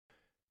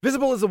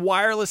Visible is a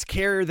wireless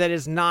carrier that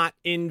is not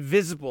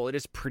invisible. It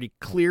is pretty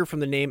clear from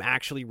the name.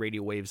 Actually,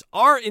 radio waves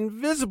are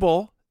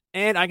invisible,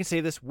 and I can say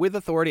this with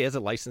authority as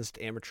a licensed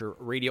amateur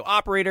radio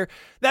operator.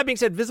 That being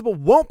said, Visible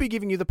won't be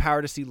giving you the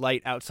power to see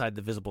light outside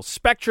the visible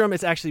spectrum.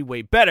 It's actually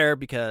way better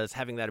because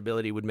having that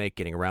ability would make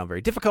getting around very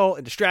difficult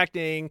and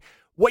distracting.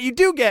 What you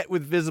do get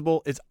with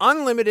Visible is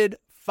unlimited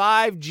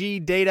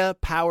 5G data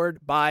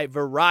powered by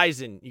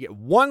Verizon. You get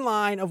one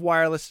line of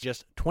wireless,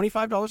 just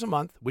 $25 a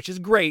month, which is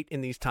great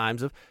in these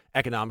times of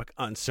economic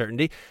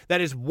uncertainty. That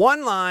is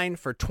one line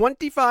for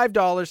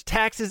 $25,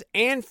 taxes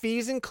and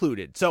fees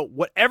included. So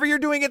whatever you're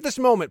doing at this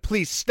moment,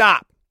 please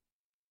stop.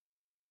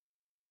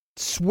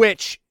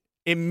 Switch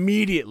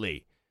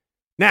immediately.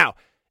 Now,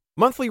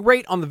 monthly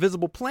rate on the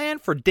Visible plan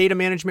for data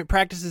management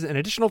practices and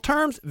additional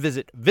terms,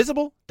 visit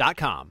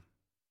visible.com.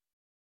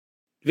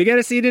 Wie geht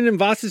es Ihnen?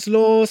 Was ist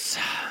los?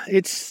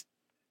 It's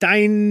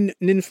dein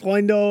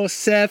Freund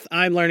Seth.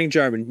 I'm learning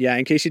German. Yeah,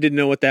 in case you didn't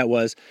know what that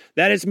was.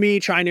 That is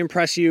me trying to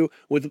impress you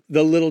with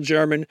the little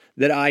German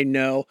that I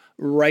know.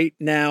 Right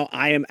now,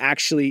 I am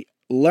actually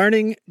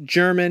learning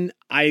German.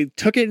 I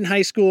took it in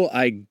high school.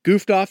 I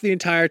goofed off the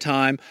entire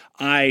time.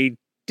 I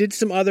did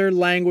some other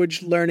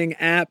language learning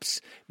apps.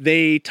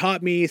 They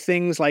taught me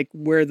things like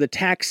where the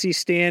taxi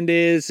stand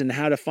is and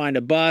how to find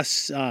a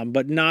bus,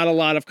 but not a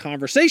lot of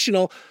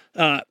conversational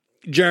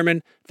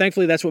German.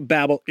 Thankfully, that's what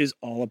Babbel is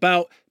all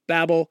about.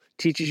 Babbel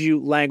teaches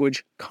you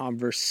language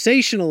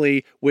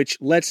conversationally, which,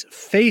 let's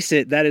face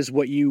it, that is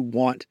what you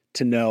want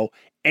to know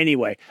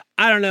anyway.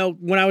 I don't know.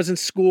 When I was in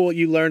school,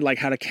 you learned like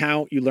how to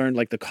count. You learned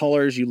like the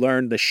colors. You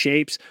learned the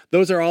shapes.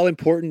 Those are all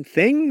important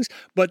things,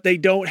 but they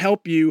don't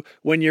help you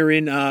when you're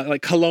in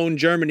like Cologne,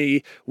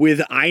 Germany with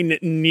Ein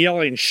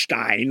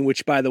Nierenstein,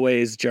 which, by the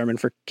way, is German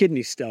for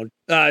kidney stone.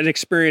 An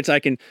experience I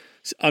can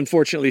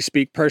unfortunately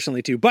speak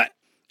personally to, but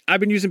I've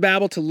been using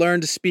Babbel to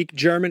learn to speak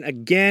German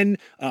again,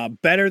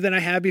 better than I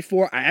have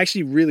before. I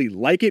actually really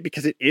like it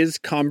because it is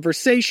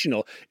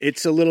conversational.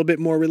 It's a little bit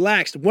more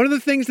relaxed. One of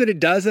the things that it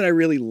does that I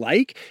really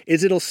like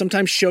is it'll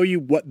sometimes show you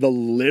what the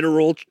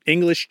literal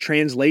English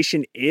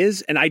translation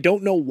is. And I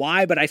don't know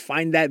why, but I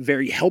find that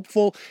very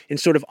helpful in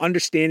sort of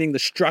understanding the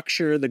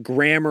structure, the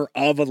grammar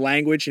of a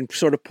language and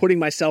sort of putting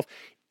myself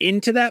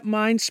into that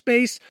mind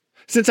space.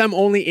 Since I'm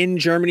only in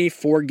Germany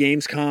for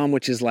Gamescom,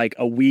 which is like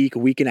a week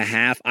and a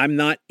half, I'm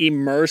not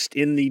immersed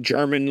in the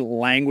German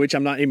language.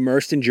 I'm not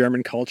immersed in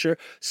German culture.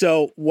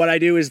 So what I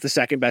do is the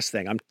second best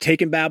thing. I'm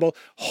taking Babbel.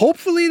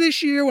 Hopefully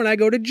this year when I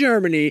go to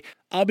Germany,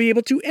 I'll be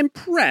able to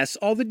impress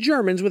all the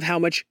Germans with how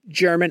much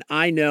German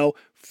I know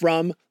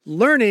from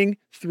learning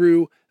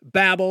through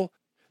Babbel.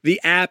 The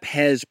app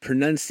has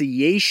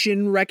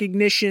pronunciation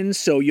recognition,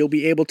 so you'll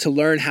be able to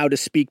learn how to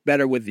speak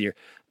better with your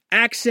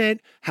accent,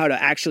 how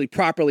to actually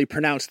properly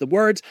pronounce the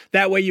words.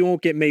 That way you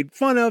won't get made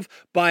fun of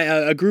by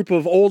a group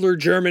of older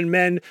German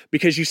men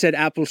because you said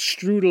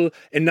Apfelstrudel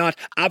and not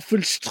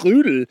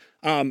Apfelstrudel.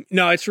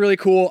 No, it's really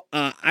cool.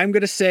 I'm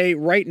going to say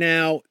right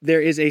now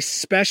there is a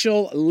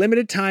special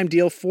limited time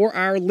deal for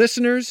our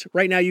listeners.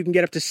 Right now you can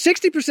get up to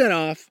 60%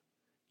 off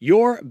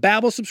your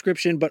Babbel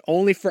subscription, but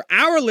only for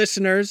our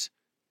listeners,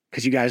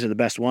 because you guys are the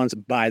best ones,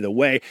 by the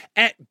way,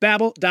 at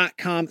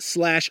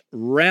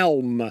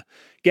babbel.com/realm.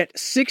 Get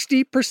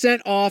 60%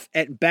 off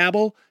at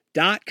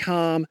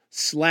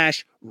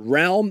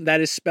babbel.com/realm. That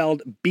is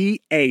spelled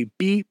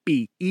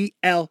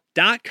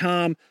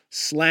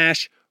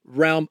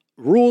BABBEL.com/realm.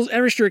 Rules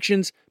and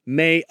restrictions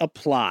may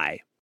apply.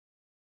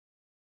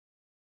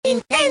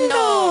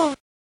 Nintendo!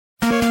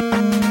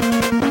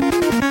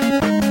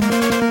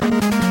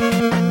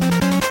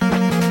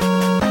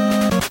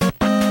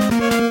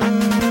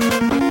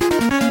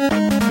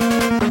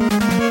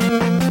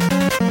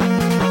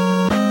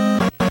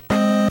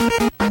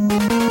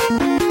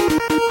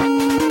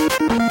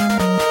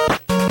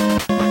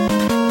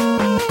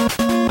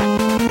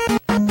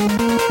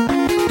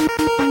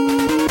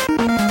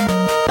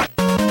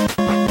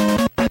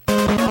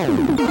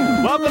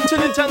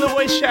 Nintendo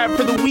Voice Chat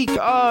for the week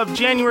of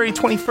January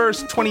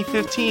 21st,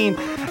 2015.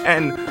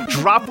 And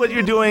drop what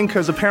you're doing,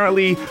 because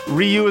apparently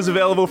Ryu is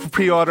available for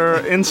pre-order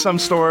in some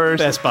stores.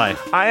 Best Buy.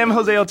 I am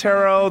Jose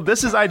Otero.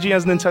 This is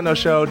IGN's Nintendo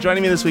Show.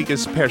 Joining me this week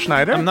is Per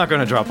Schneider. I'm not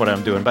going to drop what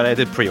I'm doing, but I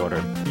did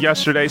pre-order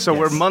yesterday, so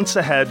we're months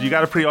ahead. You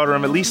got to pre-order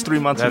them at least 3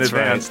 months in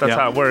advance. Right. That's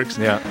how it works.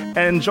 Yeah.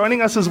 And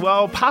joining us as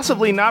well,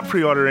 possibly not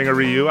pre-ordering a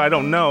Ryu, I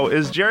don't know,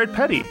 is Jared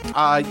Petty.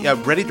 Yeah,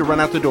 ready to run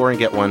out the door and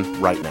get one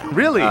right now.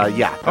 Really?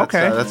 Yeah.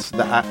 Okay. That's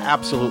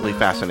absolutely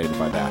fascinated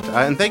by that.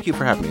 And thank you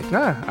for having me.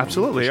 Yeah,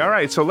 absolutely. All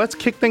right, so let's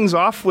kick things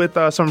off with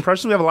some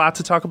impressions. We have a lot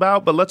to talk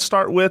about, but let's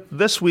start with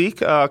this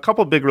week, a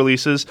couple big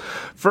releases.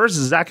 First,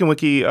 Zack and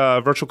Wiki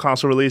Virtual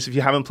Console release. If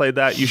you haven't played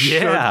that, you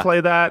should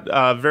play that.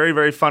 Very,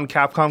 very fun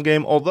Capcom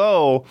game,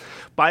 although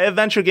by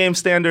adventure game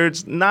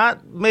standards,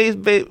 not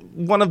maybe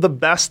one of the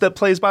best that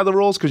plays by the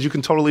rules, because you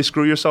can totally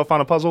screw yourself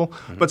on a puzzle,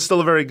 but still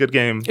a very good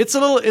game. It's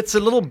a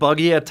little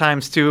buggy at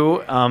times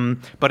too,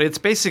 but it's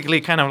basically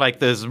kind of like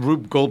this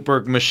Rube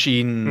Goldberg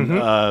machine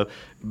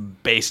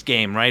based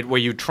game, right? Where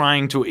you're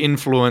trying to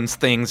influence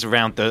things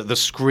around the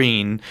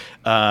screen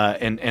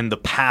and the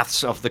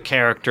paths of the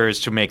characters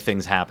to make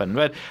things happen.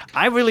 But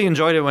I really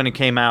enjoyed it when it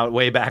came out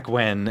way back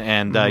when,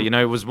 and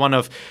it was one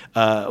of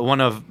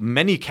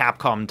many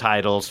Capcom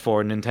titles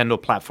for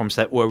Nintendo platforms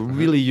that were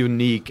really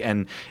unique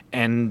and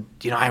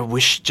I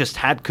wish just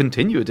had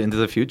continued into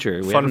the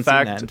future. Fun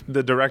fact: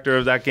 the director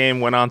of that game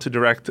went on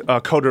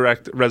to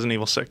co-direct Resident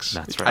Evil 6.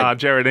 That's right.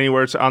 Jared, any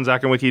words on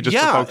Zack and Wiki just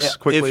for folks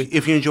quickly?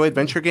 If you enjoy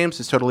adventure games,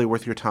 it's totally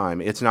worth your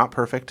time. It's not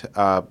perfect,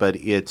 but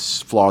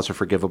its flaws are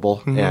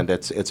forgivable, and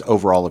it's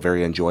overall a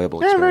very enjoyable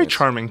experience. Very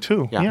charming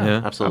too.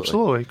 Yeah,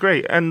 absolutely.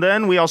 Great. And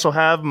then we also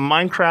have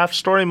Minecraft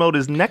Story Mode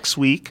is next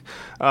week.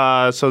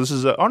 So this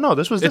is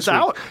this was this week.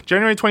 Out.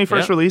 January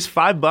 21st release,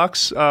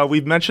 $5.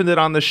 We've mentioned it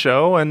on the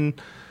show, and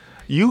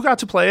you got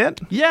to play it?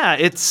 Yeah,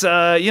 it's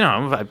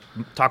I've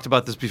talked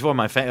about this before.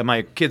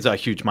 My kids are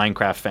huge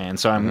Minecraft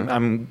fans, so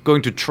I'm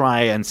going to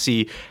try and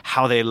see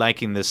how they're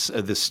liking this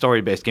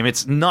story-based game.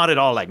 It's not at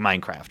all like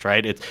Minecraft,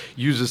 right? It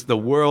uses the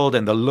world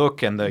and the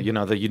look and the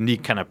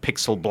unique kind of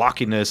pixel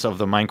blockiness of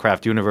the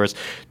Minecraft universe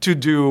to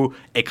do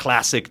a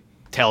classic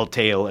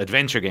Telltale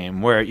adventure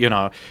game where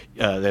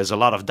there's a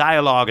lot of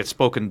dialogue. It's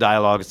spoken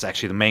dialogue. It's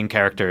actually the main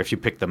character. If you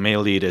pick the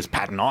male lead, is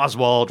Patton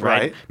Oswalt,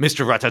 right?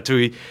 Mr.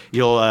 Ratatouille.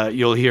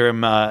 You'll hear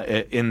him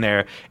in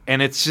there,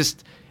 and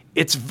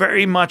it's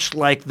very much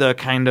like the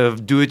kind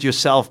of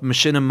do-it-yourself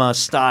machinima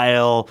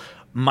style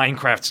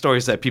Minecraft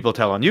stories that people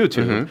tell on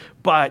YouTube,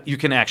 but you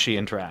can actually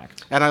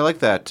interact. And I like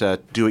that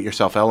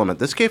do-it-yourself element.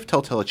 This gave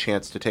Telltale a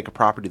chance to take a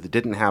property that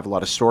didn't have a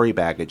lot of story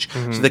baggage,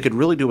 so they could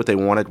really do what they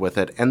wanted with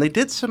it. And they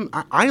did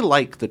I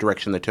like the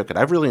direction they took it.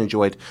 I've really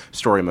enjoyed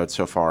story mode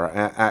so far.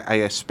 I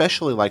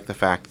especially like the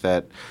fact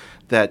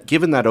that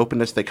given that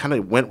openness, they kind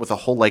of went with a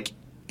whole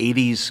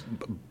 80s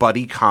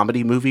buddy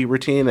comedy movie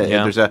routine.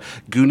 Yeah. There's a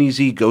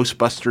Goonies-y,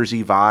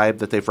 Ghostbusters-y vibe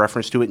that they've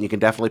referenced to it, and you can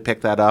definitely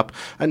pick that up.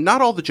 And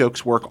not all the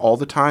jokes work all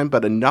the time,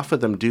 but enough of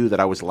them do that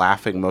I was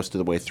laughing most of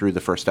the way through the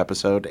first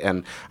episode,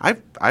 and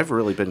I've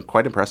really been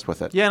quite impressed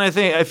with it. Yeah, and I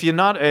think if you're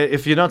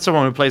not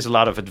someone who plays a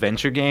lot of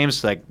adventure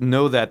games,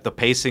 know that the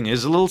pacing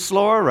is a little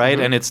slower, right?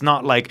 And it's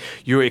not like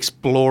you're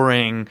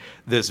exploring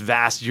this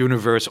vast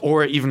universe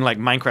or even like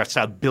Minecraft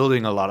style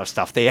building a lot of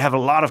stuff. They have a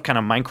lot of kind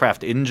of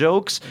Minecraft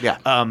in-jokes. Yeah.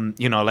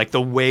 Like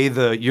the way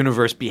the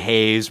universe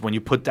behaves when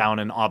you put down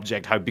an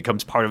object, how it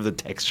becomes part of the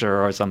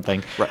texture or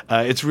something. Right.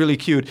 It's really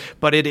cute.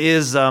 But it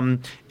is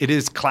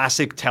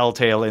classic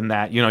Telltale in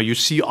that, you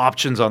see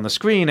options on the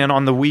screen, and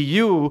on the Wii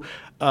U,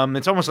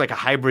 it's almost like a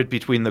hybrid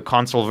between the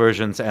console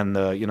versions and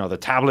the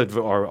tablet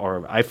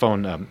or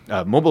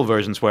iPhone mobile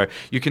versions, where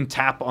you can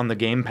tap on the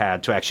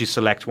gamepad to actually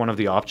select one of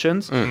the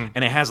options, and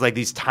it has like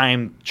these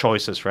timed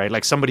choices, right?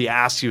 Like somebody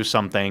asks you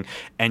something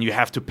and you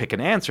have to pick an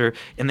answer,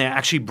 and they're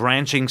actually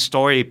branching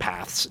story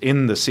paths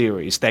in the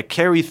series that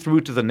carry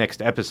through to the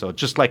next episode,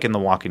 just like in The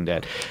Walking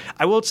Dead.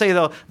 I will say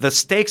though, the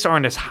stakes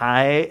aren't as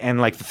high, and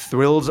like the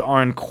thrills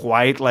aren't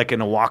quite like in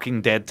a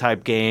Walking Dead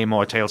type game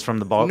or Tales from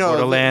the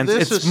Borderlands.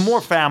 It's more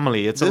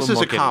family. This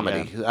is a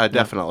comedy,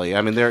 definitely.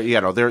 I mean,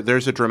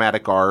 there's a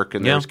dramatic arc,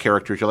 and there's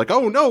characters you're like,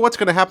 oh no, what's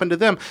going to happen to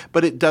them?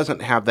 But it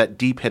doesn't have that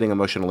deep hitting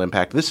emotional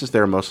impact. This is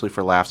there mostly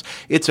for laughs.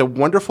 It's a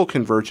wonderful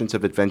convergence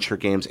of adventure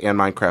games and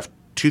Minecraft.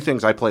 Two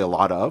things I play a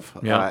lot of,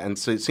 and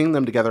so seeing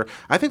them together,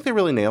 I think they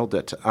really nailed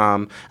it.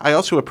 I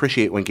also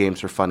appreciate when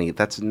games are funny.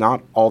 That's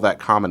not all that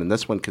common, and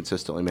this one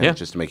consistently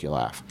manages to make you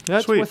laugh. Yeah,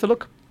 it's worth a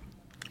look.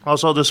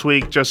 Also this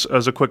week, just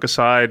as a quick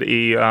aside,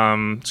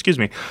 the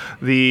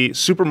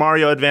Super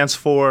Mario Advance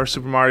 4,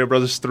 Super Mario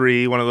Bros.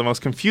 3, one of the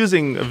most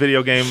confusing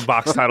video game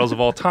box titles of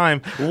all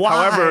time.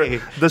 Why?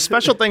 However, the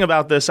special thing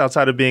about this,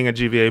 outside of being a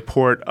GBA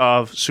port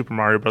of Super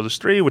Mario Bros.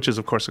 3, which is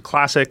of course a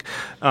classic,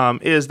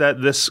 is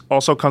that this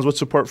also comes with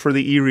support for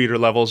the e-reader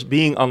levels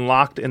being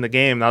unlocked in the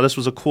game. Now this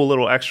was a cool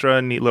little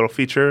extra, neat little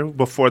feature.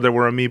 Before there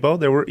were Amiibo,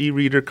 there were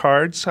e-reader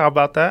cards. How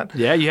about that?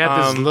 Yeah, you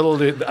had this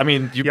little,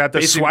 you had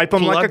to swipe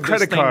them like a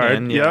credit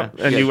card.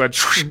 And you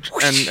went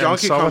and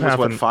Donkey saw Kong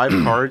what was 5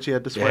 cards you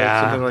had to swipe?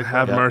 Something like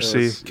have that.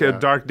 mercy.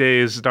 Dark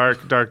days.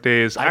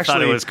 I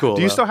thought it was cool.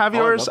 Do you still have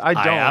yours? I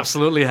don't. I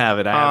absolutely have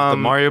it. I have the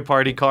Mario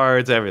Party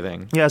cards,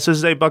 everything. Yeah, so this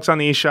is $8 on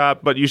the eShop,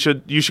 but you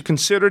should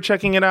consider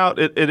checking it out.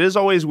 It is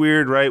always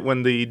weird, right,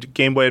 when the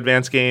Game Boy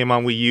Advance game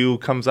on Wii U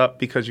comes up,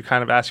 because you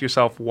kind of ask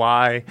yourself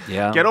why.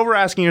 Yeah. Get over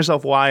asking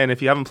yourself why, and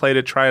if you haven't played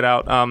it, try it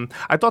out.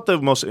 I thought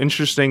the most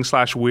interesting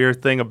 /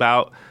 weird thing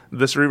about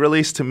this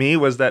re-release to me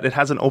was that it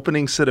has an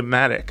opening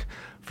cinematic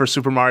for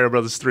Super Mario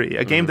Bros. 3,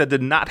 a game that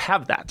did not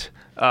have that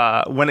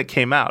when it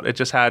came out. It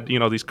just had,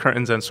 these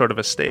curtains and sort of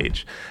a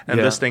stage. And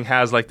this thing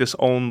has like this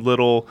own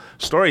little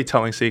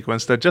storytelling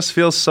sequence that just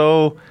feels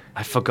so...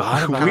 I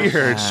forgot about weird.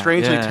 that.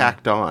 Strangely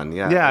tacked on,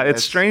 Yeah,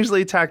 it's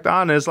strangely tacked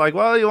on. It's like,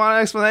 well, you want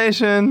an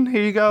explanation?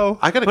 Here you go.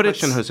 I got a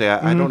question, Jose.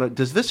 I don't know.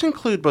 Does this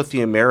include both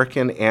the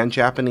American and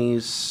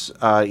Japanese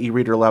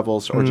e-reader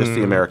levels, or just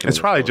the American? It's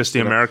probably just the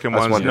American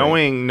ones.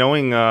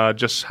 Knowing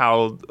just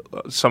how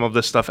some of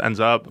this stuff ends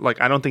up, like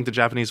I don't think the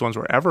Japanese ones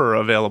were ever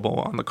available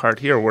on the cart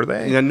here, were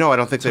they? Yeah, no, I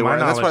don't think they were.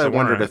 That's why I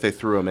wondered weren't. if they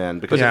threw them in.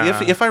 Because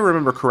if I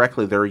remember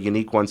correctly, there are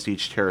unique ones to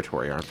each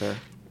territory, aren't there?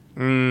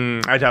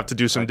 I'd have to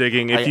do some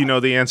digging. If you know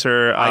the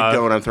answer, I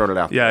don't. I'm throwing it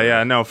out there.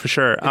 Yeah, no, for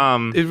sure.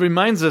 It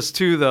reminds us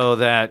too, though,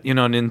 that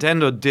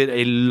Nintendo did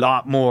a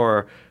lot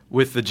more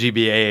with the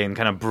GBA and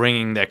kind of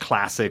bringing their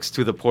classics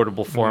to the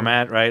portable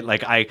format, right?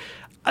 Like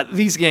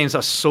these games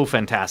are so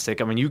fantastic.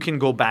 I mean, you can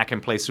go back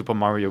and play Super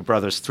Mario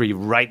Brothers 3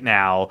 right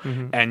now,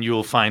 and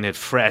you'll find it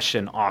fresh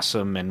and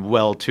awesome and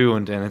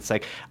well-tuned. And it's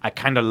like, I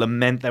kind of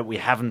lament that we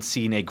haven't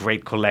seen a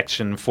great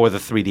collection for the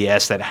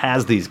 3DS that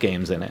has these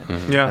games in it.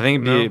 Yeah, I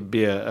think it'd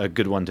be a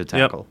good one to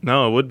tackle. Yep.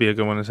 No, it would be a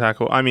good one to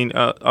tackle. I mean,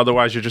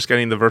 otherwise you're just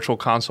getting the Virtual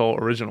Console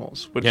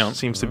originals, which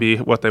seems to be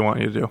what they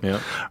want you to do.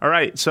 Yeah. All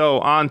right, so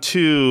on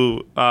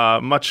to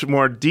much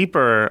more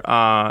deeper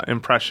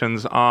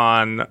impressions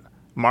on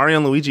Mario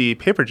 & Luigi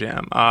Paper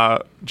Jam.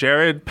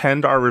 Jared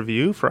penned our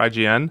review for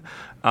IGN,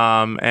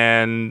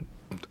 and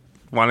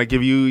want to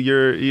give you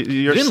your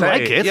didn't say.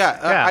 like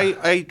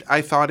it.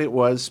 I thought it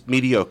was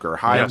mediocre.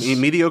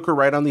 Mediocre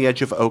right on the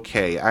edge of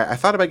okay. I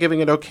thought about giving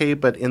it okay,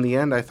 but in the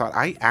end I thought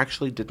I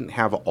actually didn't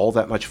have all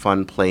that much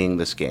fun playing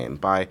this game.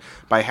 By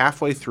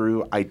halfway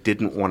through, I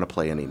didn't want to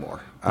play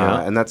anymore.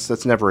 And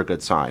that's never a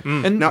good sign.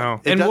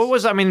 What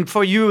was, I mean,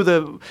 for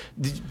you,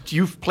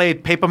 you've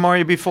played Paper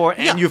Mario before,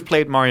 and you've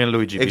played Mario and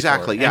Luigi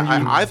exactly, before.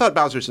 Yeah. I thought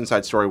Bowser's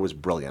Inside Story was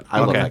brilliant.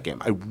 I love that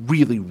game. I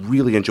really,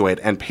 really enjoy it.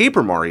 And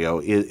Paper Mario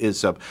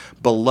is a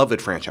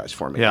beloved franchise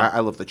for me. Yeah.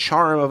 I love the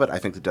charm of it. I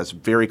think it does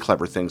very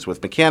clever things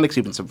with mechanics,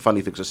 even some funny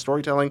things with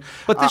storytelling.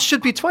 But this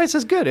should be twice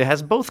as good. It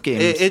has both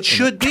games. It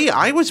should be.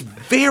 I was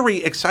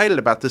very excited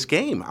about this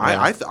game.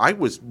 I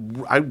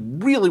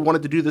really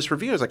wanted to do this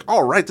review. I was like,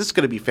 all right, this is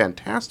going to be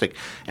fantastic.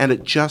 And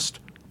it just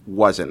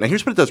wasn't. Now,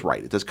 here's what it does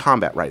right. It does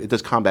combat right. It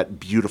does combat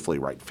beautifully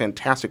right.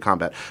 Fantastic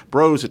combat.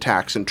 Bros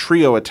attacks and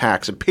trio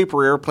attacks and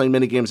paper airplane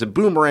minigames and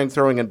boomerang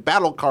throwing and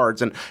battle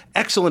cards and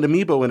excellent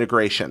amiibo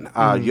integration.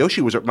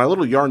 Yoshi my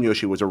little yarn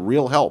Yoshi was a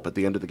real help at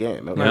the end of the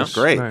game. It was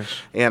great. Nice.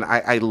 And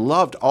I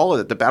loved all of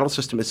it. The battle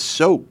system is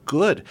so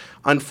good.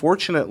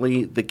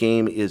 Unfortunately, the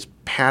game is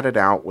padded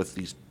out with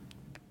these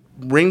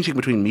ranging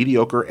between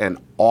mediocre and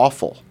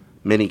awful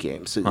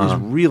mini-games. It is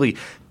really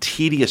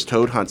tedious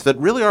toad hunts that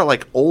really are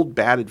like old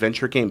bad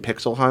adventure game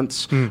pixel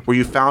hunts where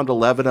you found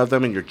 11 of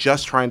them and you're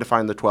just trying to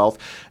find the 12th.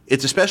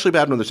 It's especially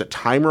bad when there's a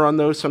timer on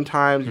those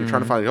sometimes. You're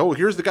trying to find,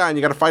 here's the guy and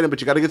you got to fight him, but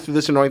you got to get through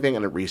this annoying thing,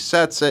 and it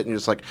resets it and you're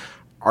just like,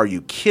 are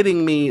you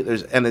kidding me?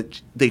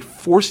 They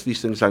force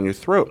these things down your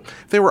throat.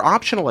 If they were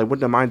optional, I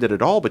wouldn't have minded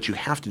at all, but you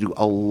have to do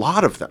a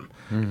lot of them.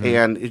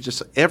 And it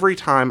just, every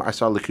time I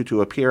saw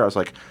Lakutu appear, I was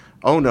like,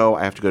 oh no,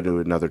 I have to go do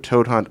another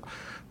toad hunt.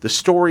 The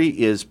story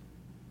is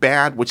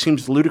bad, which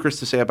seems ludicrous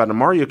to say about a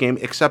Mario game,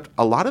 except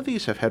a lot of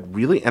these have had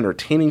really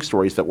entertaining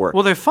stories that work.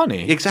 Well, they're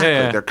funny. Exactly.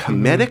 Yeah. They're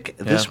comedic.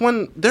 This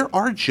one, there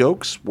are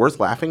jokes worth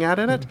laughing at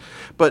in it,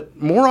 but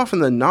more often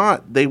than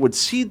not, they would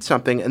seed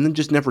something and then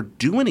just never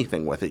do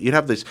anything with it. You'd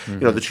have this,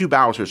 the two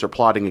Bowsers are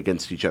plotting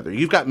against each other.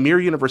 You've got Mirror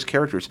Universe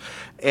characters,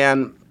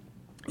 and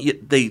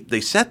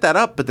they set that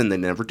up, but then they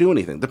never do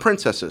anything. The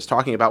princesses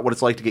talking about what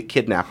it's like to get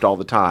kidnapped all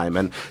the time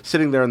and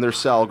sitting there in their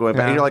cell going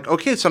back. And you're like,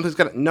 okay, something's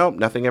going to... Nope,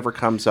 nothing ever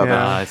comes of it.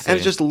 And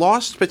it's just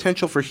lost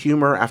potential for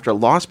humor after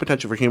lost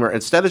potential for humor.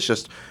 Instead, it's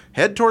just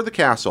head toward the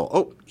castle.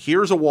 Oh,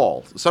 here's a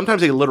wall.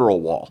 Sometimes a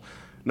literal wall.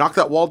 Knock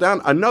that wall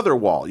down, another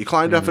wall. You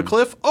climbed off a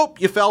cliff. Oh,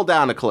 you fell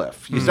down a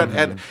cliff. You start...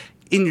 And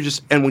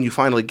when you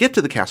finally get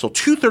to the castle,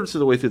 2/3 of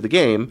the way through the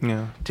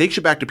game, takes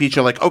you back to Peach. And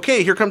you're like,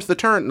 okay, here comes the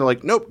turn. And they're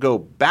like, nope, go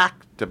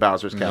back to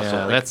Bowser's castle.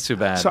 Yeah, that's too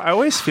bad. So I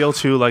always feel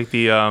too like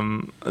the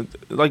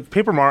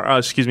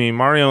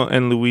Mario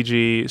and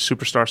Luigi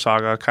Superstar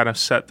Saga kind of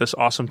set this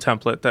awesome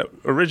template that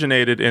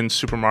originated in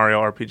Super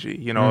Mario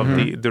RPG.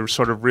 Of the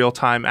sort of real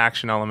time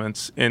action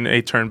elements in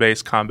a turn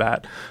based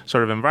combat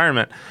sort of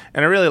environment,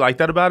 and I really like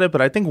that about it. But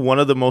I think one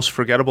of the most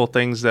forgettable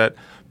things that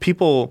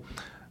people,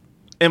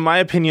 in my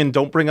opinion,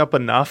 don't bring up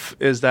enough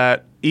is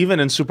that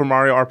even in Super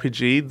Mario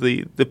RPG,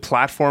 the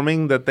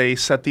platforming that they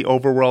set the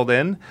overworld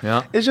in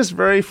is just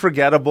very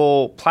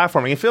forgettable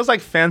platforming. It feels like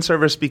fan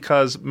service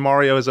because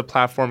Mario is a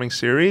platforming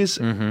series.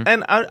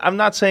 And I'm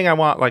not saying I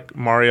want like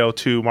Mario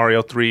 2,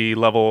 Mario 3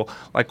 level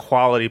like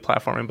quality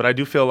platforming, but I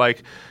do feel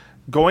like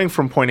going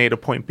from point A to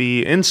point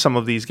B in some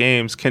of these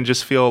games can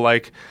just feel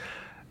like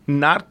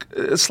not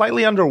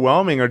slightly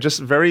underwhelming or just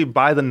very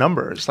by the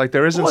numbers. Like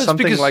there isn't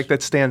something like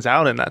that stands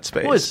out in that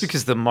space. Well, it's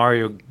because the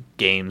Mario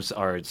games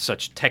are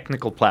such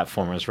technical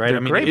platformers, right?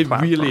 They're it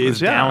really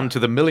is down to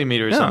the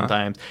millimeter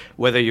sometimes,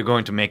 whether you're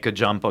going to make a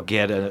jump or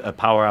get a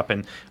power up.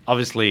 And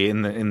obviously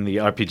in the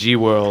RPG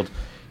world,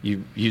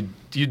 you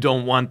you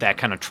don't want that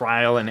kind of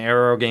trial and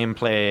error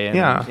gameplay. And,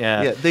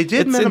 yeah. They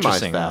did It's minimize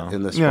interesting, that though.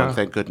 in this one,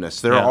 thank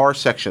goodness. There are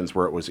sections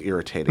where it was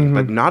irritating,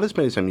 but not as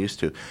many as I'm used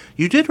to.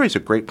 You did raise a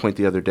great point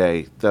the other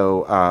day,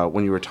 though,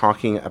 when you were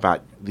talking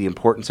about the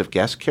importance of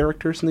guest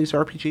characters in these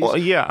RPGs. Well,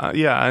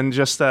 yeah, and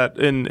just that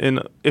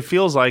in it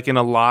feels like in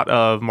a lot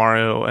of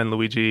Mario and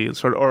Luigi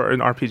or in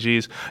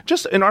RPGs,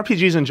 just in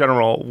RPGs in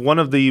general, one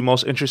of the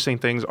most interesting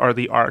things are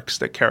the arcs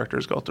that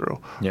characters go through.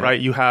 Right?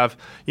 You have,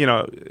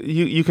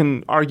 you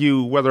can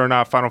argue whether or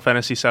not Final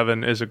Fantasy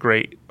VII is a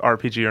great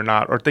RPG or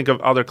not, or think of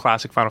other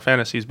classic Final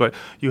Fantasies, but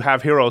you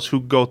have heroes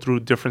who go through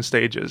different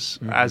stages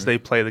as they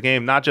play the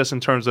game, not just in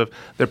terms of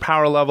their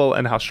power level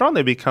and how strong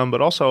they become,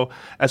 but also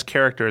as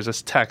characters,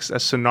 as text,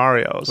 as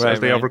scenarios, as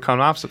they overcome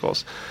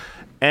obstacles.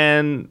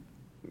 And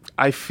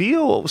I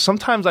feel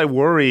sometimes I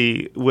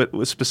worry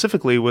with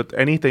specifically with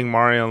anything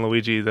Mario and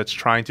Luigi that's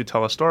trying to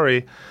tell a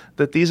story,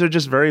 that these are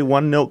just very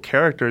one-note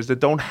characters that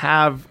don't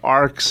have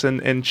arcs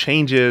and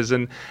changes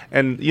and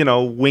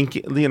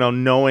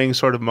knowing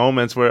sort of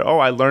moments where,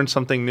 I learned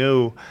something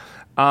new.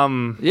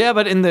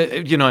 But in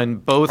in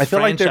both I feel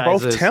like they're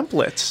both franchises-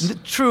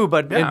 templates. True,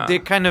 but they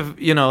kind of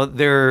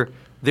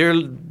they're a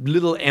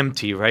little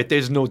empty, right?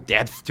 There's no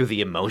depth to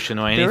the emotion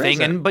or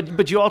anything, isn't.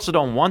 but you also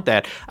don't want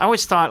that. I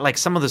always thought like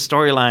some of the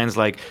storylines,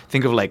 like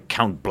think of like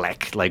Count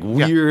Black, like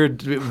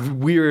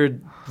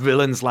weird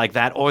villains like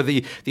that, or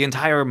the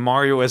entire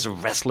Mario as a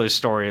wrestler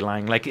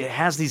storyline. Like it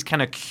has these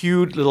kind of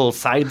cute little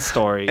side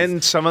stories,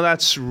 and some of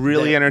that's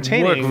really that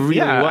entertaining. work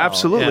really well.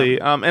 Absolutely.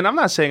 Yeah. And I'm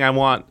not saying I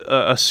want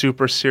a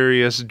super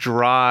serious,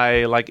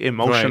 dry, like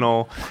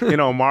emotional,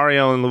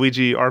 Mario and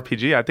Luigi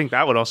RPG. I think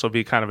that would also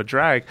be kind of a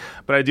drag.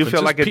 But I do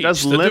feel like it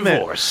does limit.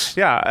 Divorce.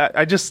 Yeah,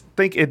 I just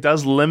think it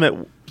does limit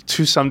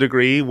to some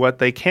degree what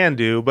they can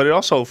do, but it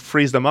also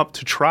frees them up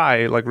to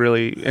try like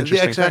really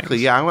interesting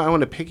things. Yeah, I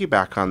want to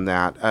piggyback on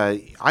that.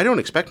 I don't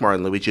expect Mario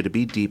and Luigi to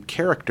be deep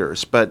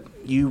characters, but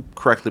you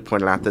correctly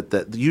pointed out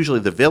that usually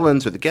the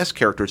villains or the guest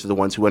characters are the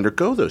ones who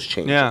undergo those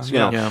changes.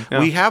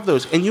 We have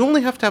those, and you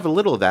only have to have a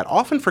little of that,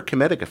 often for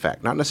comedic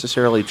effect, not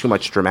necessarily too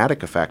much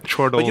dramatic effect.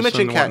 Chortles but you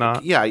mentioned and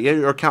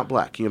whatnot. or Count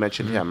Black. You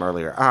mentioned him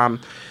earlier.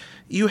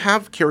 You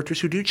have characters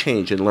who do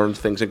change and learn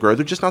things and grow.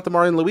 They're just not the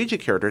Mario and Luigi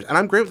characters, and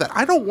I'm great with that.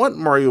 I don't want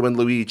Mario and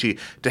Luigi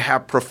to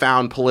have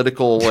profound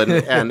political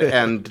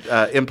and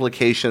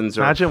implications.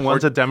 Imagine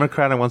one's a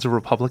Democrat and one's a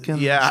Republican.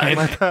 Yeah,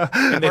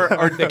 and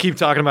they keep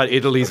talking about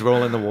Italy's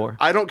role in the war.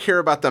 I don't care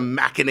about the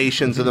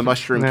machinations of the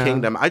Mushroom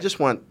Kingdom. I just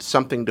want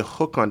something to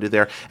hook onto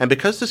there. And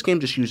because this game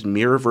just used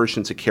mirror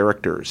versions of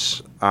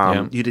characters,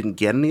 you didn't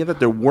get any of that.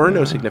 There were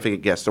no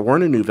significant guests. There were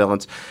no new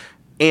villains.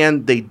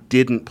 And they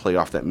didn't play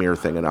off that mirror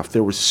thing enough.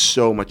 There was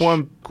so much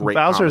great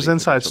Bowser's comedy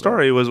inside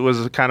story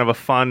was kind of a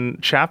fun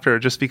chapter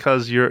just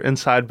because you're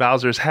inside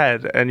Bowser's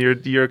head and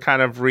you're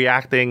kind of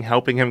reacting,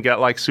 helping him get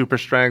like super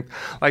strength.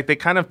 Like they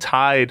kind of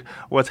tied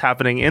what's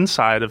happening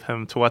inside of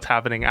him to what's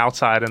happening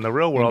outside in the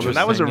real world. And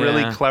that was a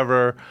really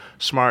clever,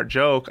 smart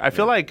joke. I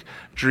feel like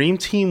Dream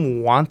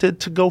Team wanted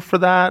to go for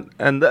that.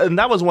 And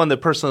that was one that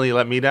personally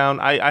let me down.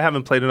 I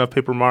haven't played enough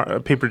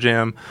Paper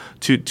Jam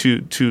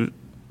to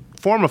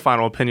form a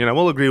final opinion. I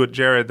will agree with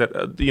Jared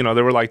that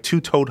there were like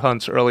 2 Toad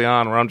hunts early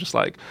on where I'm just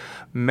like,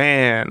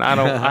 man, I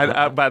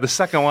don't. By the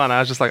second one, I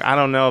was just like, I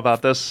don't know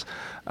about this.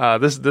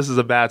 This is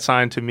a bad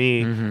sign to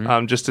me.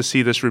 Just to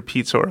see this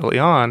repeat so early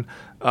on.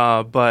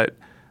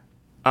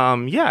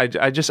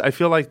 I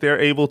feel like they're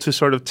able to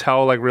sort of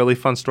tell like really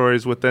fun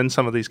stories within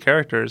some of these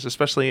characters,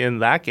 especially in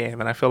that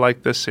game. And I feel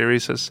like this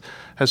series has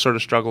sort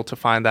of struggled to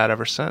find that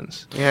ever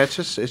since. Yeah, it's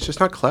just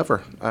not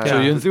clever. So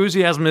your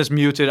enthusiasm is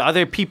muted. Are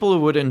there people who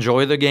would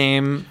enjoy the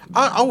game?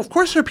 Of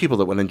course, there are people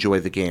that would enjoy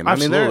the game.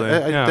 Absolutely.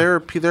 I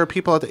mean, there are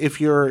people out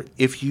there.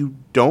 If you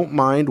don't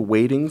mind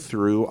wading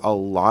through a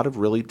lot of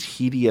really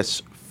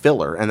tedious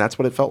filler, and that's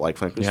what it felt like.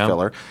 Frankly,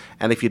 filler.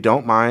 And if you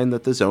don't mind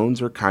that the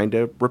zones are kind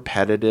of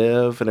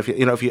repetitive, and if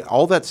you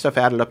all that stuff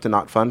added up to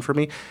not fun for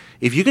me,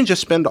 if you can just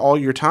spend all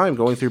your time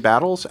going through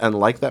battles and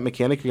like that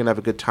mechanic, you're gonna have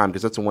a good time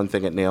because that's the one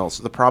thing it nails.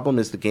 The problem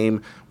is the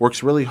game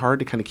works really hard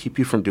to kind of keep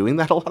you from doing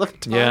that a lot of the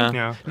time.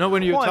 Yeah. No,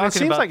 when you're talking it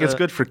seems about like it's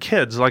good for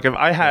kids. Like if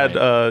I had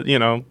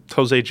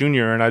Jose Jr.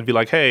 and I'd be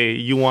like, hey,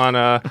 you want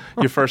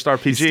your first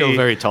RPG? He's still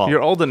very tall.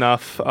 You're old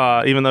enough,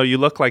 even though you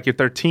look like you're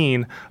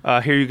 13.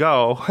 Here you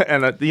go.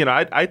 And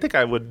I think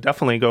I would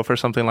definitely go for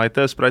something like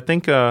this. But I think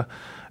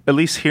at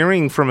least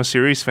hearing from a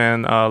series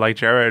fan like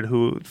Jared,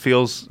 who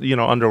feels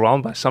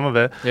underwhelmed by some of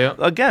it. Yeah.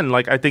 Again,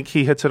 like I think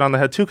he hits it on the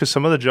head too, because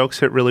some of the jokes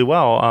hit really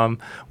well.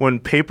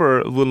 When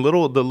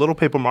the little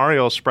Paper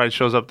Mario sprite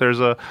shows up, there's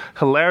a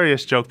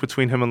hilarious joke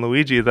between him and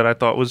Luigi that I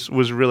thought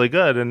was really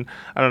good. And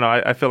I don't know,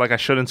 I feel like I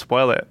shouldn't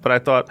spoil it, but I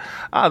thought,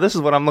 this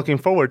is what I'm looking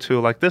forward to,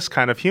 like this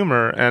kind of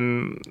humor.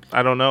 And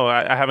I don't know,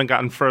 I haven't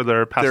gotten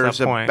further past that point.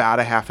 There's about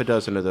a half a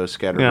dozen of those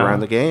scattered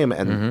around the game,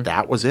 and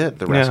that was it.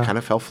 The rest kind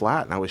of fell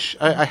flat. And I was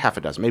a half a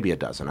dozen. Maybe a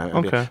dozen.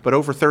 Okay. But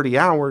over 30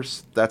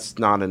 hours, that's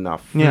not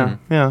enough. Yeah.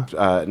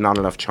 Not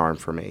enough charm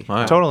for me.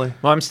 Wow. Totally.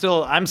 Well, I'm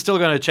still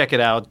going to check it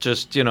out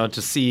just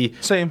to see.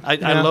 Same.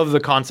 I love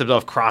the concept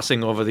of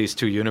crossing over these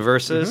two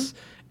universes.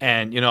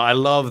 And, I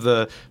love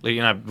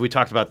we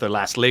talked about the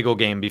last Lego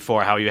game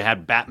before, how you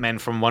had Batman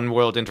from one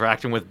world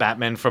interacting with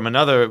Batman from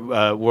another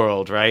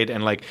world, right?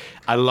 And,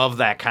 I love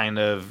that kind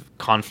of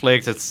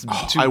conflict.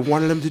 I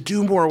wanted them to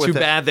do more with it. Too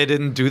bad they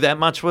didn't do that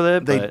much with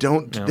it. They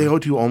don't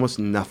do almost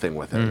nothing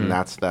with it, and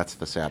that's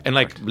the sad part.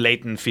 And,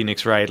 Leighton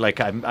Phoenix, right?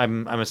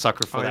 I'm a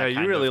sucker for that kind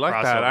of you really like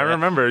crossover. that. I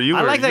remember you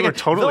were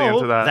totally Though,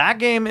 into that. That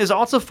game is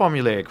also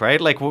formulaic,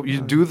 right? You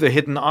do the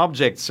hidden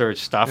object search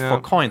stuff for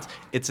coins.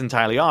 It's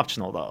entirely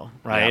optional, though,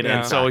 right? Yeah,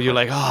 and so you're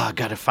like, I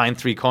got to find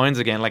 3 coins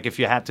again. If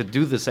you had to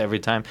do this every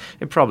time,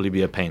 it'd probably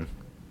be a pain.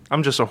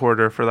 I'm just a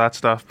hoarder for that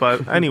stuff.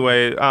 But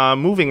anyway,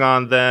 moving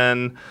on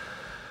then.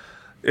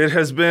 It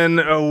has been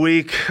a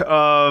week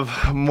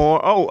of more.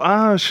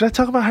 Should I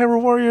talk about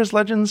Hyrule Warriors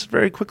Legends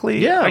very quickly?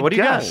 Yeah, I what do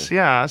you guess. got?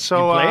 Yeah,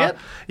 so you play it?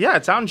 Yeah,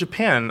 it's out in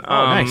Japan.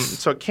 Nice.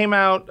 So it came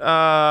out.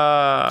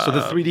 So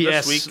the 3DS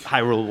this week.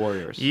 Hyrule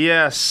Warriors.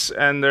 Yes,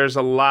 and there's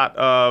a lot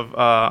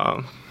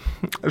of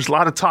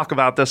talk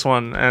about this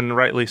one, and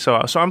rightly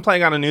so. So I'm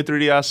playing on a new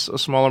 3DS, a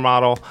smaller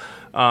model.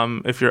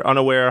 If you're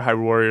unaware,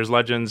 Hyrule Warriors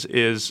Legends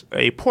is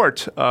a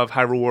port of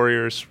Hyrule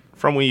Warriors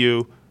from Wii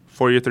U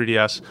for your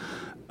 3DS.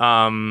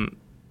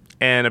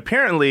 And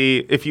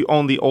apparently, if you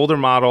own the older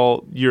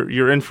model,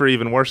 you're in for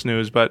even worse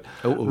news. But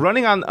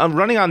running on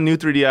new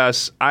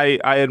 3DS, I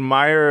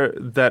admire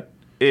that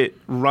it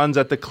runs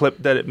at the clip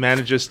that it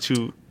manages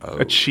to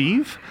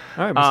achieve.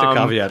 All right, Mr.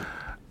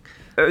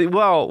 Caveat.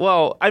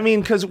 Well, I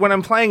mean, because when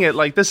I'm playing it,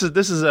 this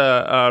is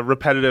a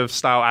repetitive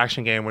style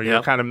action game where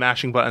you're kind of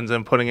mashing buttons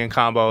and putting in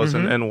combos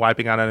and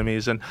wiping out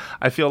enemies. And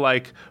I feel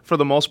like, for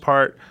the most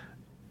part,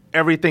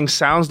 everything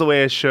sounds the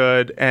way it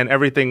should, and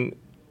everything,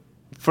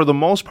 for the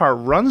most part,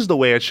 runs the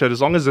way it should, as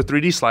long as the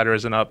 3D slider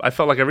isn't up. I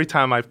felt like every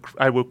time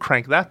I would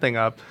crank that thing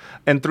up,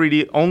 and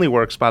 3D only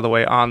works, by the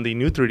way, on the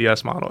new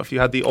 3DS model. If you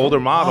had the older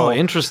model,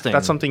 interesting.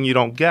 That's something you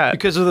don't get.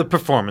 Because of the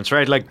performance,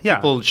 right?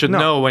 People should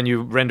know when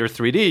you render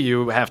 3D,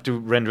 you have to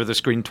render the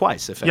screen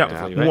twice,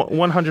 effectively, right?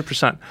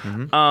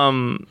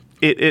 100%.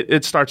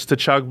 It starts to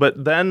chug,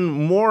 but then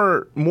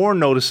more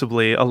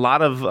noticeably, a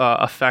lot of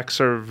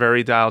effects are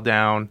very dialed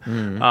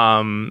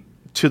down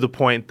to the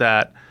point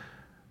that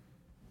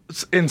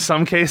in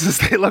some cases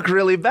they look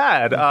really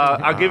bad.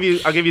 I'll give you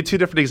 2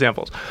 different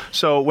examples.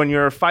 So when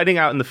you're fighting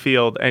out in the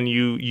field and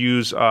you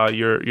use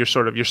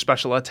your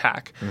special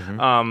attack,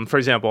 for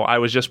example, I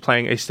was just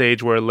playing a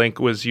stage where Link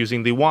was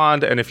using the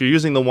wand, and if you're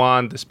using the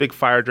wand, this big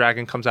fire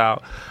dragon comes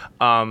out.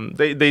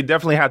 They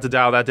definitely had to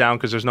dial that down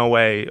because there's no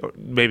way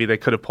maybe they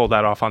could have pulled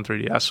that off on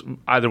 3DS,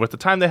 either with the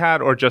time they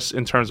had or just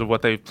in terms of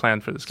what they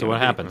planned for this game. So what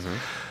happens?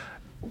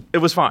 It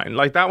was fine.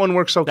 That one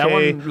works okay. That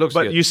one looks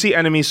but good. You see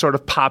enemies sort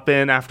of pop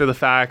in after the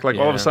fact.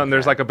 All of a sudden,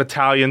 there's a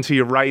battalion to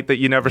your right that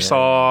you never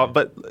saw.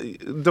 But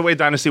the way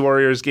Dynasty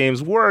Warriors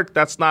games work,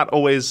 that's not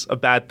always a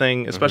bad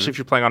thing, especially if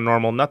you're playing on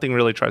normal. Nothing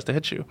really tries to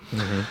hit you.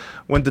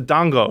 When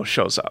Dodongo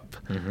shows up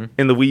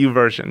in the Wii U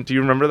version, do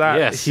you remember that?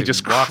 Yes. He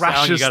just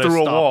crashes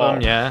through a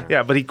wall.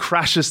 Yeah, but he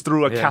crashes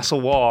through a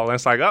castle wall, and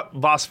it's like,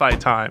 boss fight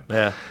time.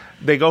 Yeah.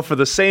 They go for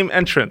the same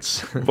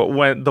entrance, but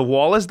when the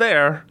wall is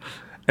there,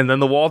 and then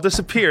the wall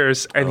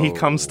disappears, and he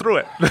comes through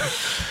it.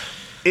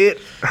 It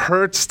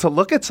hurts to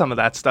look at some of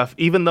that stuff,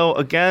 even though,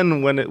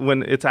 again,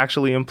 when it's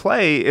actually in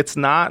play, it's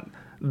not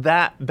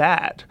that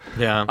bad.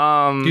 Yeah.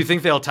 Do you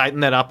think they'll tighten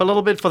that up a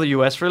little bit for the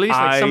US release?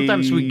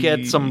 Sometimes we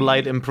get some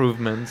light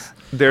improvements.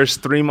 There's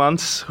 3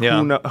 months.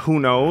 Yeah. Who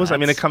knows? I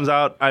mean, it comes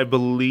out, I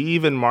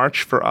believe, in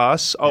March for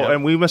us.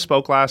 And we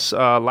misspoke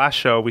last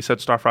show. We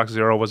said Star Fox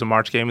Zero was a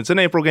March game. It's an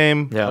April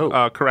game.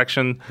 Yeah.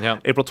 Correction. Yeah.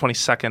 April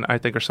 22nd, I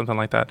think, or something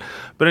like that.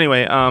 But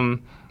anyway,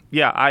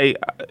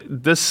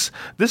 this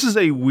is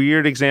a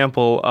weird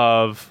example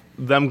of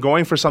them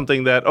going for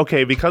something that,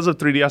 because of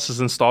 3DS's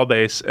install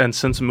base, and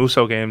since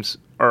Musou games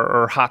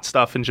are hot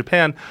stuff in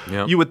Japan,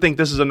 you would think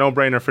this is a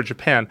no-brainer for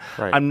Japan.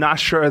 Right. I'm not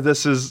sure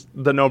this is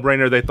the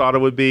no-brainer they thought it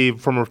would be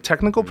from a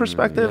technical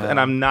perspective, and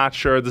I'm not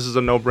sure this is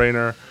a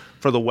no-brainer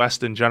for the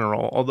West in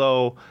general,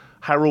 although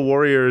Hyrule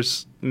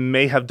Warriors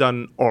may have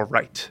done all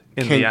right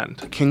in the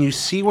end. Can you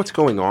see what's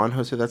going on,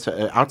 Jose? That's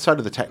outside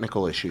of the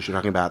technical issues you're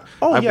talking about.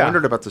 I've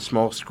wondered about the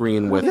small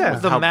screen with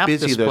the how map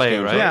busy display, those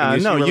games right? are.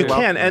 Yeah, you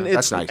can. And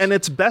that's nice. And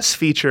its best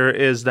feature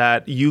is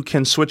that you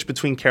can switch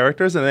between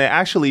characters, and they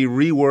actually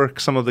rework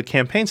some of the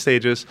campaign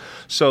stages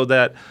so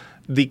that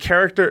the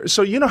character,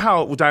 so you know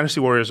how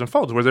Dynasty Warriors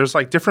unfolds, where there's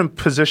different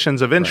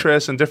positions of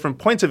interest and different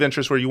points of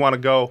interest where you want to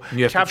go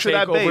capture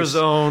that base.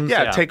 Zones.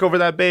 Yeah, take over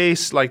that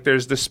base.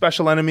 There's this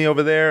special enemy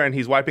over there, and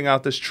he's wiping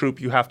out this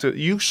troop.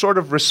 You sort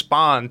of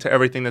respond to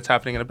everything that's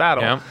happening in a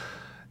battle. Yeah.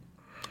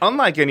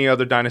 Unlike any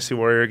other Dynasty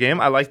Warrior game,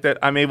 I like that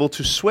I'm able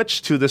to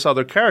switch to this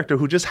other character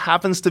who just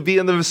happens to be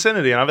in the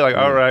vicinity, and I'll be like,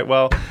 all right,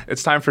 well,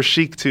 it's time for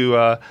Sheik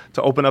to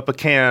open up a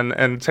can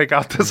and take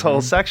out this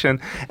whole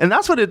section, and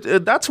that's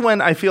that's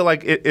when I feel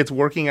like it's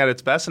working at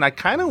its best, and I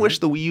kind of wish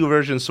the Wii U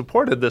version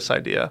supported this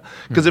idea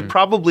because it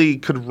probably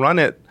could run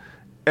it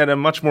at a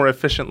much more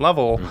efficient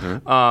level,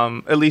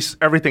 at least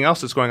everything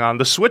else that's going on.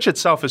 The Switch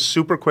itself is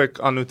super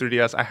quick on new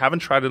 3DS. I haven't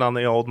tried it on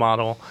the old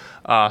model,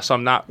 so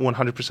I'm not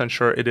 100%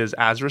 sure it is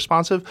as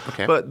responsive.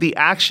 Okay. But the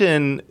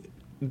action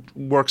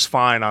works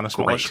fine on a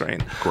smaller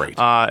screen. Great.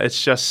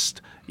 It's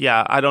just...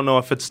 Yeah, I don't know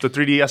if it's the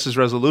 3DS's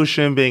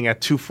resolution being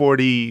at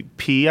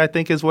 240p, I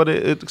think is what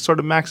it sort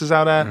of maxes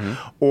out at,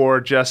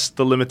 or just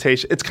the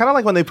limitation. It's kind of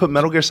like when they put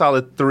Metal Gear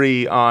Solid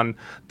 3 on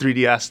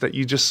 3DS that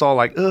you just saw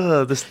like,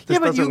 this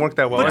doesn't work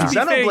that well. And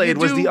Xenoblade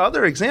was the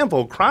other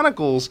example.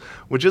 Chronicles,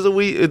 which is a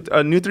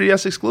new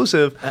 3DS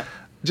exclusive,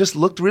 just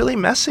looked really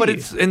messy. But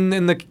it's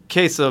in the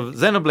case of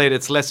Xenoblade,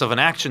 it's less of an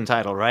action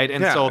title, right?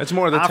 And so it's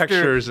more of the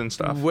textures and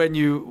stuff. When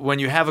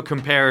you have a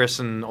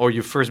comparison or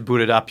you first boot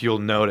it up, you'll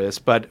notice.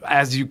 But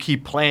as you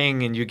keep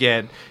playing and you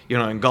get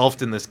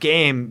engulfed in this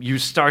game, you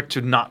start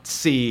to not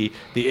see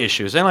the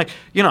issues. And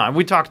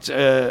we talked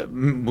I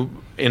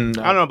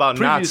don't know about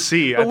not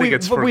see. I think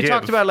it's forgive. We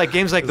talked about like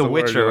games like The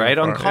Witcher, right?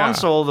 On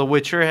console, The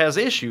Witcher has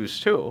issues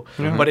too.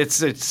 But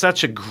it's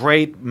such a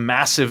great,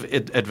 massive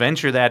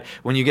adventure that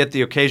when you get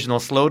the occasional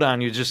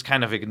slowdown, you just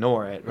kind of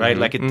ignore it, right?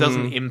 Like it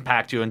doesn't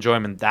impact your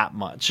enjoyment that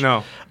much.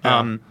 No.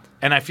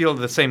 And I feel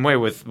the same way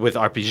with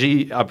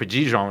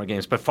RPG genre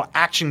games. But for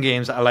action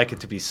games, I like it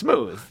to be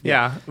smooth.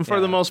 Yeah, for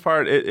the most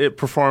part, it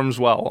performs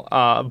well.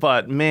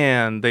 But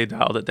man, they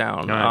dialed it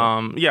down.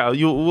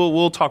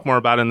 We'll talk more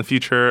about it in the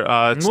future.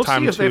 It's we'll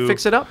time see if they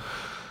fix it up.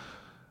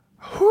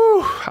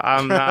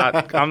 I'm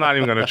not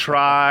even going to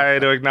try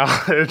to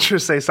acknowledge or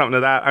say something to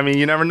that. I mean,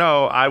 you never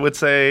know. I would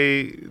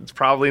say it's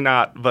probably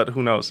not, but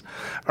who knows?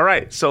 All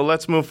right, so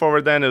let's move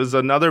forward then. It was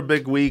another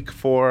big week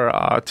for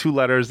two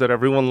letters that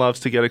everyone loves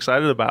to get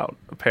excited about,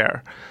 a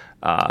pair.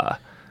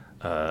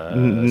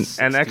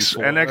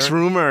 NX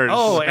rumors.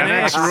 Oh,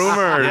 NX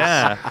rumors.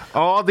 Yeah.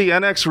 All the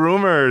NX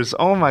rumors.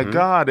 Oh my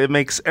God, it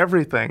makes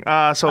everything.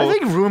 So I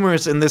think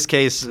rumors in this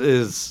case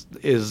is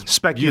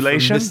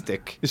speculation.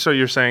 Euphemistic. So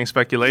you're saying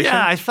speculation?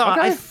 Yeah, I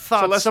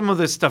thought some of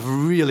this stuff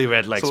really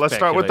read like. So let's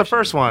start with the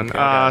first one.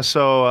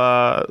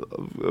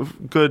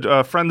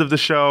 Good friend of the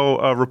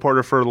show,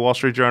 reporter for the Wall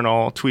Street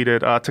Journal,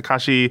 tweeted.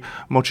 Takashi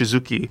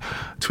Mochizuki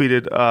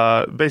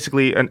tweeted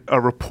basically a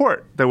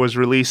report that was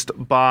released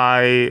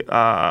by.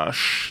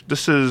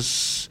 This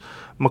is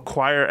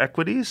Macquarie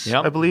Equities,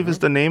 I believe is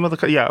the name of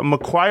the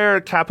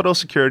Macquarie Capital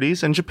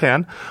Securities in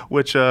Japan,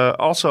 which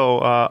also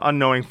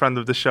unknowing friend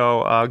of the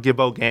show,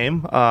 Gibbo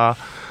Game,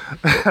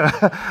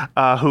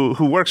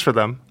 who works for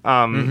them,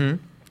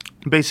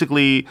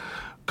 basically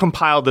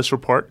compiled this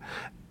report.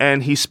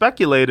 And he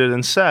speculated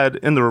and said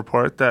in the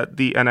report that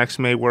the NX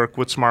may work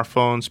with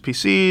smartphones,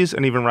 PCs,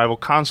 and even rival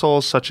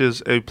consoles such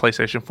as a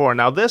PlayStation 4.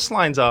 Now, this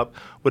lines up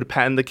with a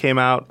patent that came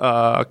out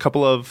a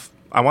couple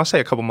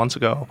months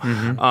ago,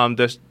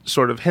 that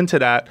sort of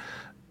hinted at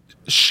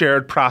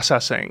shared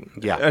processing,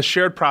 a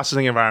shared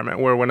processing environment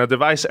where when a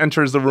device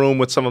enters the room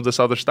with some of this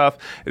other stuff,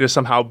 it is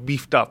somehow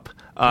beefed up.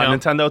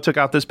 Nintendo took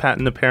out this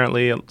patent,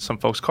 apparently. Some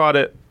folks caught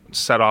it,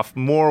 set off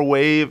more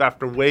wave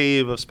after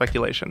wave of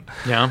speculation.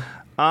 Yeah.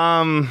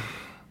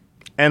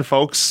 And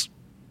folks,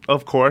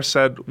 of course,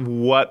 said,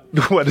 what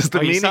is the meaning of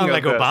this? You sound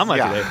like Obama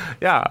today.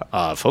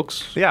 Yeah.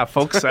 Folks? Yeah,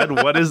 folks said,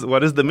 what is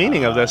the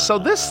meaning of this? So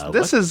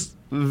this is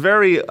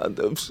very,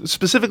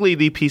 specifically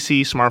the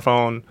PC,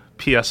 smartphone,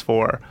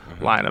 PS4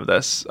 line of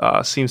this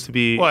seems to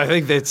be... Well, I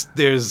think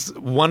there's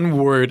one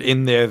word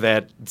in there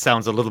that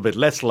sounds a little bit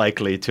less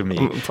likely to me.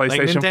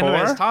 PlayStation 4? Nintendo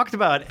has talked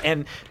about,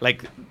 and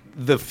like...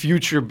 the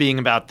future being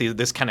about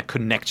this kind of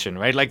connection,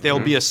 right? Like there'll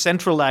be a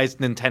centralized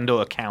Nintendo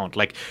account,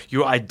 like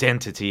your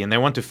identity, and they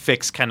want to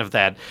fix kind of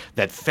that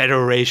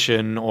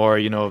federation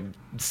or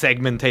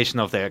segmentation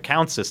of their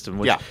account system,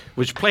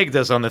 which plagued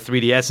us on the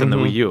 3DS and the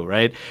Wii U,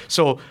 right?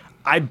 So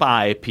I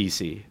buy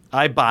PC,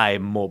 I buy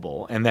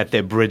mobile, and that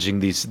they're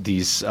bridging these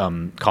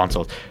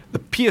consoles. The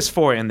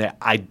PS4 in there,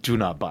 I do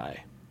not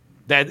buy.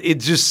 That it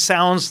just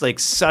sounds like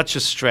such a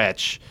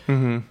stretch.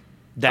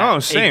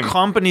 That a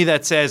company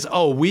that says,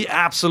 we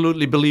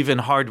absolutely believe in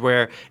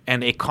hardware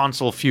and a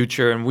console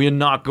future, and we're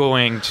not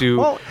going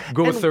to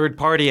go third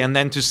party, and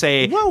then to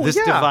say this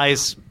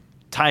device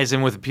ties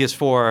in with the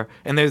PS4,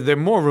 and there are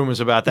more rumors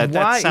about that.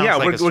 That sounds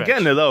like a stretch. We're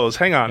getting to those.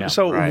 Hang on.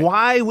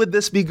 Why would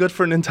this be good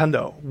for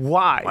Nintendo?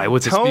 Why? Why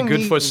would this be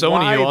good for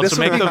Sony? You also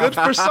make good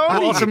for Sony.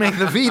 You also make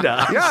the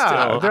Vita.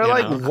 Yeah, they're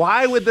like,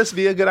 why would this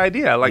be a good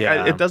idea? Like,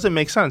 it doesn't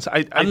make sense.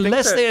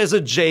 Unless there's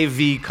a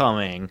JV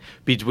coming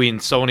between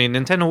Sony and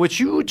Nintendo, which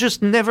you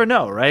just never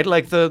know, right?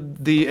 Like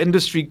the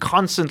industry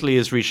constantly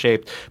is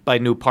reshaped by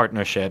new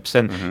partnerships,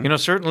 and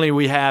certainly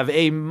we have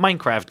a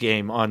Minecraft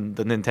game on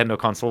the Nintendo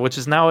console, which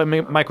is now a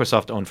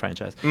Microsoft-owned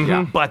franchise.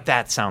 But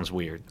that sounds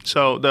weird.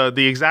 So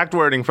the exact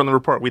wording from the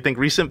report: we think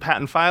recent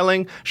patent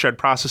filing, shared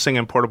processing,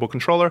 and portable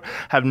controller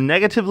have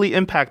negatively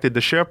impacted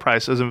the share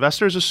price as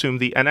investors assume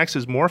the NX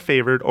is more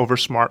favored over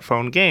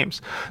smartphone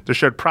games. The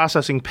shared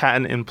processing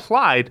patent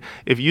implied,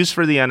 if used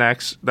for the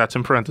NX, that's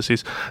in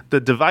parentheses, the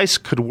device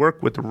could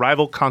work with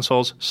rival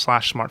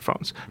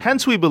consoles/smartphones.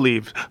 Hence, we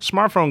believe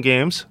smartphone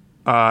games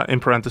in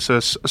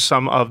parenthesis,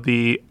 some of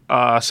the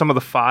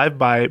 5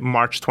 by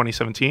March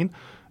 2017.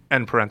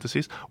 End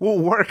parentheses, will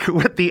work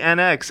with the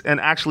NX and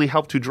actually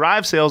help to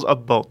drive sales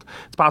of both.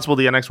 It's possible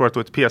the NX worked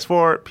with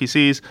PS4,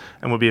 PCs,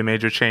 and will be a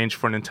major change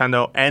for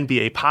Nintendo and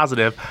be a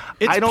positive.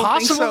 It's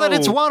possible that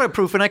it's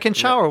waterproof and I can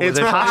shower with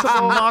it.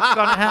 Possible. It's not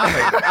going to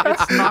happen.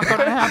 It's not going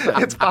to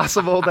happen. It's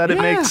possible that it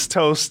makes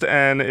toast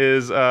and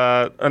is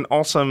an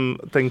awesome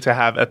thing to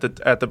have at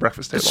the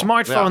breakfast table. The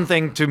smartphone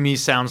thing to me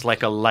sounds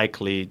like a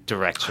likely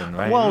direction,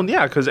 right? Well,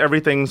 yeah, because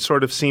everything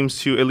sort of seems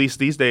to, at least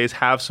these days,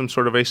 have some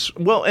sort of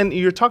and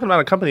you're talking about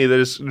a company that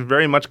is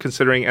very much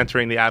considering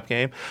entering the app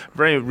game.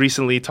 Very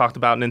recently talked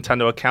about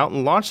Nintendo Account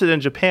and launched it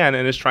in Japan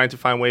and is trying to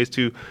find ways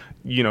to,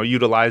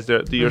 utilize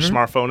your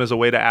smartphone as a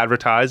way to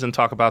advertise and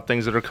talk about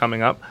things that are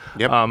coming up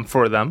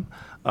for them.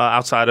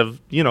 Outside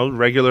of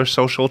regular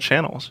social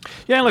channels.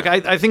 Yeah, look,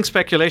 I think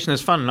speculation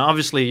is fun, and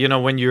obviously,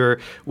 when you're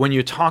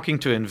talking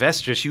to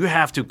investors, you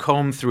have to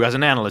comb through, as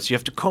an analyst, you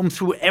have to comb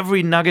through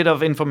every nugget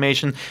of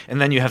information, and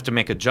then you have to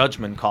make a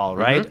judgment call,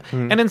 right?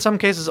 Mm-hmm. And in some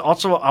cases,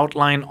 also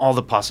outline all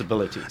the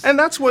possibilities. And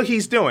that's what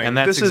he's doing. And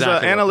that's this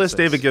exactly is analyst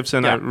this David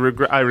Gibson. Yeah.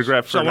 I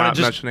regret for not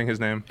mentioning his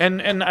name.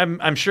 And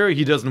I'm sure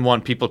he doesn't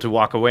want people to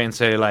walk away and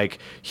say like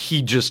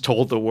he just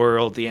told the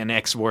world the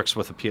NX works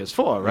with a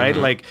PS4, right?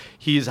 Mm-hmm. Like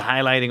he's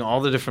highlighting all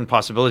the different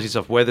possibilities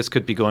of where this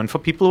could be going for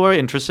people who are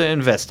interested in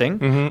investing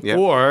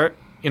or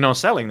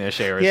selling their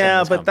shares.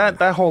 Yeah, but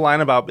that whole line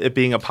about it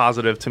being a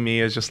positive to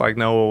me is just like,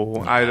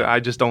 no,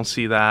 I just don't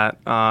see that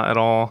at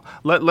all.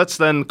 Let's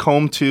then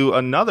comb to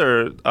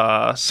another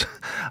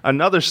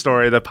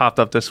story that popped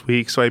up this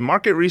week. So a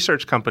market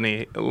research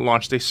company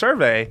launched a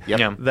survey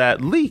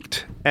that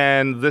leaked.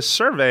 And this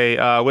survey,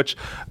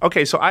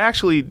 so I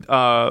actually,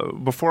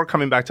 before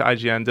coming back to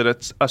IGN,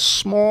 did a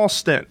small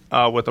stint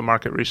with a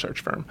market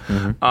research firm.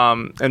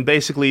 Mm-hmm. And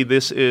basically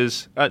this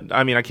is,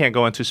 I can't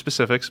go into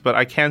specifics, but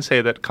I can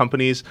say that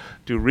companies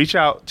do reach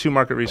out to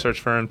market research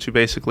firm to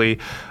basically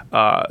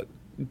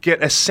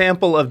get a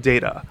sample of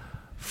data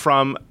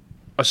from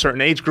a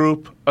certain age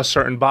group, a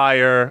certain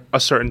buyer, a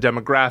certain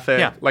demographic.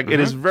 Yeah. It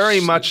is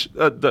very much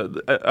a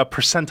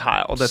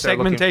percentile that they're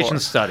looking for. Segmentation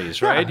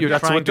studies, right?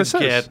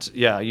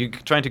 Yeah, you're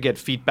trying to get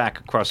feedback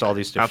across all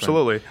these different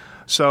Absolutely.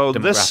 So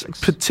this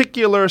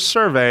particular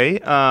survey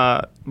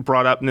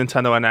brought up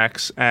Nintendo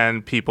NX,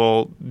 and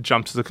people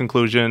jumped to the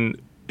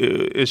conclusion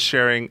is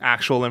sharing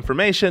actual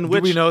information.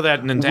 Do we know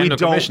that Nintendo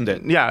commissioned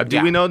it? Yeah.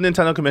 Do we know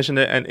Nintendo commissioned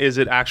it, and is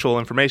it actual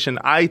information?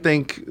 I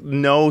think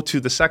no to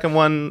the second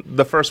one.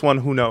 The first one,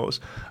 who knows?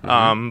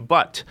 Mm-hmm.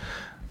 But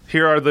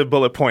here are the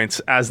bullet points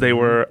as they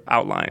were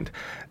outlined.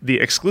 The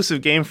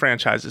exclusive game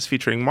franchises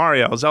featuring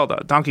Mario,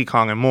 Zelda, Donkey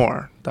Kong, and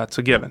more. That's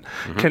a given.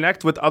 Mm-hmm.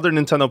 Connect with other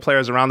Nintendo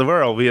players around the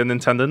world via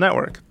Nintendo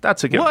Network.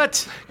 That's a given.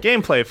 What?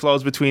 Gameplay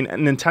flows between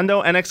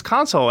Nintendo NX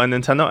console and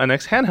Nintendo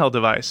NX handheld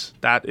device.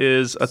 That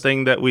is a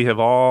thing that we have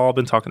all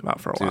been talking about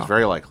for a while. Seems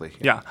very likely.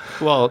 Yeah.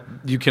 Well,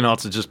 you can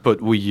also just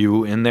put Wii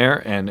U in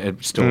there, and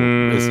it still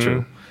is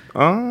true.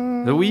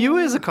 The Wii U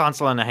is a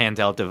console and a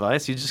handheld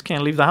device. You just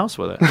can't leave the house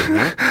with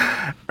it.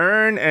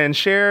 Earn and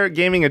share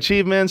gaming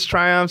achievements,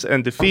 triumphs,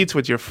 and defeats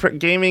with your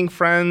gaming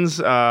friends,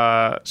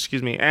 and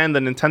the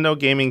Nintendo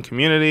gaming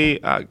community.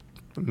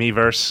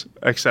 Miiverse,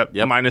 except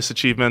minus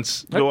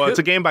achievements. Well, it's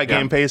a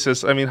game-by-game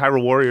basis.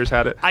 Hyrule Warriors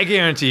had it. I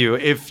guarantee you,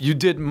 if you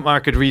did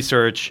market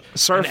research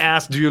and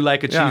asked, do you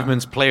like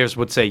achievements, players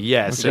would say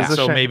yes. And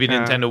so maybe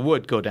Nintendo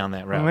would go down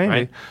that route,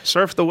 right?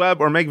 Surf the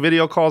web or make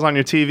video calls on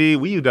your TV.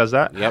 Wii U does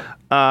that.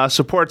 Yep.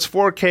 Supports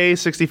 4K,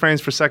 60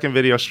 frames per second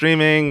video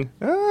streaming.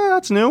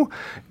 That's new.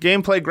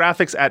 Gameplay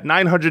graphics at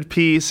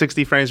 900p,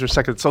 60 frames per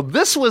second. So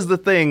this was the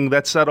thing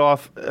that set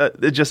off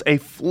just a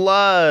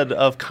flood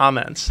of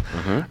comments.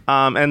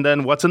 Mm-hmm. And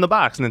then what's in the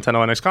box?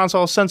 Nintendo NX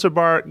console, sensor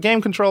bar,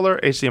 game controller,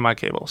 HDMI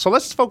cable. So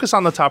let's focus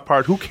on the top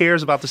part. Who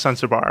cares about the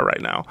sensor bar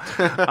right now?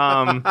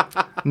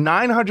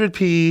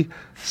 900p,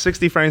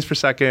 60 frames per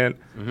second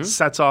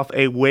sets off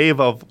a wave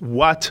of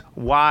what,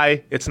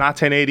 why, it's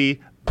not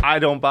 1080, I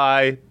don't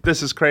buy,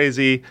 this is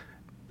crazy.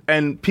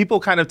 And people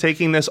kind of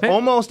taking this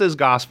almost as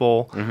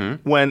gospel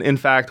when, in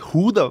fact,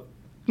 who the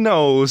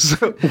knows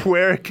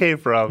where it came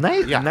from.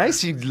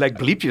 Nice. You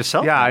bleep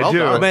yourself. Yeah, I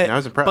do. I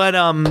was impressed. But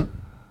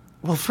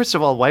well, first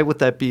of all, why would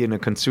that be in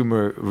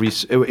consumer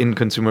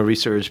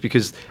research?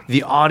 Because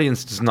the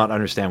audience does not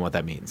understand what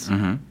that means,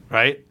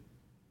 right?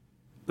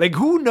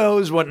 Who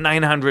knows what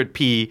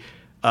 900p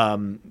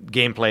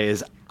gameplay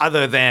is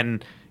other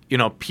than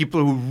people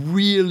who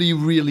really,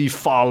 really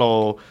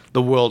follow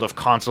the world of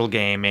console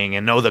gaming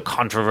and know the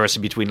controversy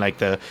between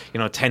the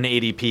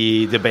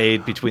 1080p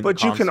debate between But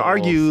the consoles. You can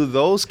argue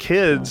those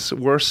kids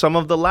were some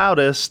of the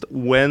loudest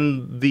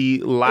when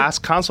the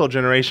last console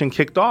generation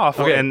kicked off,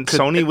 and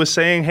Sony was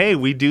saying, "Hey,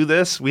 we do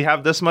this. We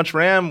have this much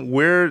RAM.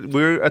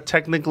 We're a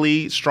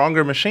technically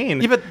stronger machine."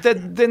 Yeah, but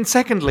then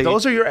secondly,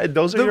 those are your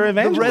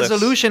evangelists. The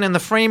resolution and the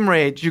frame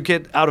rate you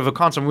get out of a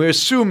console. We're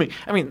assuming.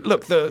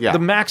 Look, the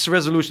max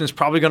resolution is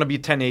probably going to be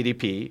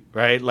 1080p,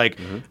 right?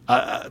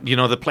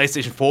 The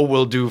PlayStation 4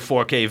 will do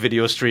 4K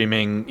video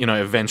streaming,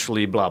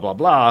 eventually, blah, blah,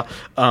 blah.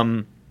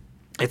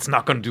 it's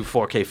not going to do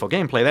 4K for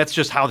gameplay. That's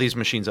just how these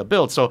machines are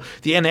built. So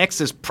the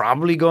NX is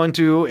probably going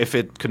to, if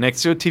it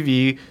connects to a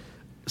TV,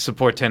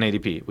 support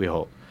 1080p, we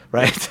hope,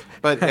 right?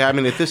 But, I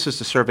mean, if this is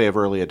a survey of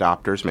early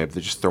adopters, maybe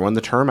they're just throwing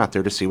the term out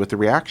there to see what the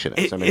reaction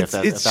is. If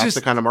that's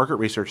the kind of market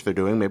research they're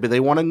doing, maybe they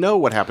want to know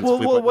what happens if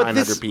we put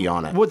 900p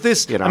on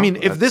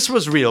it. If this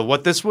was real,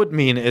 what this would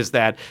mean is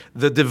that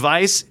the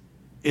device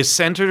is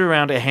centered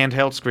around a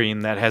handheld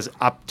screen that has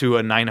up to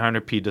a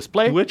 900p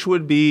display. Which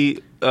would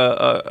be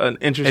an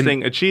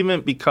interesting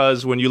achievement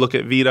because when you look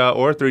at Vita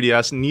or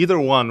 3DS, neither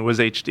one was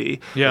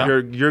HD. Yeah.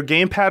 Your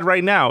gamepad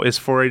right now is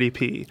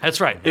 480p. That's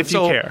right. If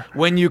you care.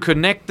 When you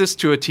connect this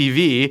to a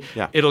TV,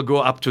 it'll go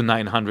up to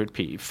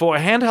 900p. For a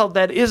handheld,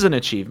 that is an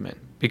achievement.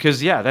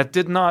 Because that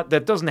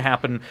doesn't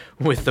happen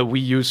with the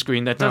Wii U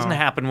screen. That doesn't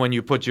happen when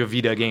you put your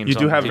Vita games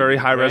on. You do have TV, very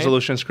high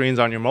resolution screens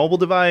on your mobile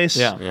device.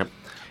 Yeah. Yep.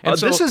 And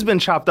this has been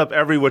chopped up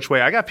every which way.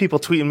 I got people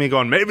tweeting me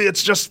going, maybe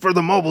it's just for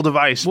the mobile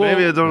device.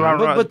 Maybe it's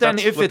but then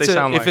if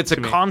it's a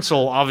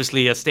console,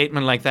 obviously a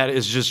statement like that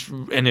is just,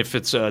 and if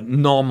it's a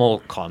normal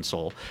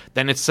console,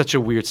 then it's such a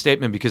weird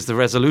statement because the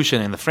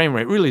resolution and the frame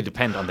rate really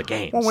depend on the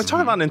games. Well, we're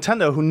talking about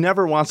Nintendo, who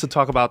never wants to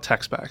talk about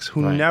tech specs,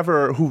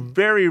 who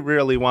very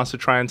rarely wants to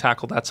try and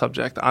tackle that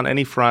subject on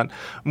any front,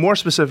 more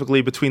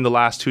specifically between the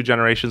last two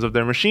generations of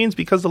their machines,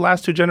 because the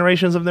last two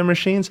generations of their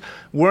machines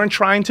weren't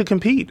trying to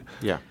compete.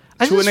 Yeah.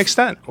 To an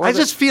extent. I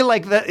just feel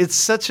like that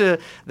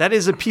that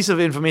is a piece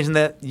of information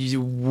that you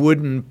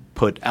wouldn't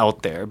put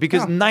out there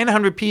because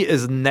 900p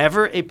is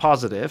never a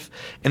positive,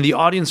 and the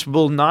audience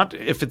will not,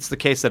 if it's the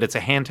case that it's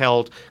a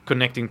handheld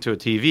connecting to a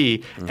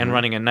TV and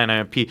running at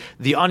 900p,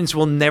 the audience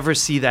will never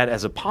see that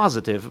as a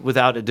positive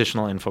without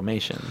additional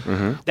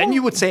information. Then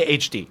you would say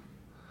HD.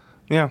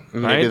 Yeah,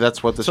 maybe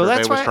that's what the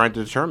survey was trying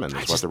to determine.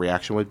 Is what the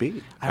reaction would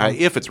be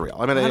if it's real.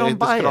 I mean, I don't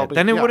buy it.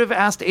 Then it would have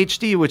asked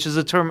HD, which is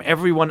a term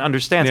everyone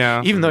understands,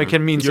 even though it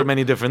can mean so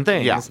many different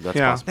things. Yeah,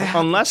 that's possible.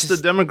 Unless the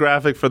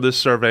demographic for this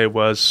survey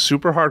was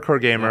super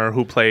hardcore gamer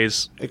who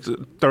plays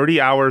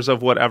 30 hours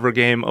of whatever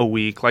game a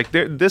week. Like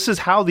this is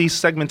how these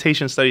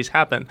segmentation studies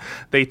happen.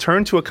 They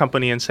turn to a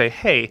company and say,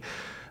 "Hey,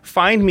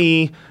 find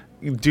me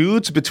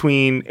dudes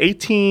between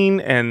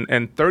 18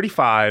 and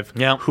 35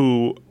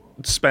 who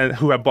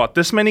have bought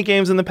this many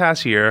games in the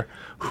past year,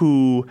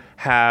 who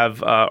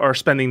have are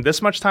spending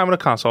this much time on a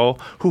console,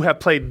 who have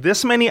played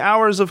this many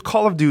hours of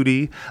Call of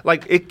Duty."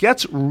 Like, it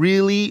gets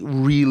really,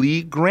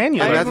 really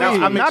granular. Now,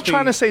 I'm not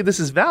trying to say this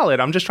is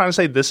valid. I'm just trying to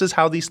say this is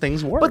how these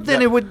things work. But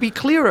then it would be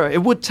clearer.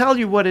 It would tell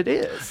you what it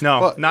is.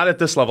 No, not at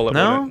this level.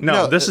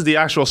 No, this is the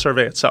actual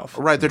survey itself.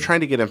 Right. They're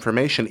trying to get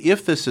information.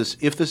 If this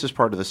is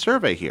part of the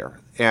survey here,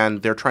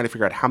 and they're trying to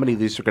figure out how many of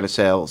these are going to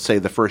sell, say,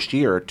 the first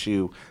year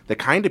to the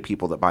kind of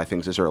people that buy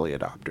things as early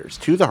adopters,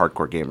 to the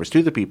hardcore gamers,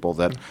 to the people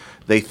that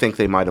they think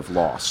they might have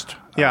lost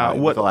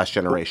with the last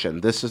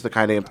generation. This is the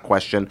kind of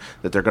question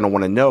that they're going to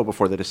want to know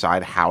before they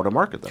decide how to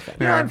market the thing.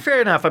 Yeah, and fair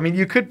enough. I mean,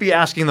 you could be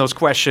asking those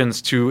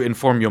questions to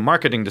inform your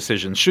marketing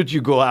decisions. Should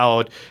you go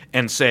out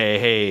and say,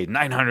 hey,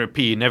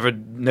 900p,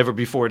 never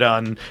before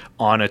done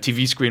on a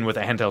TV screen with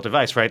a handheld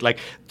device, right? Like,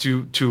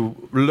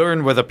 to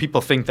learn whether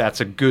people think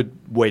that's a good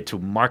way to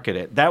market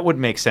it. That would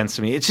make sense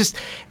to me. It's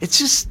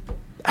just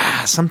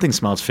something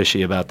smells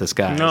fishy about this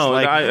guy. No,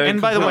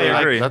 and by the way,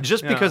 agree.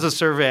 Just because a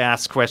survey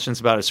asks questions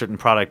about a certain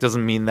product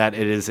doesn't mean that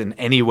it is in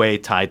any way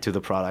tied to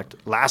the product.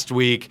 Last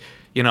week,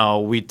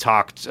 we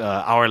talked,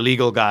 our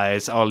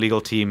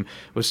legal team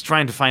was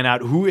trying to find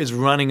out who is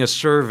running a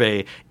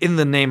survey in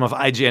the name of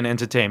IGN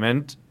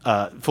Entertainment.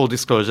 Full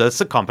disclosure, that's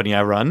the company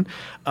I run.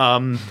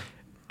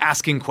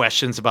 Asking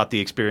questions about the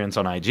experience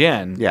on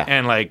IGN. Yeah.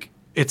 And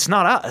it's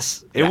not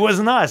us. It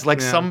wasn't us.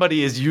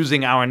 Somebody is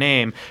using our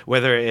name,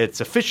 whether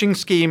it's a phishing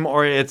scheme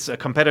or it's a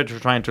competitor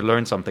trying to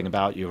learn something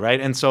about you,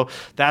 right? And so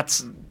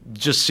that's,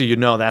 just so you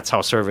know, that's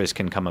how surveys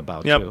can come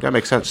about, too. That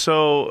makes sense.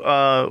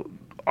 So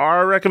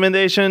our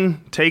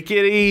recommendation, take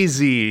it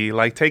easy.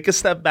 Take a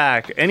step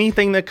back.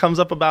 Anything that comes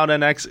up about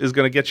NX is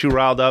going to get you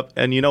riled up.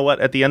 And you know what?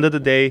 At the end of the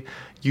day,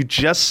 you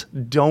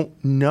just don't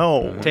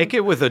know. Take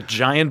it with a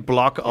giant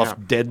block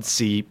of Dead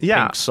Sea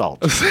pink salt.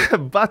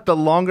 But the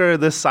longer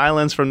this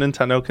silence from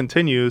Nintendo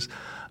continues,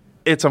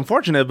 it's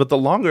unfortunate, but the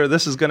longer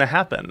this is going to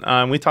happen.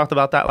 We talked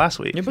about that last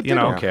week. Yeah, but they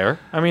don't care.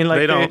 I mean,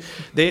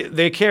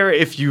 they care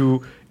if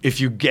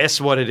you guess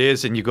what it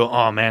is and you go,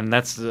 oh man,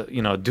 that's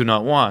do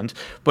not want.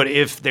 But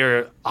if there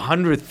are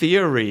 100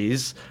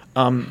 theories,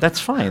 that's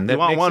fine. That you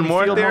want one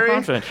more theory? More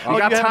confident. You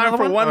got time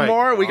for one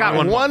more? We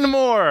got one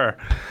more.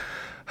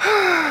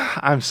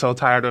 I'm so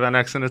tired of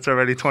NX, and it's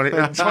already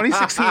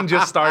 2016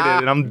 just started,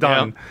 and I'm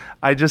done.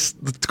 I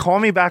just call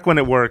me back when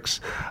it works.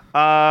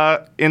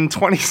 In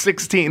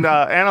 2016,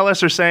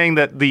 analysts are saying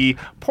that the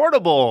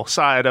portable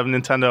side of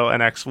Nintendo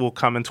NX will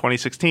come in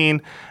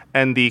 2016,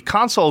 and the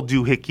console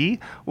doohickey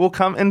will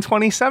come in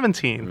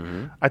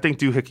 2017. I think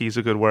doohickey is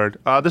a good word.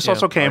 This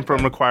also came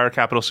from Require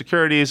Capital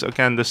Securities.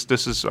 Again, this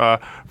is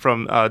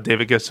from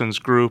David Gibson's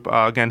group.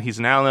 Again, he's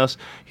an analyst.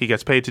 He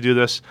gets paid to do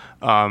this.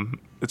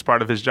 It's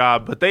part of his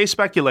job. But they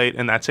speculate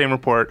in that same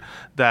report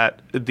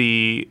that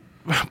the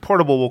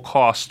portable will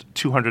cost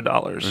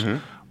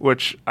 $200,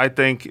 which I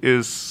think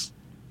is,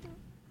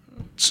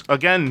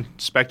 again,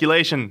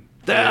 speculation.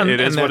 It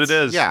is what it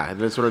is. Yeah,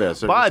 it is what it is.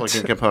 They're just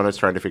looking at components,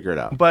 trying to figure it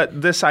out.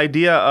 But this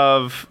idea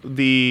of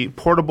the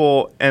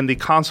portable and the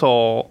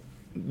console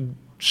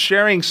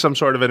sharing some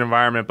sort of an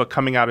environment but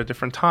coming out at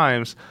different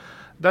times,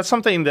 that's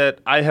something that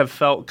I have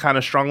felt kind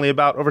of strongly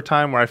about over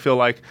time, where I feel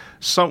like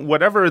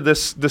whatever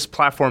this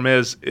platform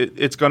is,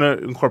 it's going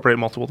to incorporate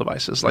multiple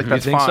devices. Like,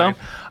 that's fine. So?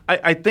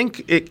 I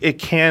think it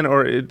can,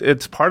 or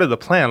it's part of the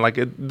plan. Like,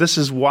 this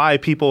is why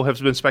people have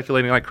been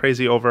speculating like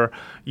crazy over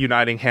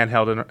uniting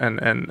handheld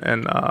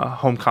and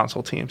home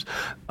console teams,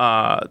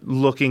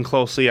 looking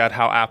closely at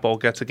how Apple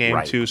gets a game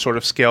to sort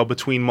of scale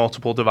between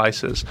multiple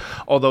devices.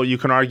 Although you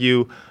can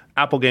argue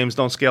Apple games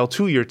don't scale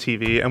to your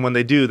TV, and when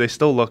they do, they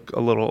still look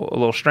a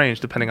little strange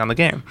depending on the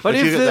game. But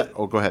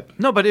go ahead.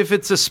 No, but if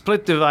it's a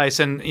split device,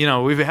 and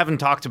we haven't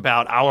talked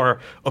about our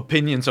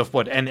opinions of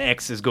what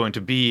NX is going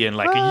to be in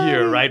like a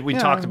year, right? We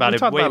talked about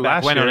it way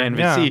back when on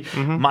NVC. Yeah.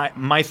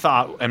 Mm-hmm. My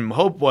thought and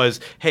hope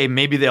was, hey,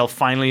 maybe they'll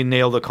finally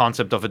nail the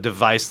concept of a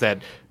device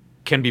that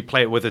can be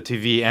played with a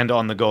TV and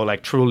on the go,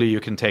 like truly you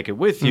can take it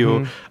with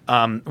you,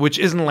 which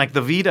isn't like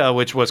the Vita,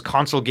 which was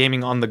console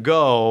gaming on the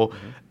go,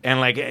 and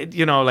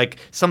like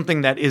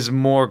something that is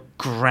more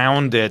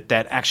grounded,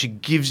 that actually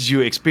gives you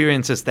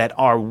experiences that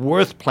are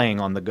worth playing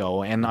on the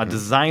go and are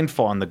designed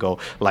for on the go,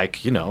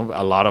 like a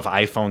lot of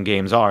iPhone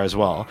games are as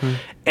well.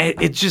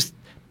 It just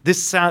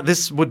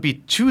this would be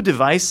two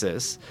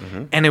devices,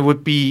 and it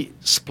would be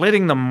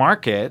splitting the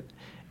market.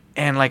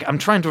 And like, I'm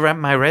trying to wrap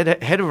my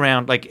head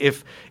around, like,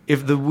 if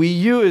the Wii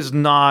U is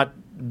not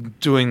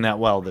doing that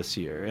well this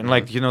year, and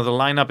like, the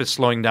lineup is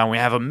slowing down, we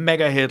have a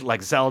mega hit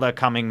like Zelda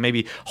coming,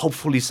 maybe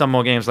hopefully some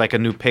more games like a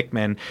new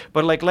Pikmin,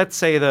 but like, let's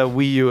say the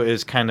Wii U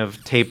is kind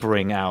of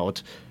tapering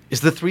out. Is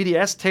the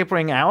 3DS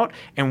tapering out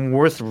and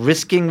worth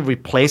risking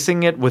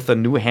replacing it with a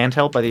new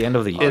handheld by the end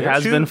of the year? It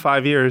has been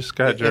 5 years.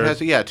 Go ahead,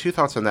 Jared. Two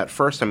thoughts on that.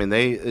 First,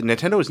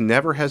 Nintendo has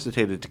never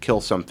hesitated to kill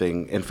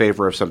something in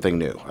favor of something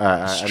new.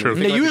 It's true.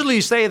 They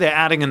usually say they're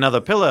adding another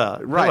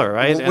pillar,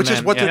 right? Well, which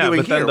is what they're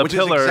doing here.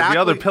 The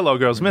other pillar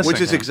goes missing. Which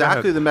is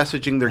exactly the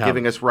messaging they're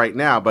giving us right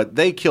now. But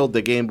they killed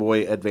the Game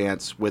Boy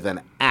Advance with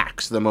an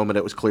axe the moment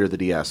it was clear the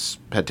DS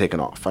had taken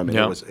off.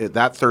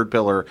 That third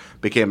pillar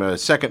became a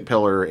second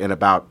pillar in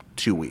about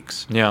 2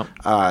 weeks. Yeah.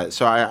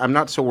 So I'm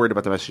not so worried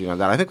about the messaging on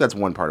that. I think that's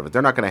one part of it.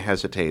 They're not going to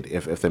hesitate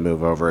if they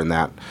move over in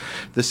that.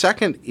 The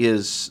second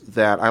is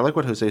that I like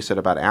what Jose said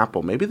about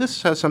Apple. Maybe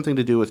this has something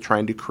to do with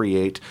trying to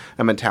create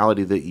a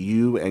mentality that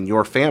you and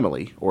your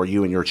family, or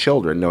you and your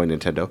children, knowing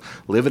Nintendo,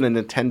 live in a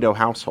Nintendo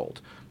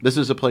household. This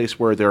is a place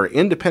where there are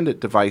independent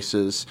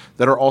devices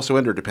that are also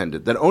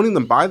interdependent, that owning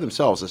them by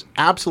themselves is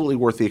absolutely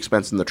worth the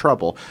expense and the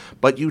trouble,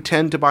 but you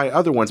tend to buy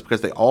other ones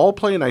because they all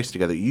play nice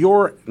together.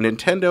 Your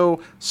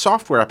Nintendo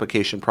software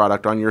application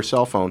product on your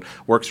cell phone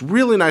works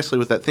really nicely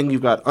with that thing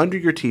you've got under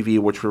your TV,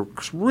 which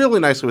works really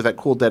nicely with that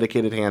cool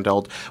dedicated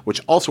handheld,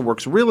 which also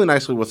works really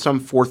nicely with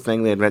some fourth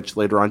thing they invent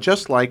later on,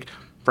 just like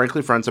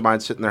frankly, friends of mine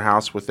sit in their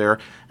house with their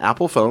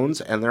Apple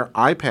phones and their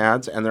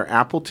iPads and their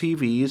Apple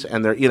TVs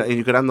and their, and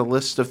you go down the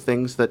list of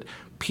things that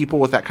people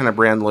with that kind of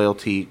brand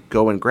loyalty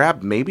go and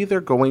grab. Maybe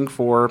they're going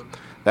for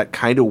that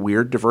kind of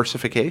weird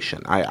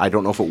diversification. I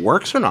don't know if it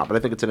works or not, but I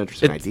think it's an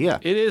interesting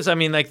idea. It is. I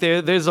mean, like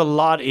there's a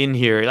lot in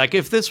here. Like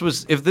if this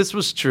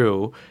was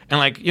true, and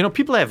like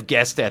people have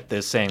guessed at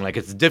this, saying like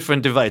it's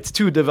different device, it's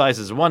two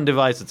devices, one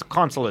device, it's a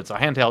console, it's a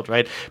handheld,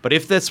 right? But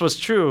if this was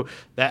true,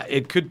 that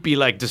it could be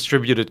like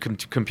distributed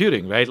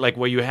computing, right? Like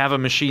where you have a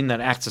machine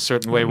that acts a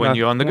certain way when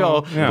you're on the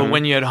go, but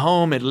when you're at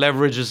home, it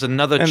leverages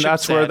another chipset. And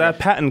that's where that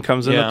patent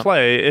comes into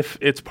play, if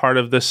it's part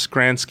of this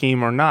grand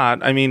scheme or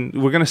not. I mean,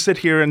 we're going to sit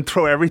here and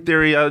throw every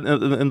theory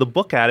in the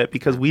book at it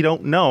because we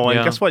don't know,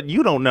 and guess what?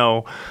 You don't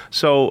know.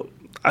 So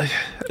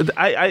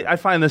I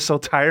find this so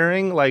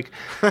tiring. Like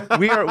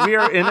we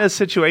are in a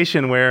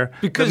situation where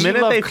because the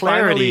minute they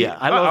clarity,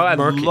 I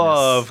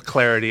love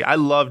clarity. I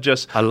love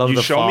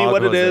you show me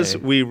what it is.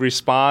 We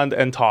respond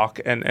and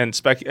talk and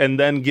spec and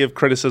then give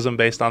criticism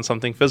based on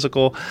something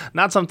physical,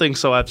 not something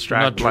so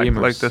abstract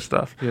like this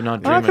stuff. You're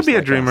not dreamers. I could be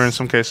a dreamer in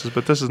some cases,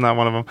 but this is not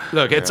one of them.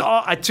 Look, it's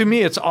all to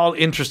me. It's all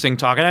interesting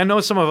talk, and I know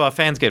some of our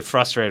fans get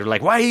frustrated.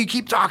 Like, why do you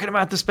keep talking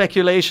about the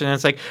speculation? And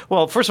it's like,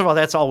 well, first of all,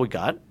 that's all we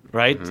got.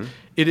 Right? Mm-hmm.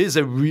 It is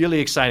a really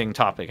exciting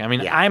topic. I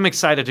mean, I'm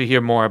excited to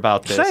hear more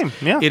about this. Same,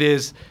 yeah. It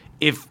is,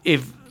 if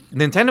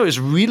Nintendo is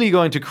really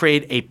going to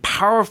create a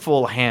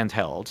powerful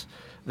handheld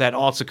that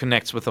also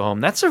connects with the home,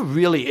 that's a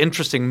really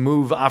interesting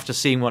move after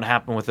seeing what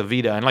happened with the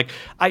Vita. And like,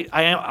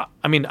 I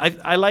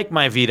like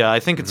my Vita. I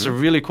think it's a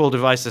really cool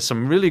device. There's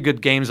some really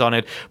good games on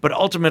it, but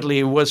ultimately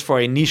it was for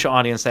a niche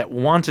audience that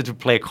wanted to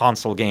play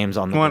console games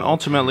on the go. And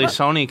ultimately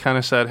Sony kind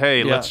of said,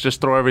 hey, let's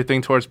just throw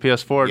everything towards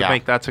PS4 to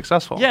make that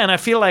successful. Yeah, and I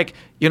feel like,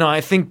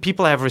 I think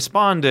people have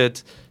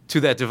responded to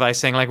that device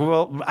saying like,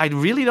 well, I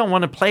really don't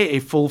want to play a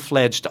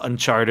full-fledged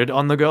Uncharted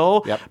on the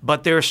go,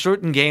 but there are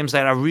certain games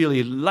that I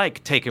really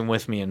like taking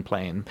with me and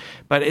playing.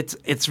 But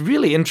it's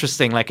really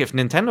interesting. Like if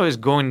Nintendo is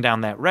going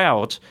down that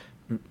route,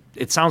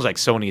 it sounds like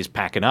Sony is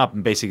packing up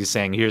and basically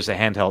saying, here's a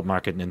handheld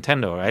market,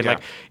 Nintendo, right? Yeah.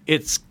 Like,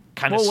 it's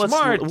kind of what's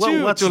smart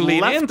what's to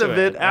lean left into of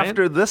it right?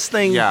 after this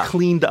thing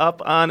cleaned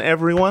up on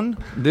everyone?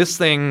 This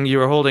thing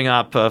you're holding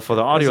up for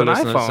the audio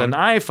listeners, an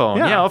iPhone.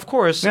 Yeah, of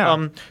course.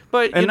 Yeah.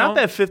 But not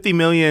that 50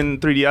 million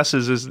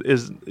 3DSs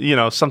is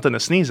something to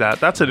sneeze at.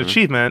 That's an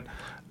achievement.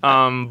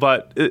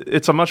 But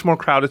it's a much more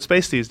crowded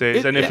space these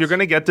days. And if you're going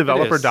to get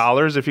developer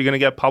dollars, if you're going to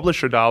get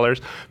publisher dollars,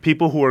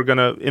 people who are going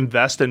to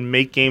invest and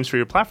make games for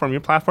your platform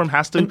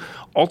has to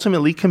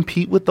ultimately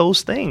compete with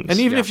those things. And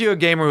even if you're a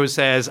gamer who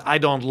says, I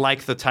don't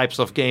like the types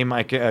of games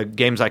I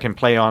can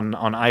play on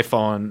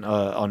iPhone,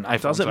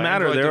 doesn't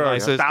matter. Android there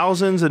devices, are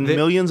thousands and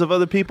millions of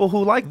other people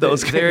who like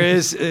those games. There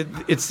is,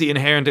 it's the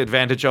inherent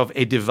advantage of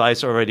a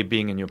device already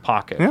being in your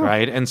pocket,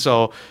 right? And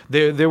so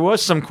there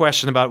was some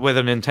question about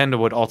whether Nintendo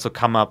would also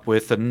come up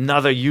with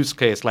another use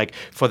case, like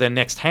for their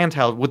next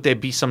handheld, would there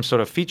be some sort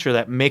of feature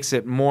that makes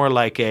it more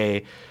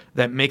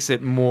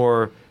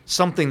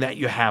something that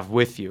you have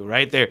with you,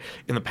 right? There,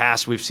 in the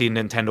past, we've seen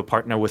Nintendo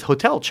partner with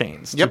hotel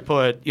chains to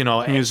put,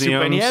 museums,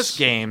 Super NES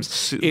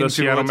games into the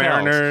Seattle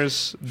hotels.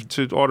 Mariners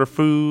to order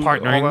food,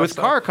 partnering with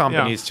stuff. car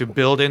companies to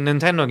build in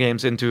Nintendo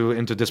games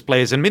into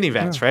displays and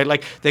minivans, right?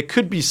 Like there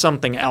could be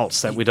something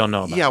else that we don't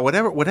know about. Yeah,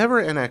 whatever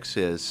NX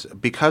is,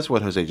 because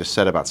what Jose just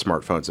said about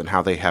smartphones and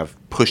how they have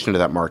pushed into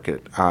that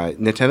market,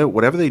 Nintendo,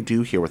 whatever they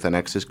do here with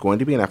NX is going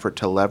to be an effort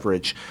to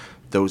leverage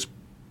those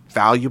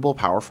valuable,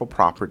 powerful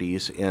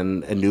properties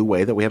in a new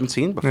way that we haven't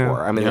seen before.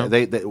 Yeah. I mean,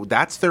 they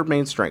that's their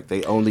main strength.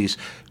 They own these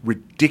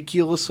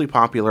ridiculously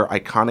popular,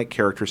 iconic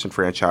characters and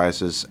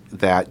franchises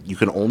that you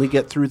can only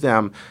get through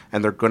them,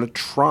 and they're going to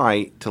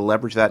try to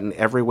leverage that in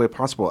every way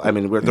possible. I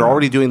mean, they're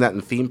already doing that in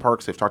theme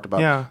parks. They've talked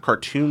about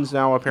cartoons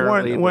now,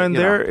 apparently. When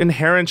their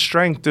inherent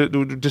strength,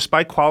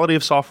 despite quality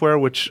of software,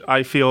 which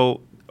I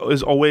feel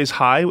is always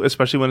high,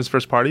 especially when it's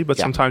first party, but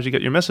sometimes you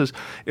get your misses,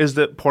 is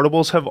that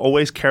portables have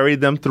always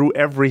carried them through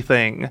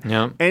everything.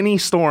 Yeah. Any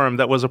storm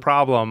that was a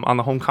problem on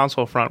the home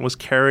console front was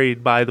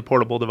carried by the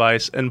portable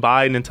device and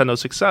by Nintendo's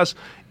success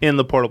in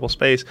the portable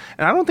space.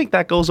 And I don't think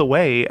that goes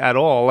away at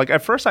all. Like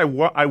at first I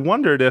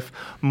wondered if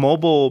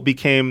mobile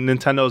became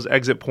Nintendo's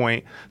exit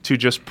point to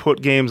just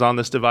put games on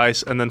this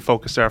device and then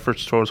focus their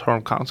efforts towards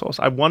home consoles.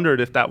 I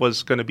wondered if that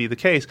was going to be the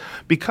case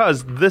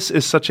because this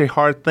is such a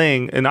hard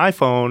thing. An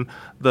iPhone,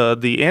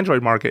 the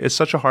Android market is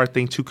such a hard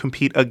thing to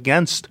compete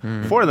against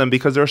for them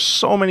because there are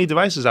so many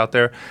devices out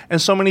there and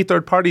so many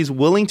third parties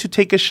willing to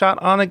take a shot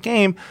on a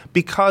game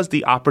because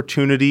the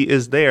opportunity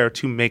is there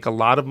to make a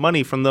lot of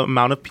money from the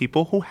amount of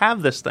people who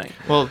have this thing.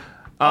 Well,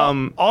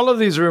 all of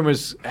these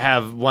rumors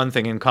have one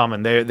thing in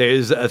common. There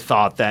is a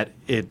thought that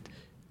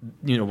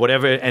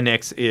whatever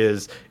NX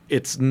is,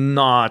 it's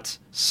not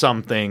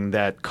something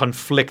that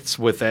conflicts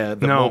with the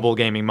mobile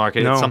gaming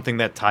market. It's something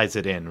that ties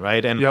it in,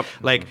 right? And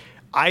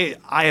I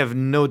have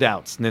no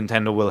doubts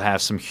Nintendo will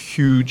have some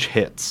huge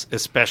hits,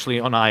 especially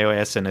on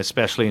iOS and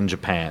especially in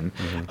Japan.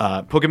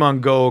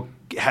 Pokemon Go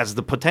has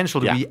the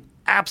potential to be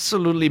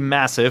absolutely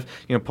massive.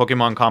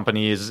 Pokemon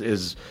Company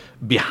is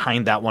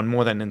behind that one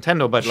more than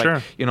Nintendo, but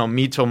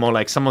Miitomo,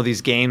 like some of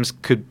these games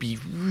could be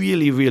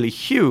really, really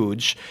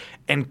huge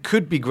and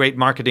could be great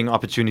marketing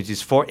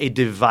opportunities for a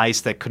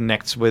device that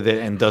connects with it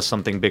and does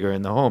something bigger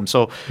in the home.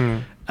 So,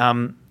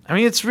 I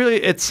mean, it's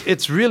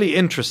really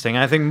interesting.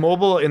 I think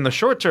mobile in the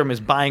short term is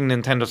buying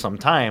Nintendo some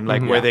time,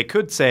 where they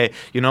could say,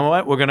 you know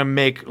what, we're going to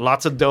make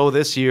lots of dough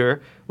this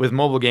year with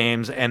mobile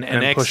games, and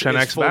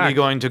NX is fully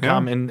going to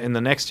come in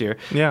the next year.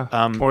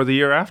 Or the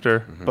year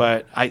after.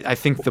 But I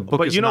think the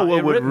book is not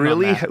what would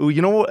really,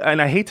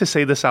 and I hate to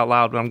say this out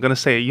loud, but I'm going to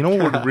say it. You know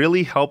what would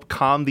really help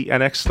calm the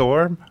NX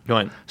storm? Go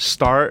ahead.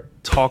 Start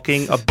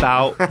talking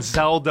about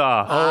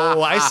Zelda.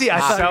 Oh, I see. I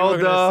thought Zelda you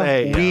were going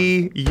to say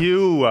Wii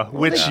U,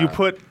 which you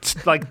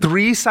put like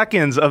 3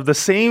 seconds of the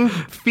same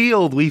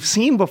field we've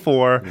seen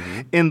before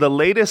in the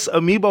latest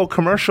Amiibo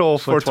commercial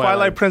for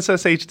Twilight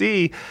Princess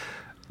HD.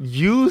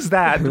 Use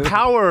that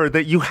power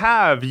that you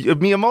have.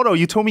 Miyamoto,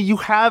 you told me you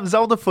have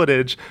Zelda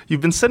footage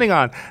you've been sitting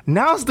on.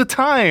 Now's the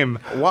time.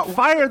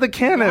 Fire the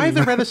cannon. Why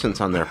the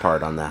reticence on their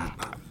part on that?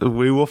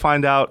 We will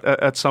find out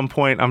at some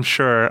point, I'm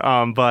sure.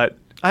 But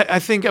I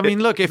think,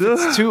 look, if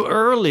it's too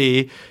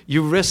early,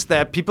 you risk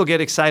that people get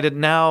excited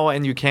now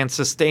and you can't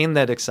sustain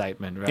that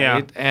excitement,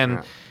 right?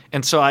 Yeah.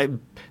 And so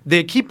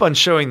they keep on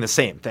showing the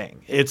same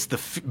thing. It's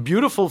the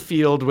beautiful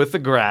field with the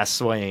grass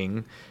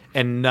swaying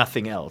and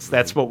nothing else.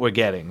 That's what we're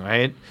getting,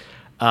 right?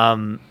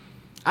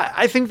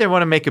 I think they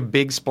want to make a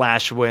big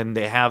splash when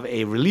they have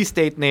a release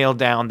date nailed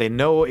down. They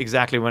know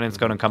exactly when it's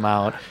going to come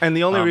out. And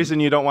the only reason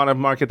you don't want to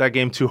market that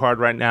game too hard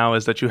right now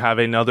is that you have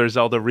another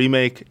Zelda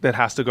remake that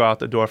has to go out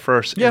the door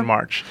first in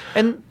March.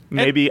 And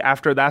maybe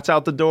after that's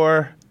out the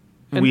door,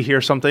 we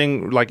hear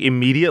something like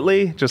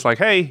immediately, just like,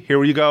 hey,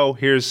 here you go.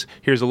 Here's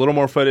a little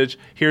more footage.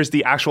 Here's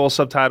the actual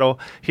subtitle.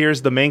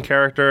 Here's the main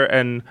character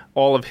and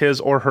all of his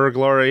or her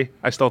glory.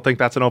 I still think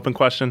that's an open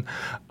question.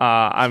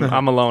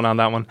 I'm alone on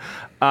that one.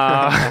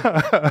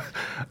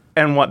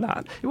 and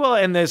whatnot. Well,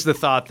 and there's the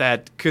thought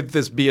that could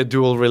this be a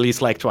dual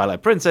release like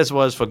Twilight Princess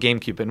was for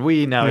GameCube and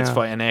Wii? Now it's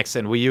for NX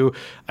and Wii U.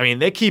 I mean,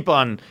 they keep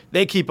on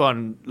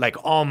like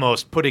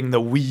almost putting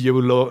the Wii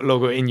U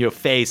logo in your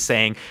face,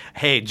 saying,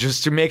 "Hey,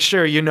 just to make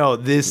sure you know,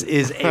 this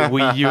is a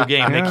Wii U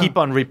game." They keep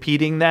on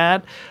repeating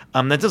that.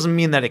 That doesn't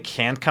mean that it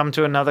can't come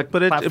to another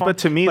platform. But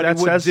to me, that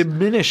would says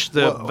diminish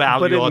the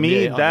value.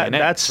 But that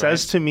NX,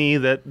 says to me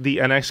that the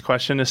NX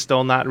question is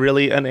still not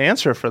really an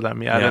answer for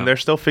them yet, and they're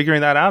still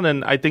figuring that out.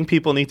 And I think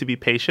people need to be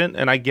patient.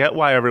 And I get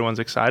why everyone's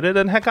excited.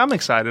 And heck, I'm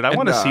excited. I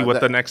want to see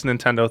what the next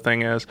Nintendo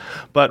thing is.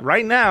 But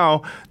right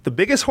now, the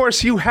biggest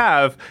horse you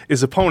have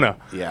is Epona.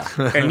 Yeah,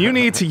 and you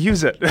need to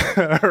use it.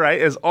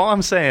 Right? Is all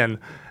I'm saying.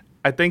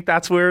 I think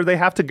that's where they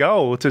have to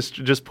go to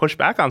just push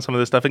back on some of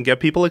this stuff and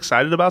get people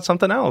excited about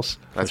something else.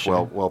 That's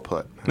well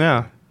put.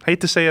 Yeah.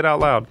 Hate to say it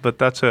out loud, but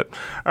that's it.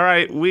 All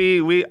right,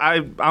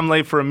 I'm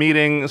late for a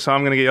meeting, so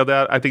I'm going to get yelled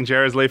at. I think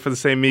Jared's late for the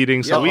same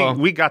meeting, so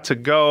we got to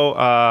go.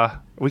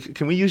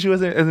 Can we use you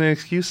as an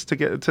excuse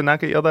to not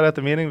get yelled at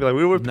the meeting? Be like,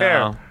 we were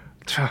paired.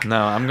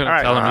 No, I'm going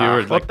to tell them you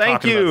were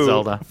thank talking about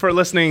Zelda. For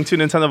listening to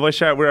Nintendo Voice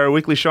Chat. We're a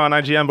weekly show on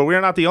IGN, but we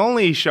are not the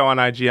only show on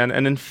IGN.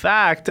 And in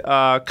fact,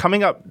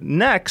 coming up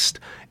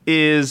next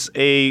is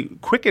a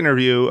quick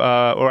interview,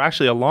 or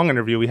actually a long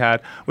interview we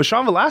had with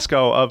Sean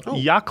Velasco of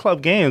Yacht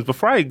Club Games.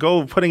 Before I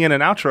go putting in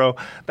an outro,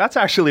 that's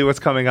actually what's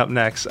coming up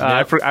next.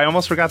 I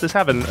almost forgot this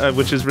happened,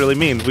 which is really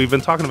mean. We've been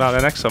talking about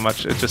NX so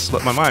much, it just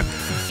slipped my mind.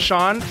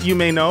 Sean, you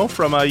may know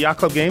from Yacht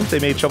Club Games, they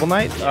made Shovel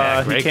Knight.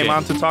 He came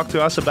on to talk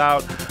to us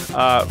about,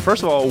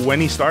 first of all,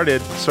 when he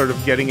started sort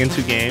of getting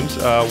into games,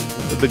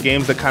 the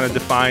games that kind of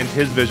defined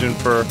his vision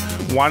for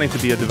wanting to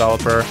be a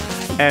developer,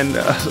 and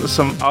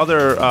some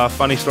other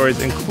funny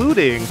stories,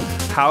 including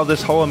how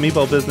this whole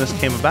Amiibo business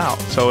came about.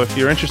 So if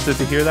you're interested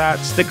to hear that,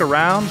 stick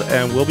around,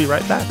 and we'll be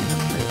right back.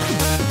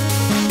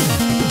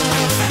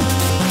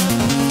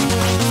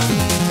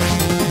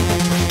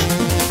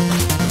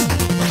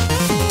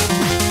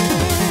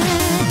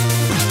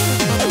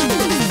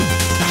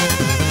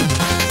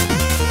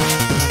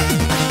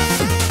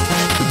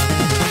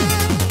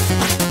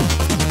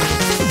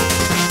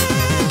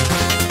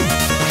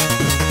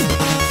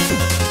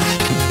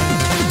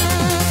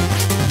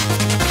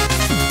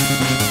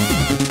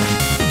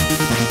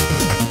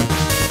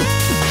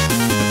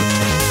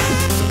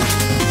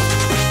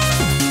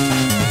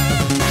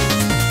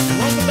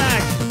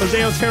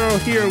 Otero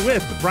here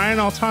with Brian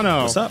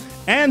Altano. What's up?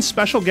 And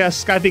special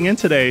guest Skyping in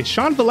today,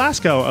 Sean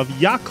Velasco of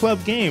Yacht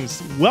Club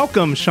Games.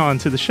 Welcome, Sean,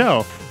 to the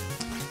show.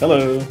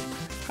 Hello.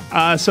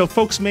 So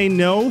folks may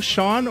know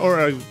Sean,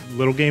 or a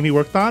little game he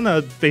worked on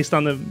based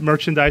on the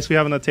merchandise we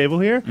have on the table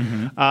here.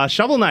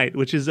 Shovel Knight,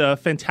 which is a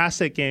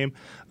fantastic game,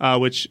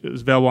 which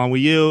is available on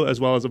Wii U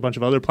as well as a bunch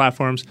of other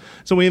platforms.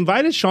 So we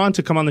invited Sean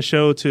to come on the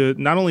show to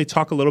not only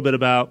talk a little bit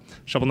about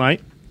Shovel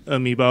Knight,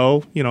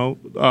 Amiibo,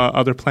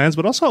 other plans,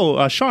 but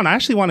also, Sean, I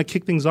actually want to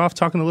kick things off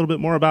talking a little bit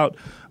more about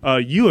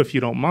you, if you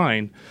don't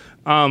mind.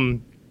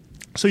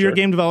 So you're a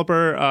game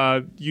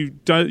developer. You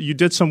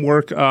did some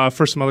work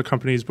for some other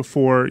companies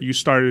before you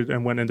started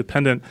and went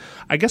independent.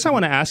 I guess I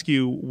want to ask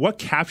you, what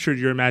captured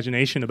your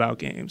imagination about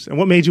games, and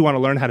what made you want to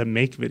learn how to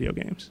make video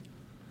games?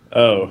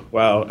 Oh,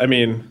 wow. I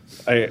mean,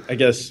 I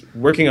guess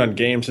working on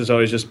games has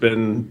always just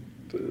been...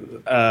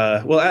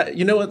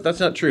 you know what?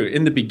 That's not true.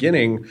 In the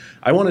beginning,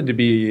 I wanted to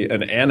be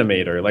an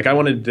animator.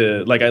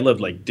 I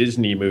loved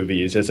Disney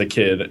movies as a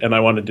kid, and I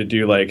wanted to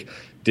do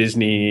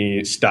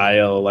Disney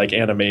style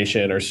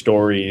animation or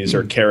stories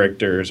or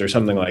characters or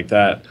something like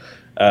that.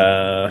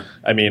 I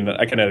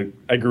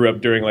grew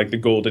up during the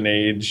golden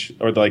age,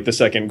 or the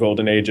second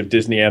golden age of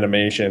Disney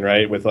animation,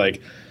 right? With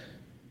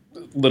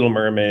Little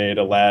Mermaid,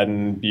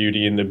 Aladdin,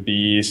 Beauty and the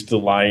Beast, The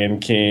Lion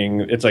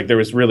King. It's there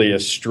was really a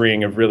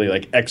string of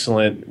really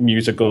excellent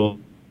musicals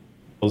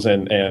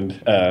and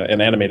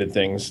animated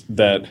things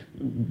that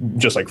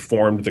just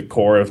formed the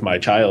core of my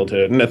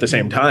childhood. And at the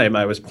same time,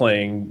 I was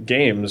playing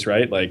games,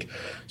 right? Like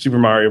Super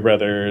Mario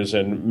Brothers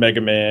and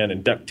Mega Man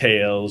and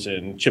DuckTales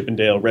and Chip 'n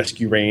Dale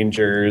Rescue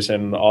Rangers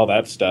and all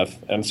that stuff.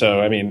 And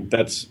so,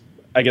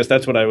 I guess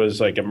that's what I was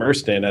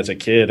immersed in as a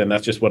kid, and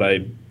that's just what I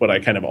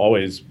kind of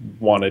always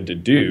wanted to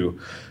do.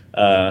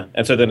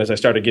 And so then as I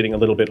started getting a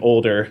little bit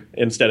older,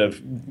 instead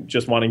of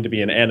just wanting to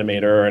be an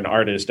animator or an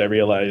artist, I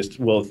realized,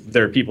 well,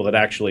 there are people that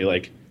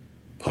actually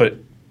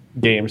put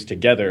games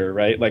together,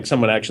 right?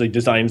 Someone actually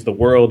designs the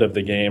world of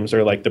the games,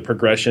 or the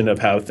progression of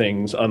how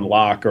things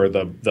unlock, or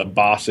the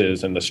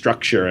bosses and the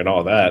structure and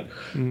all that.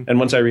 And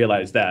once I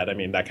realized that,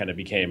 that kind of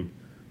became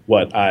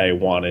what I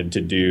wanted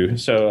to do.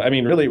 So,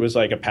 really, it was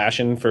a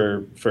passion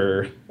for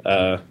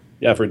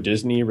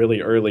Disney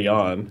really early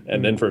on,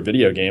 and then for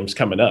video games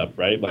coming up,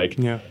 right?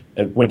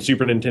 When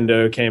Super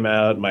Nintendo came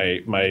out,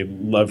 my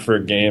love for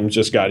games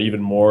just got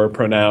even more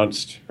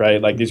pronounced,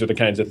 right? These are the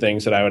kinds of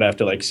things that I would have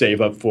to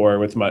save up for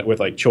with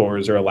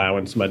chores or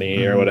allowance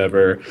money or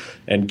whatever,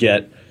 and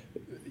get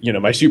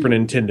my Super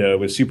Nintendo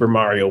with Super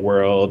Mario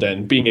World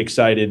and being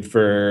excited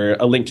for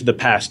A Link to the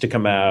Past to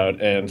come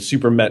out and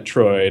Super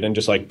Metroid and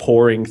just like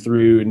pouring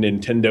through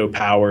Nintendo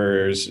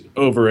powers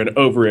over and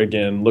over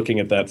again, looking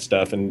at that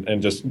stuff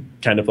and just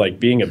kind of like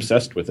being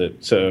obsessed with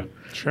it. So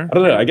Sure. I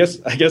don't know. I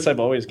guess I've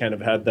always kind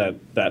of had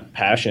that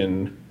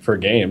passion for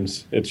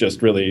games. It's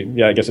just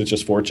really, I guess it's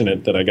just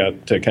fortunate that I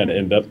got to kind of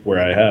end up where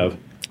I have.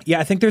 Yeah,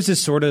 I think there's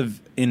this sort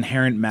of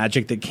inherent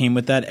magic that came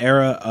with that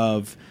era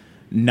of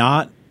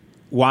not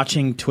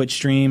watching Twitch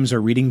streams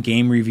or reading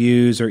game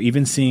reviews or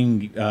even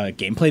seeing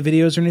gameplay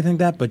videos or anything like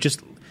that, but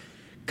just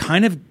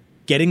kind of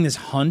getting this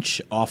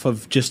hunch off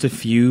of just a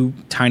few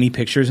tiny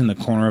pictures in the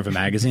corner of a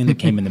magazine that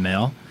came in the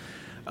mail.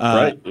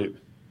 Right.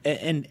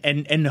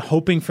 And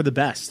hoping for the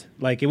best.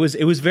 Like it was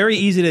very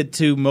easy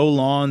to mow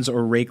lawns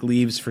or rake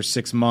leaves for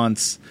 6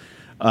 months,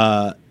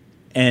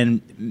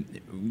 and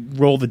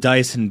roll the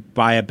dice and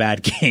buy a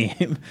bad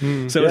game.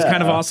 So it was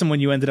kind of awesome when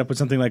you ended up with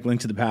something like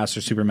Link to the Past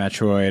or Super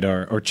Metroid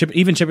or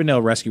even Chip 'n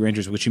Dale Rescue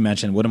Rangers, which you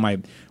mentioned. One of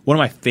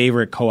my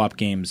favorite co-op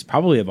games,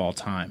 probably of all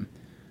time.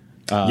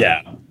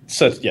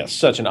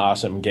 Such an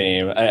awesome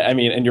game. I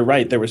mean, and you're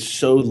right. There was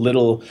so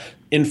little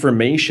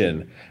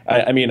information.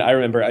 I mean, I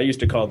remember I used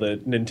to call the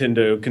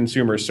Nintendo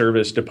Consumer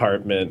Service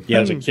Department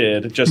as a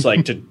kid, just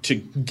like to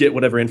get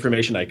whatever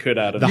information I could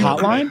out of the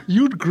hotline.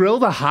 You'd grill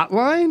the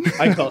hotline.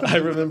 I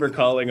remember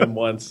calling them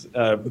once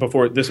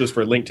before. This was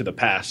for Link to the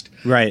Past,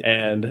 right?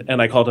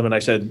 And I called them and I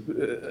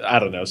said, I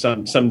don't know,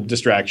 some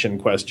distraction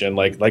question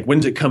like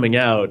when's it coming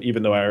out?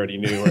 Even though I already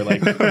knew, or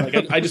like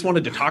I just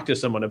wanted to talk to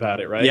someone about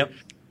it, right? Yep.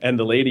 And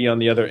the lady on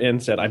the other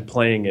end said, I'm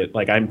playing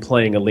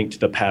A Link to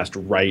the Past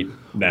right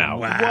now.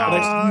 Wow. And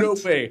I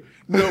said,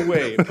 no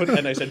way.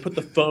 And I said, put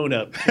the phone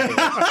up. Put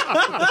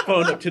the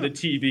phone up to the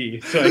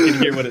TV so I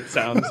can hear what it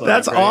sounds like.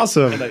 That's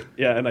awesome.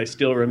 And I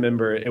still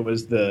remember it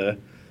was the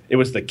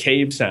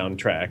Cave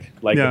soundtrack.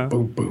 Like the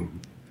boom,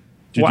 boom.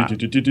 Wow.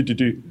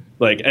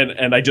 Like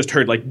and I just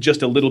heard like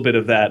just a little bit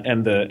of that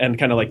and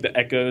kind of like the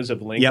echoes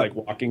of Link like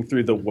walking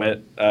through the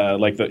wet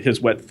his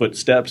wet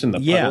footsteps in the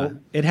puddle.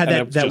 It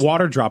had that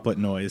water droplet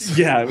noise.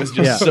 Yeah, it was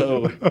just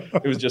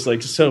it was just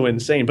like so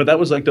insane. But that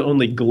was like the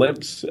only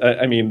glimpse,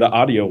 I mean, the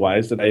audio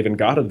wise, that I even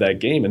got of that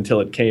game until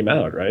it came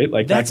out, right?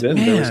 Like back then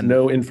there was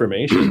no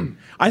information.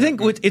 I think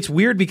it's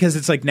weird because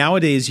it's like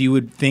nowadays you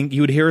would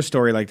hear a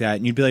story like that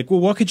and you'd be like, well,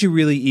 what could you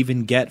really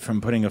even get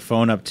from putting a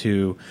phone up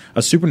to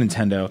a Super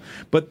Nintendo?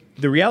 But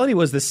the reality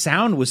was the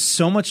sound was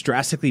so much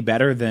drastically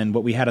better than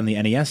what we had on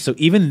the NES. So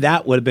even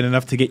that would have been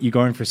enough to get you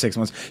going for 6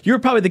 months. You were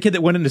probably the kid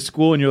that went into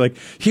school and you're like,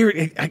 here,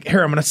 I'm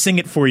going to sing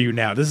it for you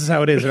now. This is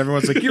how it is. And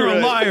everyone's like, you're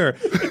a liar.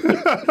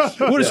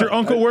 What does your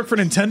uncle work for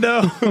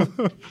Nintendo?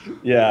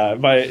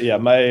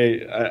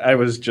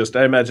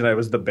 I imagine I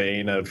was the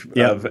bane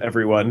of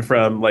everyone,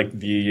 from like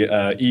the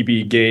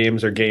EB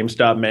Games or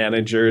GameStop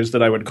managers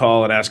that I would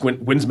call and ask,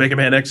 when's Mega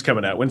Man X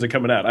coming out? When's it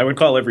coming out? I would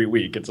call every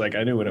week. It's like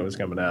I knew when it was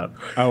coming out.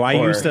 Oh, I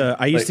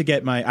used to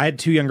get I had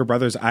two younger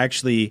brothers. I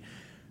actually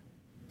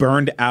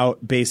burned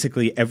out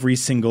basically every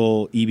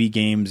single EB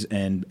Games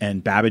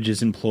and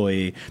Babbage's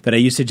employee that I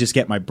used to just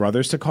get my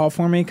brothers to call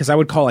for me, because I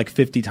would call like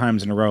 50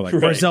 times in a row, like,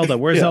 where's Zelda?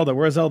 Where's Zelda?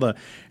 Where's Zelda?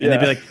 And they'd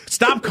be like,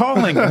 stop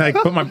calling. And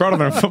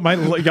my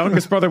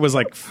youngest brother was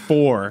like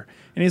 4.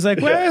 And he's like,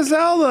 where's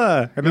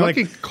Zelda? And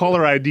like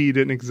caller ID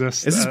didn't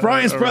exist. Is this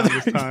Brian's brother?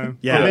 Time.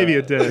 Yeah. Or maybe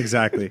it did.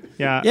 Exactly.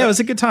 Yeah. Yeah, it was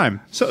a good time.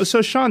 So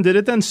Sean, did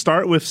it then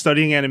start with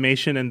studying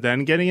animation and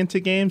then getting into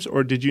games,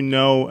 or did you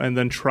know and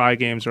then try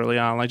games early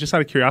on? Like, just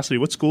out of curiosity,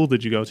 what school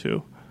did you go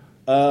to?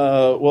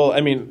 Well, I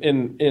mean,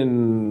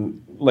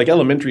 in like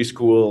elementary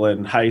school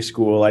and high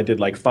school, I did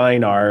like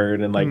fine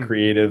art and like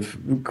creative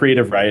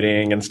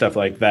writing and stuff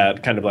like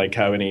that. Kind of like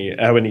how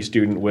any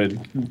student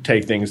would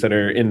take things that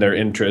are in their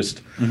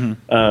interest.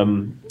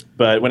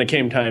 But when it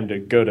came time to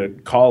go to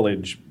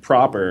college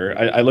proper,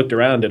 I looked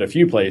around at a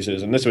few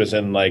places, and this was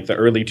in like the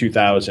early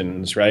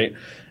 2000s, right?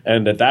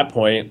 And at that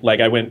point, like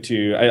I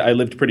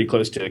lived pretty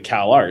close to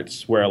Cal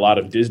Arts, where a lot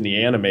of Disney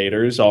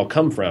animators all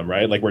come from,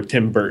 right? Like where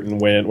Tim Burton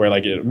went, where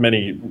like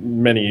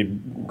many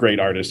great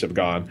artists have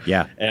gone.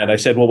 Yeah. And I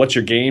said, well, what is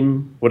your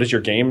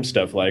game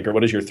stuff like? Or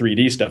what is your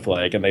 3D stuff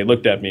like? And they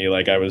looked at me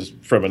like I was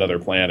from another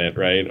planet,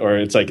 right? Or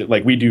it's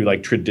like we do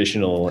like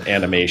traditional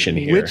animation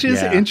here. Which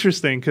is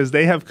interesting, because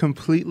they have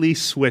completely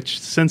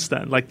switched since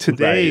then. Like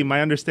today,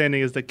 my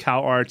understanding is that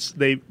Cal Arts,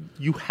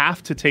 you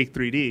have to take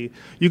 3D.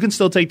 You can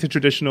still take the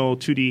traditional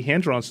 2D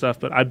hand-drawn stuff,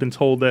 but I've been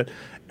told that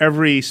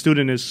every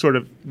student is sort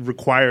of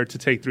required to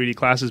take 3D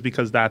classes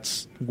because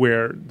that's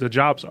where the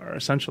jobs are,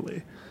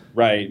 essentially.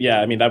 Right.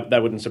 Yeah. I mean, that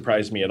wouldn't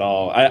surprise me at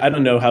all. I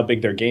don't know how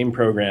big their game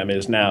program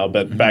is now,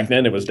 but back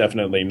then it was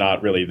definitely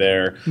not really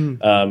there.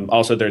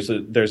 Also,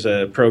 there's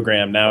a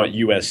program now at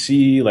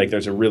USC. Like,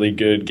 there's a really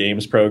good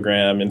games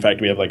program. In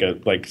fact, we have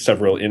like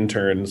several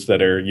interns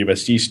that are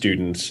USC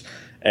students.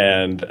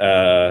 And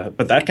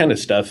but that kind of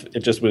stuff,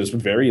 it just was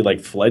very like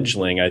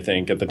fledgling, I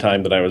think, at the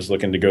time that I was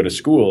looking to go to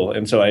school.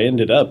 And so I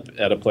ended up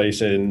at a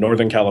place in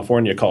Northern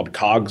California called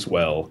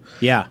Cogswell.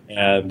 Yeah.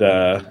 And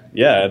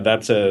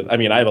that's I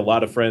mean, I have a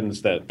lot of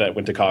friends that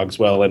went to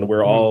Cogswell, and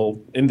we're all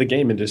in the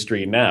game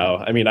industry now.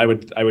 I mean, I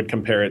would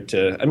compare it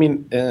to, I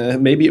mean,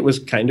 maybe it was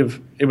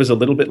a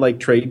little bit like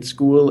trade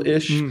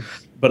school-ish,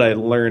 but I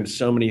learned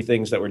so many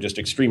things that were just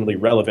extremely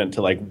relevant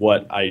to like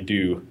what I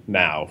do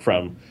now,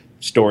 from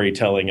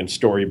storytelling and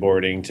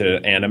storyboarding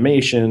to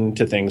animation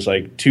to things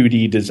like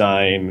 2D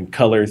design,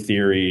 color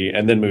theory,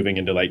 and then moving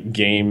into like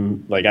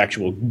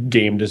actual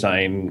game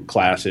design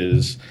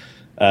classes.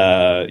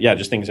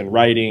 Just things in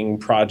writing,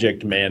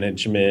 project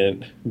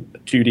management,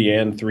 2D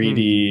and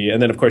 3D.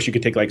 And then, of course, you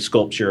could take like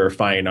sculpture or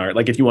fine art.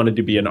 Like if you wanted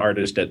to be an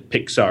artist at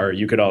Pixar,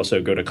 you could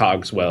also go to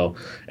Cogswell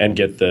and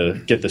get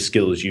the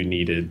skills you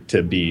needed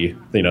to be,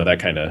 that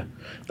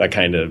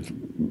kind of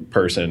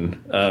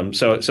person.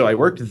 So I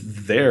worked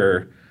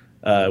there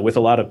with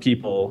a lot of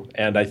people,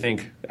 and I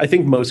think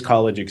most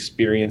college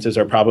experiences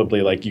are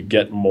probably like you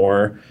get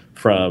more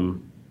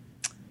from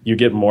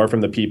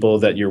the people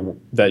that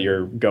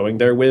you're going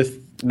there with,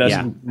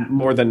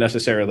 more than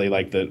necessarily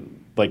like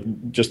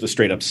just the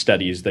straight up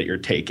studies that you're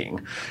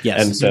taking.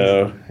 Yes.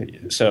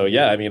 And so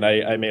yeah, I mean,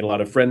 I made a lot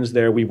of friends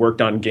there. We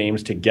worked on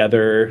games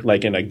together,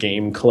 like in a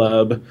game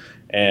club.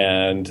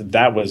 And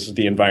that was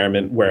the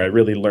environment where I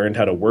really learned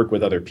how to work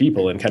with other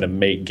people and kind of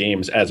make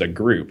games as a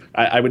group.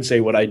 I would say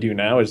what I do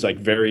now is like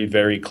very,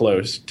 very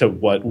close to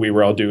what we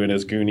were all doing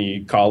as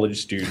Goonie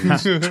college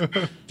students,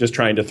 just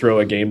trying to throw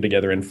a game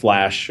together in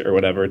Flash or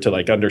whatever to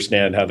like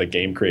understand how the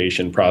game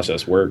creation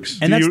process works.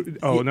 And I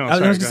was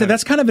going to say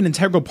that's kind of an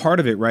integral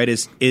part of it, right?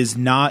 Is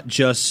not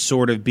just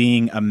sort of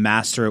being a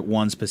master at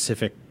one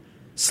specific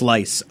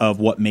slice of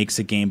what makes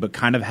a game, but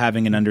kind of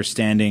having an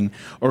understanding,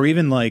 or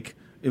even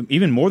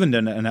more than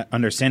an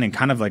understanding,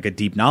 kind of like a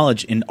deep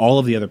knowledge in all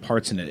of the other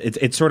parts in it.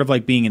 It's sort of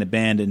like being in a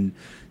band and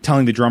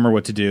telling the drummer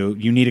what to do.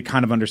 You need to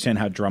kind of understand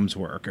how drums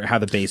work or how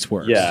the bass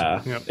works.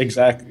 Yeah, yep.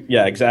 Exactly.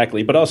 Yeah,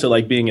 exactly. But also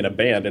like being in a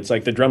band, it's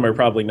like the drummer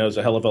probably knows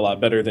a hell of a lot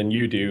better than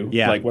you do.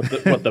 Yeah. Like what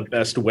the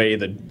best way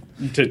to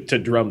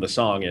drum the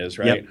song is,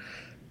 right? Yep.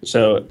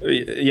 So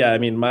yeah, I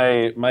mean,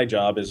 my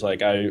job is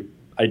like I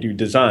do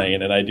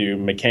design and I do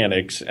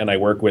mechanics, and I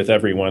work with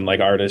everyone, like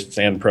artists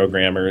and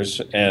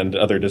programmers and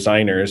other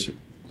designers.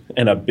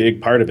 And a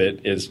big part of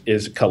it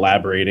is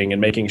collaborating and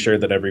making sure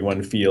that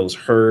everyone feels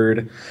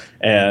heard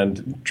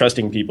and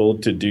trusting people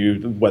to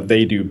do what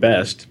they do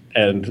best,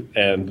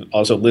 and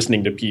also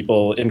listening to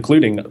people,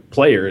 including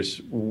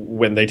players,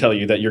 when they tell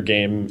you that your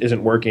game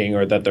isn't working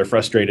or that they're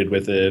frustrated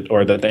with it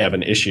or that they have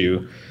an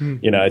issue.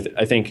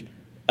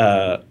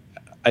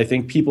 I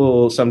think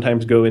people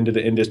sometimes go into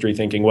the industry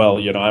thinking, well,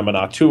 I'm an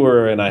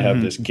auteur and I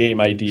have this game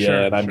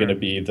idea and I'm going to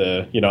be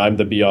I'm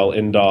the be all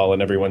end all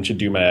and everyone should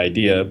do my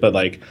idea. But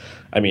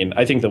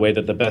I think the way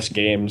that the best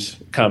games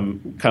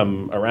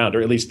come around,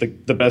 or at least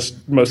the best,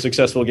 most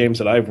successful games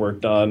that I've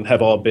worked on,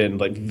 have all been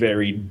like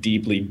very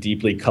deeply,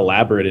 deeply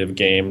collaborative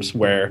games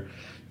where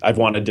I've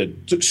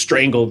wanted to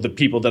strangle the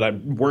people that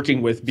I'm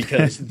working with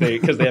because they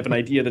have an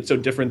idea that's so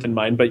different than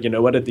mine. But you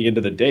know what? At the end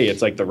of the day,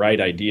 it's like the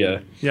right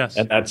idea. Yes.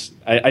 And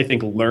I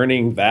think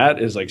learning that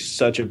is like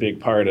such a big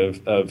part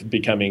of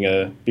becoming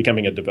a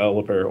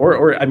developer,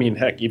 or I mean,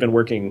 heck, even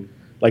working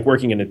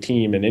in a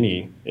team in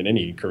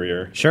any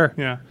career. Sure.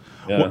 Yeah.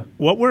 Yeah.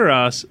 What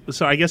were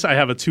so I guess I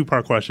have a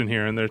two-part question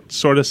here, and they're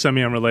sort of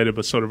semi-unrelated,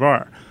 but sort of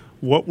are.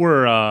 What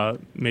were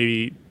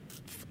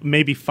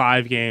maybe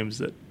 5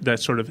 games that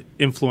sort of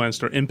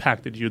influenced or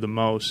impacted you the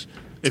most,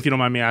 if you don't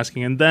mind me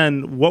asking? And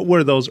then what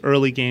were those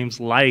early games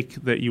like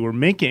that you were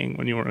making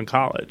when you were in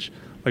college?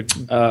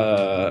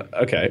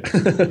 Okay.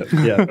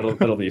 Yeah,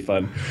 that'll be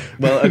fun.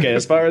 Well, okay,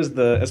 as far as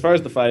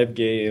the 5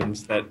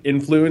 games that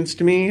influenced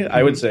me,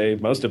 I would say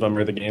most of them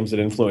are the games that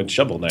influenced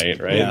Shovel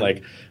Knight, right? Yeah.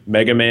 Like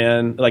Mega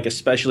Man, like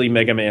especially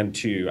Mega Man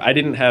 2. I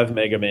didn't have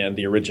Mega Man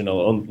the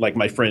original, like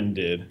my friend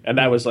did, and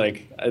that was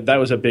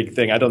a big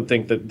thing. I don't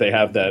think that they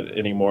have that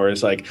anymore.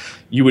 It's like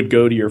you would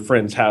go to your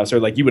friend's house,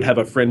 or like you would have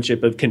a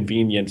friendship of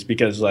convenience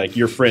because like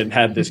your friend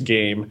had this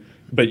game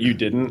but you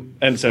didn't,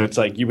 and so it's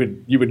like you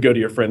would go to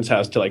your friend's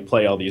house to like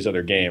play all these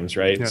other games,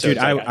 right? Yeah. So Dude,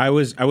 it's like, I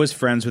was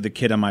friends with a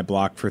kid on my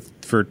block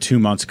for 2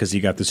 months because he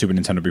got the Super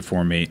Nintendo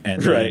before me.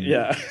 And right,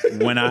 yeah.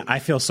 When I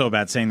feel so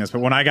bad saying this,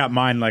 but when I got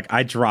mine, like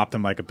I dropped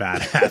him like a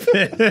bad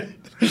habit.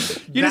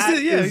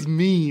 Is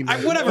mean.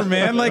 Whatever,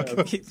 man.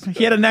 Like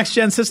he had a next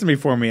gen system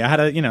before me. I had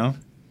a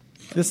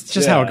This is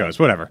just how it goes.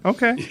 Whatever.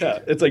 Okay. Yeah,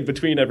 it's like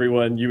between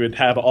everyone, you would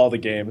have all the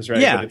games,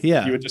 right? Yeah,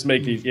 yeah. You would just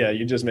make these. Yeah,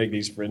 you just make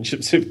these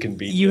friendships of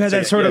convenience. You had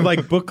that sort of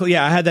like book.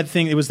 Yeah, I had that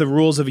thing. It was the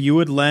rules of you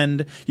could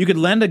lend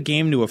a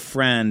game to a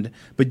friend,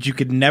 but you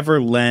could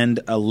never lend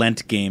a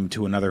lent game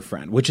to another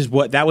friend. Which is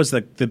that was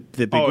the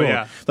big rule.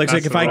 Yeah. Like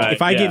if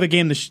I gave a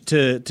game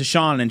to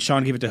Sean and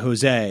Sean gave it to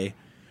Jose,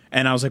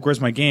 And I was like, "Where's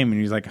my game?"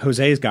 And he's like,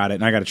 "Jose's got it,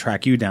 and I got to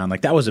track you down."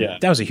 Like that was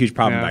a huge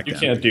problem back then. You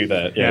can't do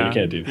that. Yeah, you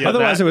can't do that.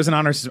 Otherwise, it was an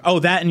honor system. Oh,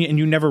 that and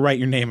you never write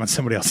your name on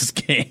somebody else's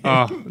game.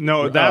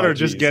 No, that or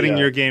just getting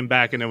your game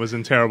back and it was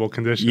in terrible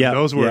condition.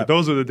 Those were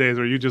the days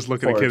where you just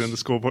look at a kid in the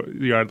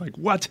schoolyard like,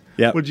 "What?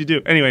 What'd you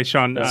do?" Anyway,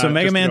 Sean. So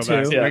Mega Man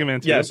 2. Mega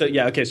Man 2.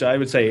 Yeah. So I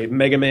would say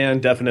Mega Man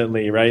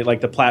definitely, right? Like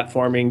the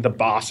platforming, the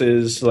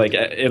bosses, like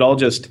it all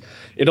just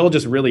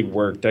really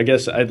worked. I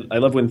guess I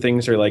love when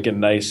things are like in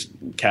nice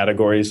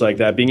categories like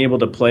that. Being able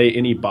to play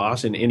any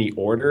boss in any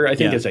order, I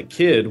think as a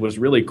kid was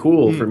really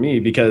cool for me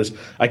because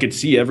I could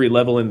see every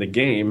level in the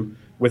game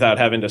without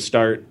having to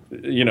start.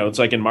 It's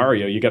like in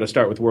Mario, you got to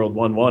start with World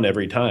 1-1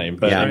 every time.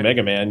 But in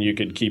Mega Man, you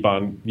could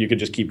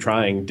just keep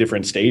trying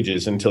different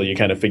stages until you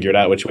kind of figured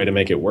out which way to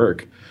make it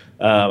work.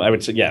 I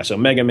would say, so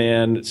Mega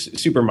Man,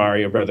 Super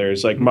Mario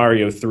Brothers, like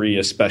Mario 3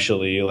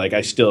 especially, like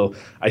I still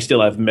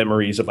have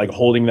memories of like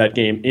holding that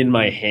game in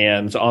my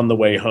hands on the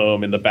way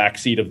home in the back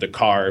seat of the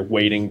car,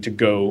 waiting to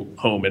go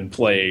home and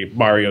play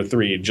Mario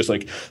 3, just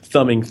like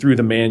thumbing through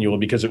the manual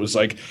because it was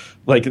like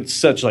it's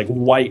such like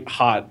white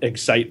hot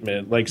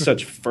excitement, like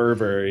such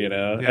fervor,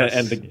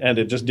 yes. and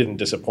it just didn't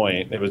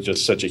disappoint. It was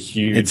just such a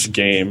huge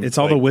game. It's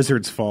all the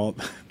Wizard's fault.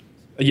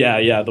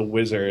 Yeah, the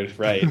Wizard,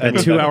 right? That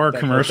 2-hour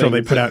commercial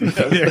they put out.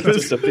 It was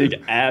just a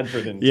big ad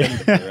for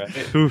Nintendo,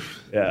 right? Oof.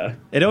 Yeah.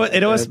 It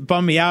always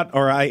bummed me out,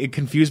 or it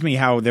confused me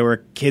how there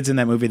were kids in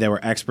that movie that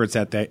were experts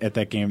at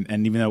that game,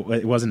 and even though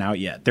it wasn't out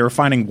yet, they were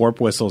finding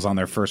warp whistles on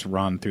their first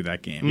run through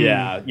that game.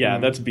 Yeah,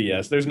 that's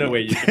BS. There's no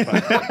way you can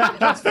find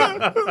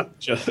that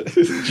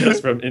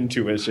just from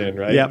intuition,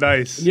 right? Yeah,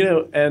 nice.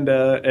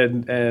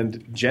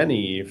 And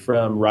Jenny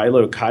from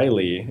Rilo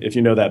Kiley, if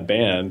you know that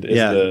band,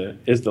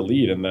 is the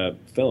lead in that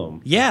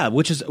film. Yeah,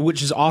 which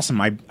is awesome.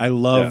 I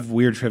love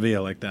weird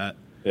trivia like that.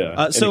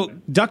 Yeah. So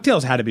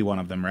DuckTales had to be one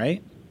of them,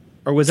 right?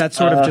 Or was that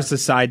sort of just a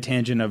side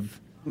tangent of?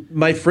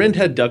 My friend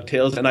had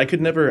DuckTales, and I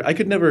could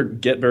never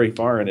get very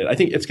far in it. I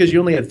think it's because you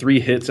only had 3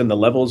 hits, and the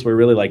levels were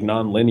really like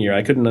non-linear.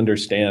 I couldn't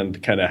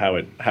understand kind of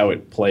how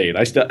it played.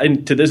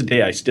 And to this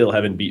day, I still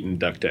haven't beaten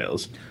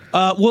DuckTales.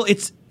 Well,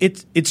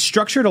 it's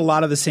structured a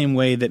lot of the same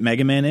way that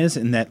Mega Man is,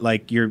 in that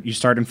like you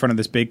start in front of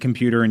this big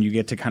computer and you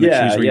get to kind of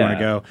choose where you want to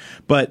go.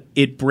 But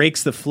it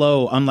breaks the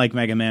flow, unlike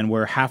Mega Man,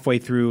 where halfway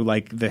through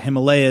like the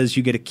Himalayas,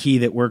 you get a key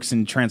that works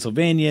in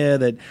Transylvania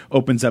that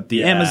opens up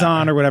the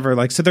Amazon or whatever.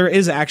 Like, so there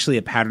is actually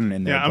a pattern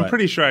in there. Yeah, I'm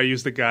pretty sure I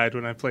used the guide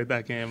when I played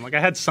that game. Like I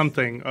had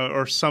something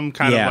or some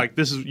kind of like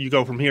this is you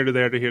go from here to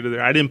there to here to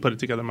there. I didn't put it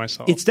together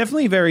myself. It's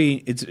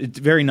definitely it's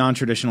very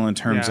non-traditional in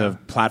terms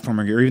of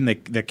platforming or even the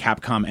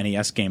Capcom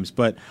NES games.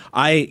 But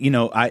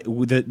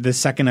the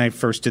second I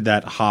first did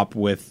that hop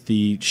with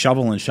the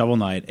Shovel and Shovel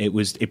Knight,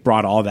 it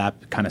brought all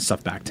that kind of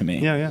stuff back to me.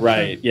 Yeah.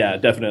 Right. Yeah,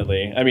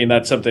 definitely. I mean,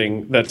 that's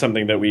something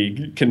that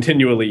we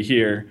continually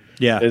hear.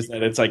 Yeah. Is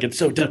that it's like it's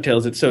so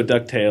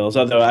DuckTales.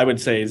 Although I would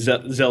say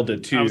Zelda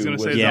 2. I was going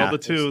to say Zelda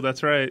 2.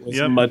 That's right.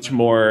 Was much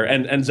more,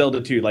 and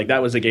Zelda 2. Like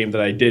that was a game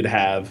that I did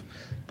have.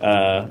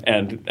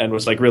 And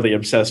was like really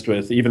obsessed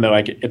with, even though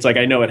it's like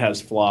I know it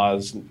has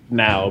flaws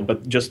now,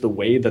 but just the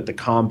way that the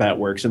combat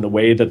works and the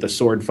way that the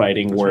sword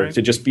fighting works,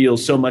 it just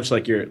feels so much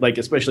like you're like,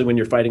 especially when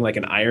you're fighting like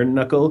an Iron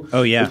Knuckle.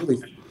 Oh yeah,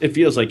 it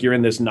feels like you're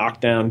in this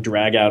knockdown,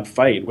 drag out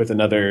fight with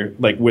another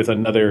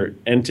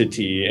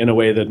entity in a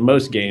way that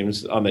most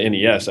games on the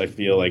NES I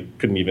feel like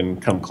couldn't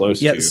even come close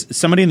to. Yeah,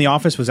 somebody in the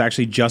office was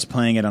actually just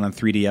playing it on a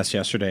 3DS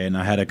yesterday, and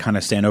I had to kind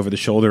of stand over the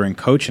shoulder and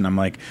coach, and I'm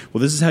like,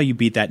 well, this is how you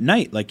beat that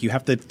knight. Like you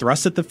have to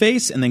thrust at the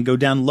face and then go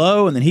down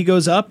low, and then he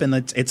goes up, and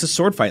it's a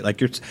sword fight. Like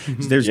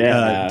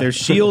there's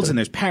shields and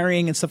there's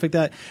parrying and stuff like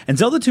that. And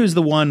Zelda 2 is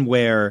the one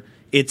where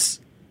it's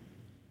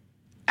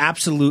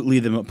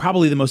absolutely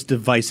probably the most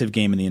divisive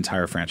game in the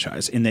entire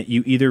franchise, in that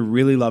you either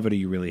really love it or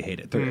you really hate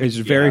it. There's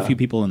very few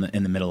people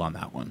in the middle on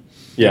that one.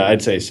 Yeah,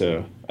 I'd say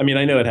so. I mean,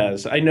 I know it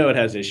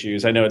has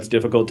issues. I know it's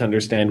difficult to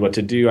understand what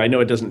to do. I know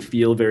it doesn't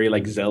feel very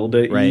like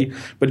Zelda-y, right.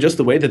 But just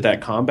the way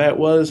that combat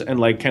was, and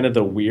like kind of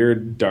the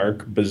weird,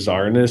 dark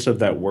bizarreness of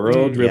that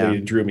world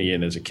really drew me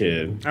in as a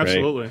kid.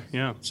 Absolutely, right?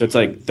 yeah. So it's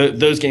like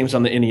those games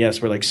on the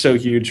NES were like so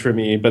huge for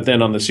me, but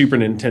then on the Super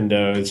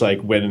Nintendo, it's like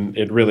when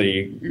it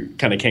really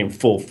kind of came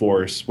full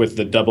force with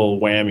the double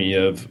whammy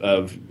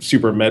of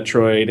Super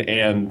Metroid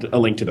and A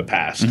Link to the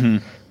Past.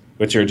 Mm-hmm.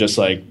 Which are just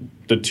like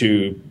the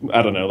two,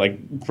 I don't know,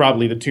 like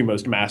probably the 2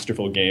 most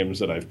masterful games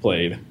that I've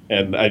played.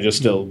 And I just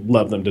still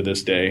love them to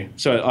this day.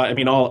 So, I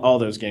mean, all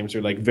those games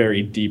are like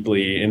very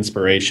deeply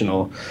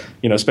inspirational,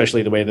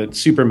 especially the way that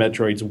Super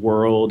Metroid's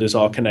world is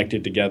all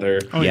connected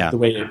together. Oh, yeah.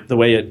 The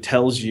way it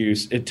tells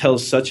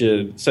such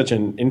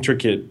an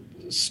intricate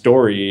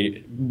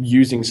story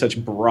using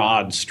such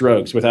broad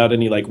strokes without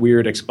any like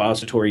weird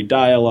expository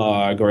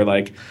dialogue or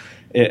like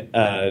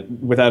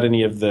without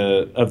any of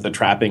the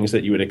trappings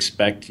that you would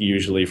expect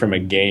usually from a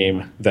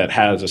game that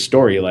has a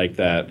story like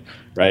that,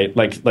 right?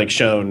 Like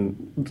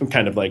shown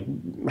kind of like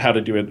how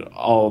to do it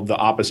all the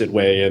opposite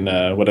way in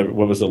what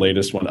was the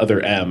latest one,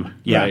 Other M,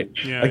 right?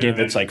 Yeah, a game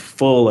that's like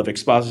full of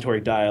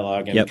expository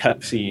dialogue and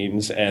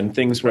cutscenes and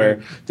things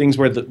where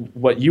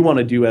what you want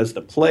to do as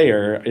the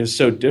player is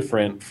so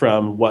different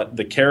from what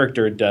the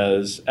character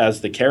does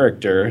as the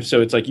character.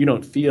 So it's like you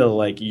don't feel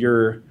like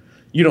you're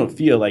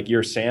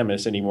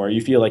Samus anymore.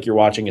 You feel like you're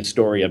watching a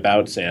story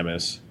about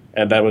Samus.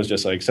 And that was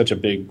just like such a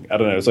big, I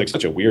don't know, it was like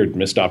such a weird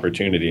missed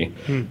opportunity.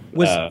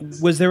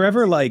 Was there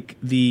ever like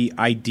the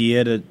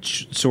idea to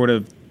sort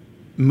of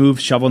move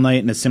Shovel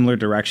Knight in a similar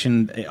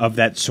direction of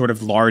that sort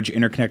of large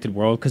interconnected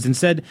world? Because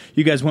instead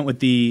you guys went with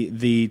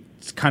the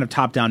kind of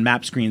top-down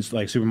map screens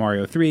like Super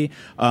Mario 3.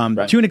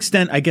 Right. To an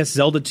extent, I guess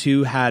Zelda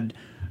 2 had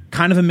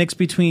kind of a mix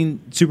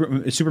between Super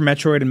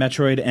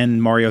Metroid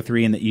and Mario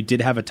 3, in that you did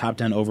have a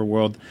top-down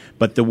overworld,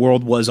 but the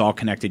world was all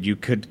connected. You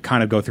could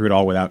kind of go through it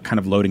all without kind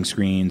of loading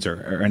screens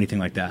or anything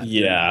like that.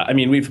 Yeah, I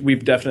mean,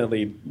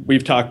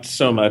 we've talked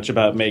so much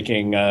about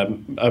making a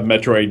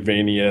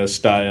Metroidvania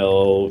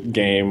style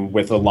game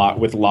with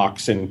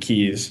locks and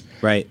keys,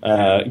 right?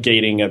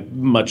 Gating a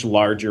much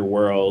larger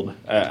world.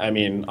 I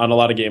mean, on a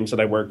lot of games that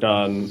I worked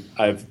on,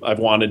 I've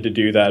wanted to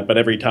do that, but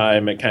every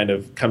time it kind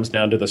of comes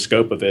down to the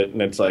scope of it,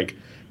 and it's like,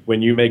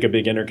 when you make a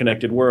big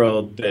interconnected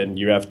world, then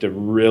you have to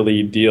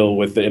really deal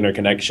with the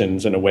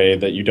interconnections in a way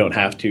that you don't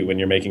have to when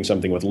you're making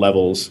something with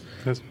levels.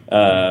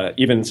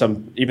 Even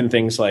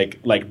things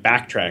like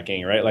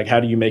backtracking, right? Like, how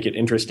do you make it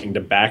interesting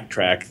to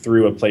backtrack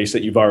through a place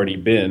that you've already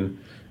been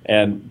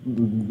and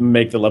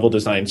make the level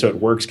design so it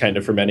works kind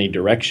of from any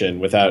direction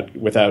without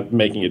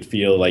making it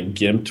feel like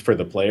gimped for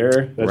the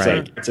player? That's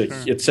right.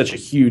 It's such a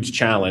huge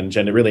challenge,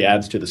 and it really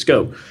adds to the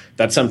scope.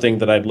 That's something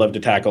that I'd love to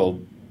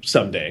tackle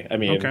someday. I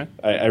mean,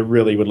 I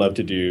really would love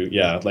to do,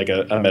 like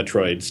a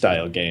Metroid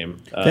style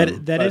game.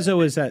 That is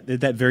always that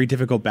very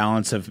difficult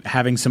balance of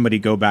having somebody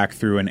go back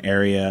through an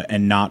area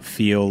and not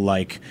feel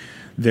like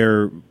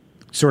they're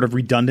sort of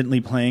redundantly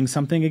playing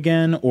something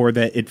again, or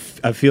that it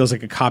feels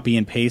like a copy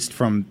and paste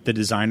from the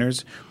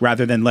designers,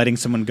 rather than letting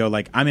someone go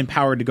like, I'm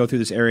empowered to go through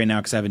this area now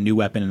because I have a new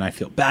weapon and I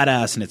feel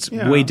badass, and it's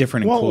way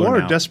different and cooler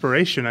now. Or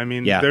desperation. I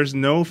mean, there's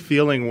no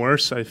feeling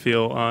worse, I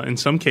feel, in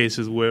some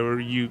cases where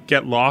you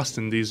get lost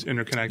in these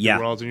interconnected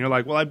worlds and you're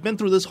like, well, I've been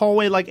through this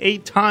hallway like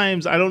 8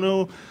 times. I don't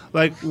know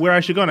like where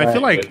I should go. And I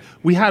feel like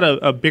we had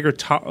a bigger,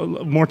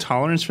 more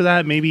tolerance for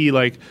that maybe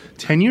like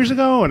 10 years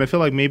ago. And I feel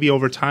like maybe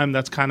over time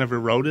that's kind of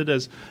eroded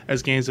as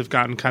games have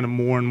gotten kind of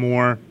more and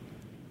more,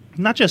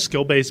 not just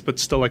skill-based, but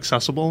still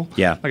accessible.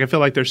 Yeah. Like I feel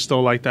like there's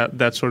still like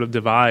that sort of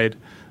divide.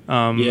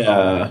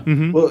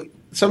 Well,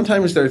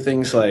 sometimes there are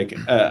things like,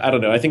 I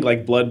don't know, I think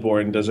like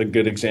Bloodborne does a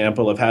good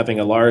example of having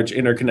a large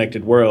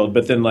interconnected world,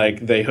 but then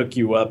like they hook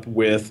you up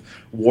with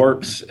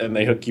warps and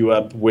they hook you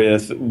up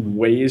with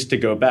ways to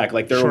go back.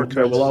 Like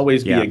there will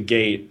always be a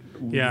gate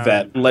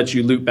that lets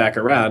you loop back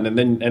around, and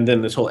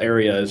then this whole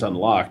area is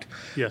unlocked.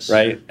 Yes.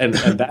 Right? And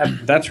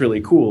that's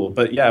really cool.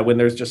 But yeah, when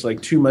there's just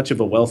like too much of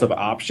a wealth of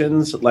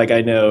options, like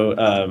I know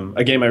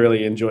a game I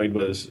really enjoyed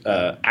was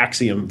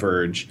Axiom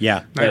Verge.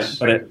 Yeah. Nice.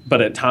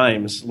 But at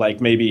times,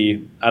 like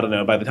maybe, I don't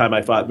know, by the time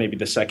I fought maybe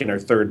the second or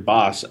third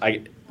boss,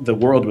 the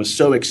world was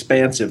so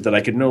expansive that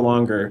I could no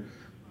longer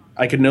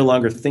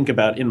think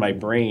about in my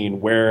brain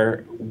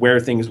where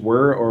things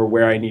were or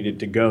where I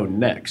needed to go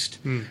next.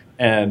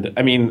 And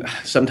I mean,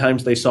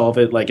 sometimes they solve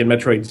it, like in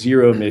Metroid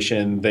Zero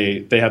Mission,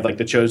 they have like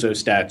the Chozo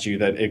statue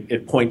that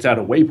it points out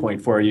a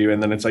waypoint for you,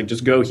 and then it's like,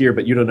 just go here,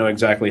 but you don't know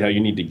exactly how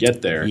you need to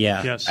get there.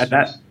 Yeah. Yes.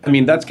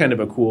 And that's kind of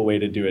a cool way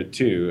to do it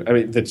too. I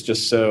mean, that's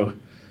just so.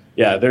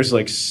 Yeah, there's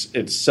like,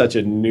 it's such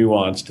a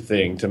nuanced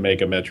thing to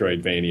make a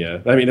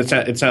Metroidvania. I mean,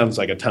 it sounds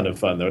like a ton of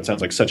fun, though. It sounds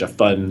like such a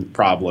fun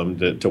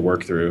problem to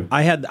work through.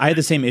 I had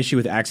the same issue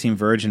with Axiom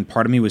Verge, and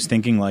part of me was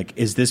thinking, like,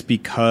 is this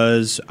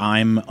because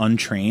I'm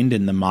untrained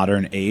in the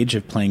modern age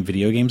of playing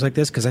video games like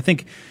this? Because I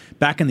think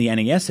back in the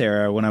NES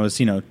era, when I was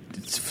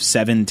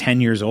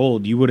 7-10 years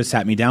old, you would have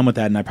sat me down with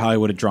that, and I probably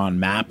would have drawn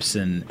maps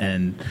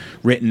and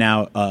written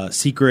out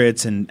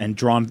secrets and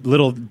drawn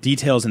little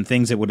details and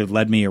things that would have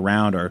led me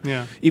around, or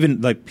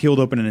even like peeled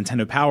open a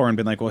Nintendo Power and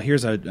been like, well,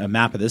 here's a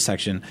map of this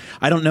section.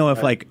 I don't know if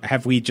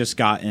have we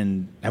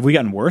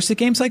gotten worse at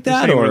games like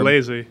that, or or we're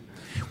lazy?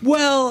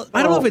 Well,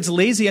 I don't know if it's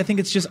lazy. I think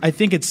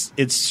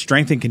it's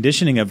strength and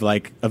conditioning of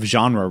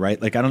genre,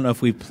 right? Like, I don't know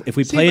if we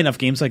play enough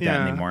games like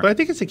that anymore. But I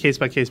think it's a case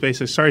by case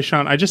basis. Sorry,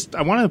 Sean. I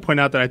wanted to point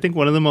out that I think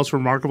one of the most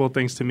remarkable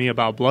things to me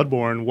about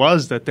Bloodborne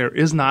was that there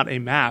is not a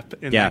map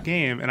in that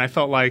game, and I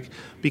felt like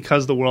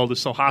because the world is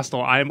so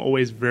hostile, I am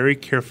always very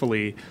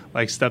carefully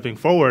like stepping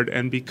forward,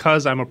 and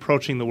because I'm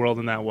approaching the world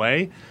in that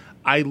way,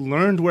 I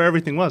learned where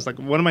everything was. Like,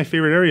 one of my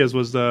favorite areas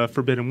was the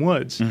Forbidden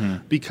Woods,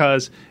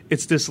 because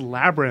it's this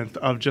labyrinth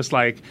of just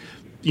like,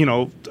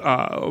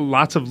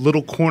 lots of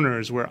little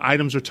corners where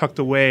items are tucked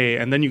away,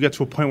 and then you get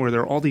to a point where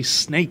there are all these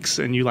snakes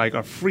and you like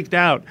are freaked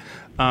out.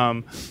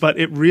 But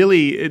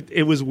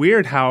it was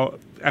weird how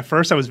at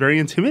first I was very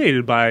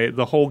intimidated by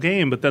the whole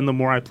game, but then the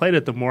more I played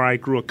it, the more I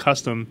grew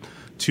accustomed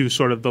to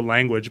sort of the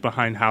language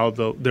behind how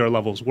their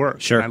levels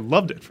work. Sure. And I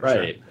loved it. For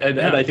right. Sure. And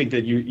I think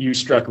that you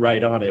struck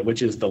right on it,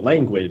 which is the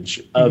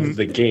language of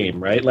the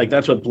game, right? Like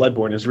that's what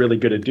Bloodborne is really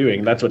good at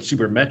doing. That's what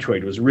Super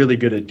Metroid was really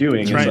good at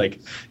doing. It's like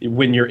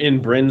when you're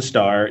in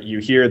Brinstar, you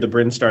hear the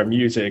Brinstar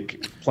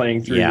music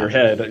playing through your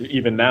head,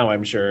 even now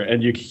I'm sure,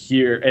 and you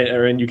hear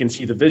and you can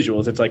see the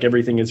visuals. It's like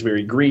everything is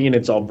very green,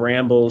 it's all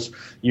brambles.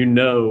 You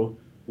know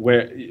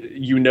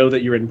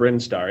that you're in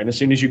Brinstar. And as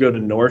soon as you go to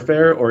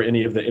Norfair or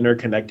any of the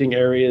interconnecting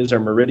areas or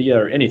Meridia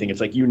or anything,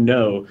 it's like you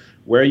know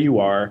where you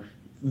are.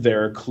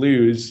 There are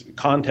clues,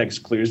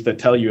 context clues that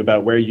tell you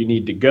about where you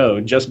need to go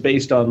just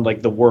based on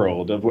like the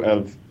world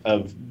of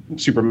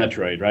Super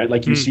Metroid, right?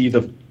 Like you see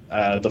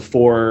the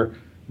 4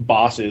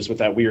 bosses with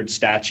that weird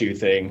statue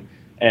thing,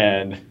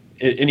 and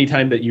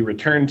anytime that you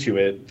return to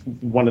it,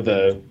 one of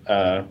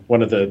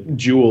the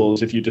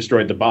jewels, if you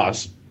destroyed the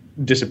boss,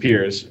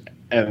 disappears.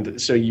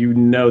 And so you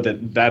know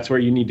that that's where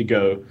you need to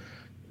go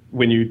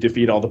when you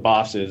defeat all the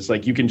bosses.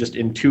 Like you can just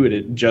intuit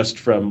it just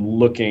from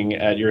looking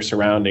at your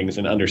surroundings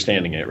and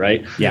understanding it,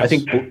 right? Yes. I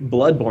think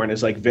Bloodborne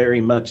is like very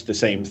much the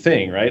same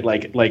thing, right?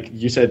 Like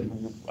you said,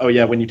 oh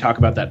yeah, when you talk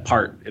about that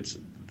part, it's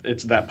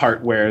that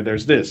part where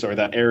there's this, or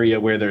that area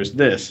where there's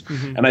this.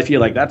 And I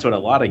feel like that's what a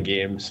lot of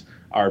games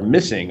are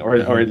missing, or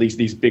at least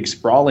these big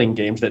sprawling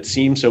games that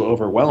seem so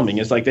overwhelming,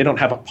 is like they don't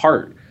have a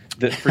part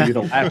that for you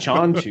to latch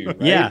on to,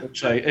 right? Yeah.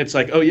 It's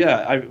like, oh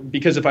yeah,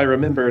 because if I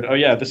remembered, oh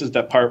yeah, this is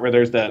that part where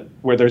there's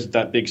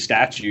that big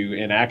statue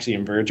in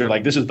Axiom Verge, or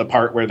like this is the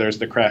part where there's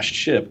the crashed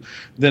ship,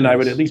 then I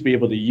would at least be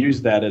able to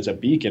use that as a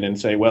beacon and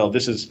say, well,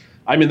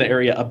 I'm in the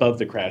area above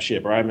the crashed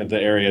ship, or I'm in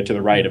the area to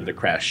the right of the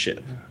crashed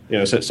ship. You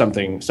know, so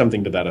something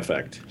to that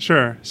effect.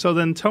 Sure. So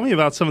then tell me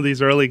about some of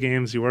these early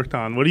games you worked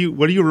on. What do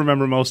you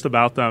remember most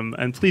about them?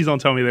 And please don't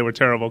tell me they were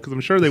terrible, because I'm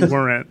sure they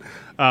weren't.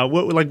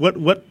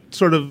 What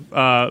sort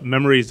of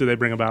memories do they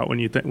bring about when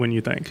you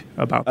think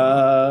about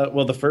them?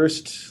 Well, the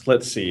first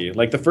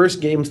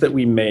games that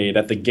we made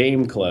at the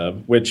Game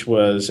Club, which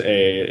was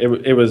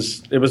it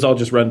was all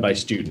just run by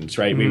students,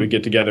 right? We would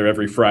get together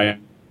every Friday.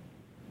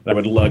 I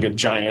would lug a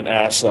giant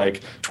ass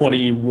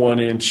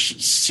 21-inch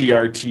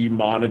CRT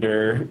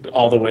monitor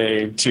all the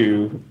way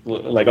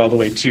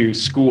to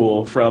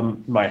school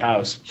from my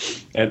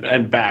house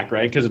and back,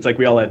 right? Because it's like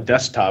we all had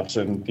desktops,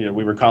 and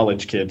we were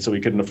college kids, so we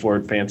couldn't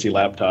afford fancy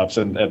laptops.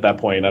 And at that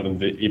point, I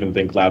didn't even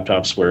think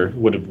laptops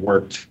would have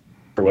worked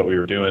for what we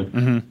were doing.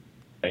 Mm-hmm.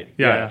 Right.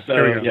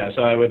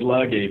 So I would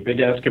lug a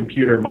big ass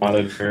computer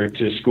monitor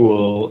to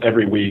school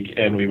every week,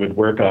 and we would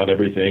work on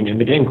everything in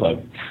the Game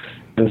Club.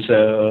 And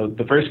so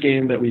the first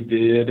game that we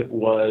did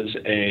was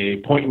a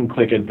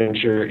point-and-click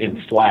adventure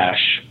in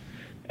Flash,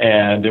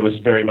 and it was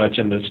very much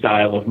in the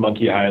style of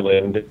Monkey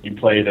Island. You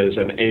played as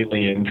an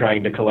alien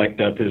trying to collect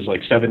up his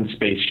 7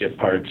 spaceship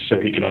parts so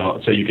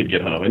you could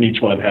get home, and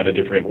each one had a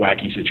different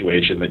wacky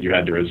situation that you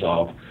had to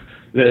resolve.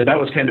 That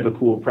was kind of a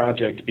cool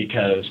project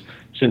because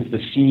since the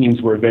scenes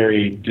were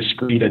very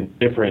discrete and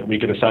different, we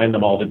could assign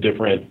them all to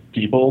different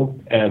people,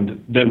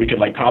 and then we could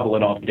cobble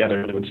it all together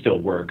and it would still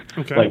work.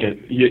 Okay.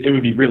 It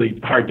would be really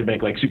hard to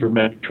make Super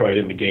Metroid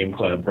in the Game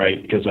Club,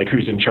 right? Because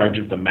who's in charge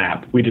of the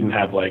map? We didn't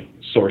have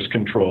source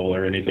control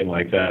or anything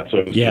like that, so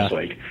it was just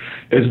it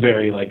was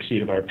very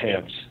seat of our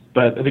pants.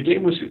 But the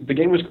game was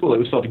cool. It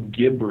was called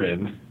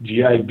Gibrin,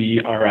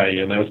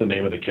 Gibrin. That was the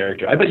name of the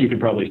character. I bet you could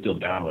probably still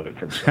download it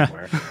from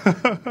somewhere.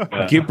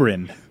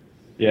 Gibrin.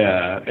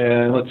 Yeah,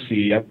 and let's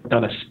see. I've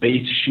done a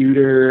space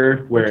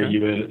shooter where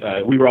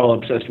we were all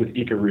obsessed with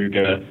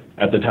Ikaruga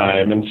at the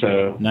time, and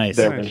so nice.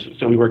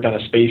 So we worked on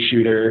a space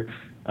shooter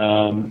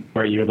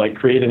where you would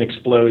create an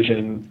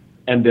explosion,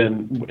 and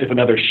then if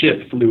another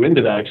ship flew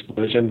into that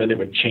explosion, then it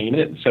would chain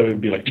it, so it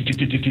would be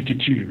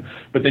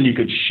but then you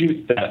could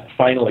shoot that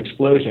final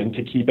explosion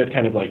to keep it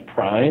kind of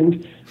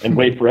primed and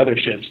wait for other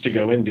ships to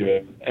go into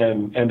it.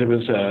 And it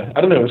was I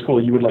don't know, it was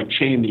cool. You would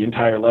chain the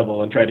entire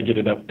level and try to get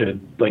it up to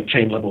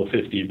chain level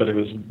 50, but it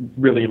was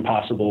really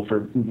impossible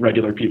for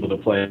regular people to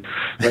play.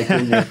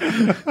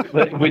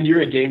 When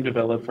you're a game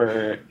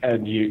developer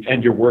and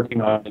you're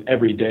working on it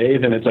every day,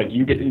 then it's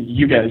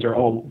you guys are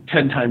all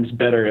 10 times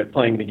better at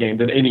playing the game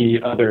than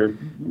any other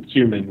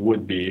human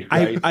would be.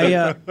 Right?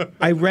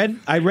 I read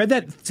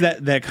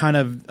that kind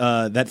of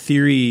that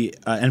theory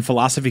and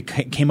philosophy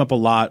came up a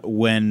lot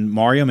when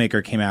Mario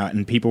Maker came out,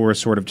 and people were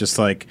sort of just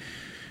a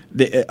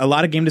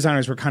lot of game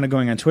designers were kind of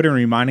going on Twitter and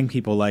reminding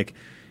people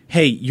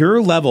hey,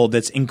 your level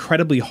that's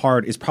incredibly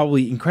hard is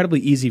probably incredibly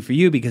easy for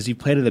you because you've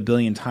played it a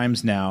billion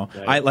times now.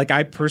 Right.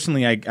 I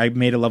personally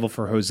made a level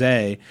for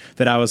Jose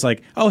that I was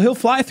oh, he'll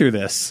fly through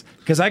this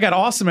because I got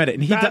awesome at it.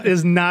 And that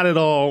was not at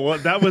all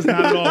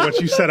what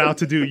you set out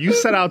to do. You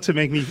set out to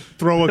make me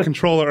throw a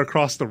controller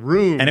across the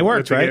room. And it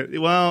worked, right?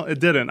 Well, it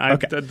didn't.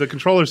 Okay. The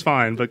controller's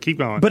fine, but keep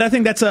going. But I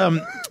think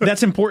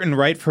that's important,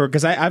 right?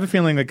 Because I have a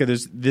feeling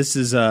this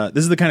is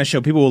the kind of show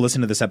people will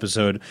listen to this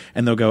episode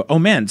and they'll go, oh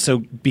man, so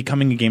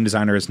becoming a game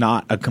designer is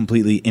not a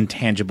completely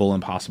intangible,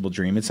 impossible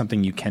dream. It's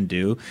something you can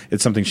do.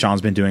 It's something Sean's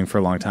been doing for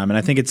a long time. And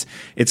I think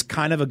it's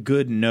kind of a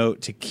good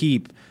note to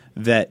keep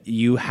that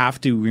you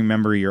have to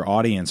remember your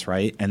audience,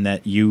 right? And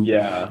that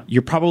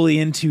you're probably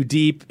in too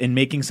deep in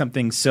making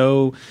something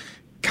so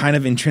kind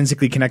of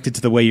intrinsically connected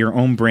to the way your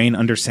own brain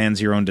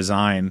understands your own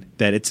design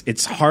that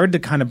it's hard to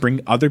kind of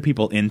bring other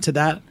people into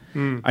that.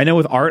 I know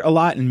with art a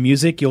lot and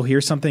music, you'll hear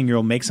something,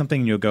 you'll make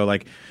something, and you'll go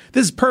like,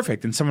 this is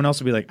perfect. And someone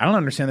else will be like, I don't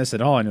understand this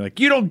at all. And you're like,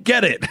 you don't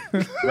get it.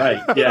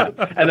 Right, yeah.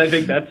 And I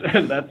think that's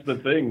the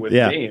thing with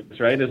games,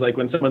 right? Is like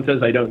when someone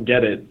says, I don't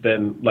get it,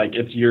 then like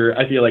I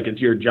feel like it's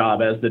your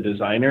job as the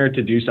designer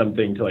to do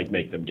something to like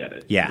make them get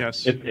it. Yeah.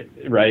 Yes.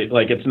 Right?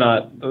 Like it's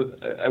not,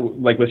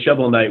 like with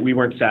Shovel Knight, we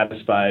weren't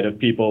satisfied of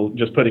people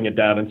just putting it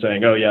down and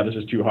saying, oh yeah, this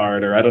is too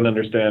hard, or I don't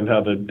understand how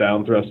the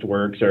down thrust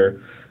works,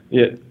 or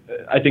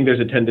I think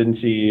there's a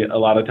tendency a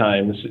lot of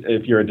times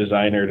if you're a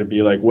designer to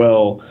be like,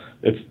 well,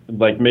 it's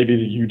like maybe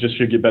you just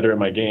should get better at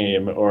my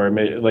game, or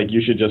like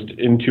you should just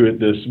intuit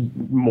this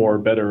more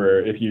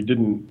better. If you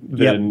didn't,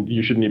 then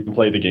you shouldn't even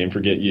play the game.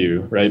 Forget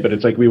you, right? But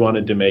it's like we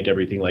wanted to make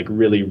everything like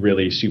really,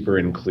 really super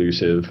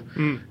inclusive.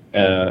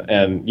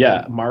 And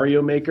yeah,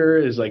 Mario Maker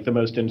is like the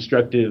most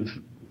instructive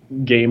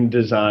game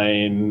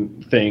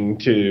design thing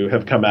to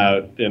have come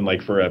out in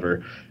like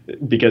forever,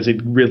 because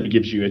it really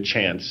gives you a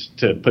chance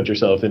to put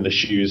yourself in the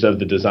shoes of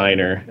the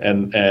designer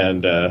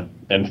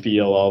and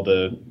feel all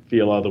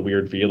the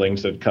weird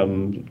feelings that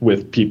come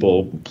with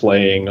people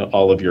playing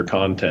all of your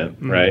content,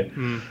 right?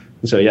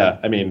 So yeah,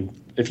 I mean,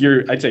 if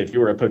you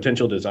were a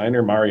potential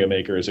designer, Mario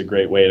Maker is a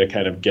great way to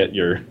kind of get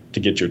your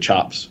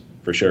chops.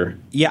 For sure.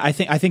 Yeah, I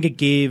think it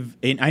gave,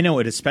 and I know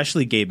it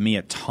especially gave me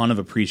a ton of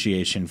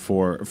appreciation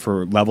for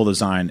level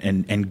design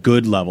and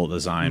good level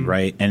design,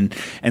 right? And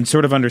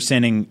sort of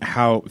understanding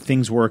how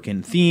things work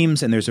in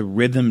themes, and there's a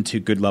rhythm to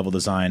good level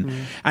design.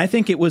 I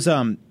think it was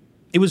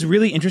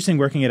really interesting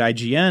working at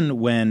IGN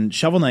when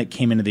Shovel Knight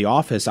came into the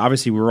office.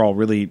 Obviously, we were all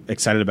really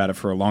excited about it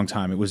for a long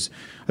time.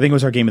 I think it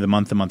was our game of the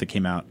month the month it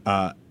came out.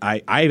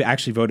 I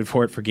actually voted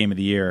for it for Game of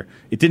the Year.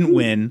 It didn't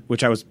win,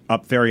 which I was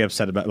very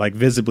upset about, like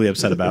visibly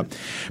upset about.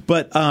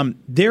 But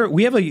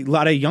we have a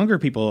lot of younger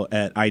people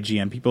at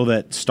IGN, people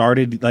that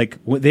started, like,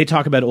 they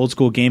talk about old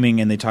school gaming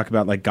and they talk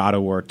about like God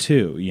of War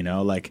 2, you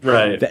know, like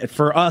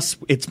for us,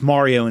 it's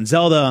Mario and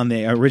Zelda on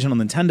the original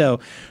Nintendo.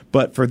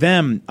 But for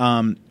them,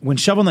 when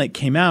Shovel Knight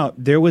came out,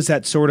 there was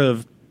that sort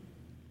of,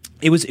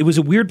 it was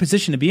a weird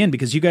position to be in,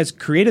 because you guys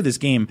created this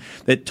game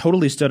that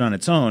totally stood on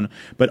its own,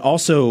 but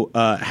also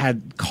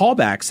had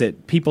callbacks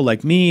that people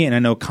like me, and I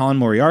know Colin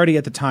Moriarty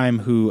at the time,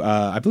 who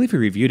I believe he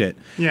reviewed it,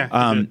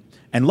 and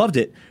loved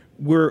it,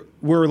 were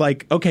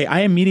like, okay,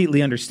 I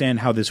immediately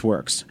understand how this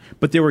works.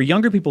 But there were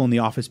younger people in the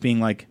office being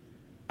like,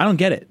 I don't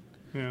get it.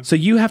 Yeah. So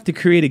you have to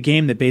create a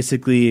game that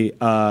basically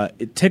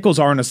it tickles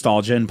our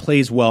nostalgia and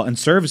plays well and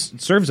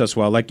serves us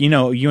well. Like, you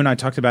know, you and I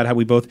talked about how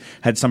we both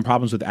had some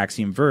problems with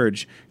Axiom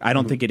Verge. I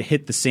don't think it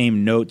hit the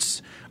same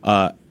notes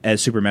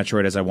as Super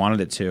Metroid as I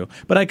wanted it to,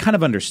 but I kind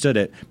of understood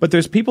it. But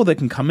there's people that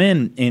can come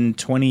in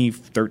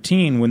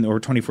 2013 or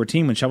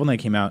 2014 when Shovel Knight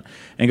came out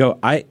and go,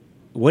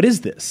 what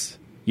is this?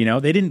 You know,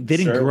 they didn't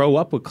grow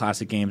up with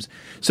classic games.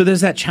 So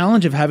there's that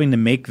challenge of having to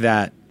make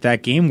that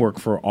game work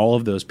for all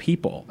of those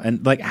people.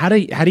 And like, how do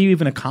you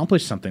even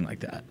accomplish something like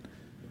that?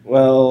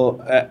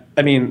 Well,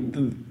 I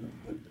mean,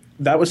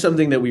 that was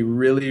something that we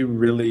really,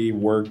 really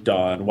worked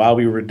on while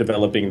we were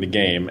developing the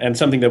game, and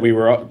something that we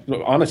were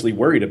honestly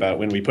worried about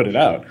when we put it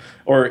out,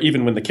 or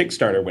even when the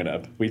Kickstarter went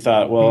up. We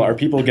thought, well, are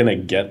people going to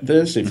get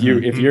this? If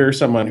you're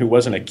someone who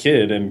wasn't a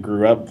kid and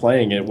grew up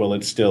playing it, will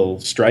it still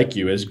strike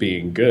you as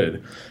being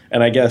good?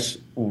 And I guess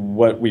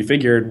what we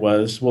figured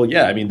was, well,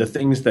 yeah, I mean, the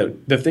things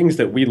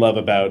that we love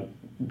about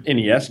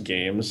NES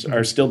games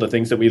are still the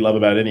things that we love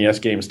about NES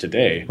games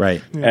today.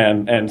 Right. Yeah.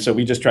 And so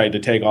we just tried to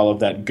take all of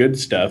that good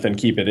stuff and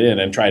keep it in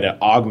and try to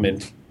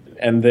augment,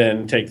 and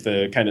then take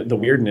the kind of the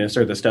weirdness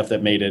or the stuff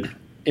that made it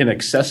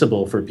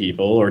inaccessible for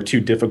people or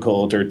too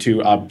difficult or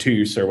too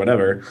obtuse or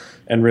whatever,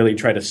 and really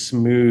try to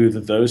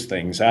smooth those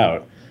things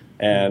out.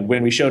 And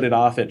when we showed it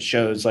off at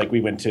shows, like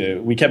we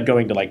kept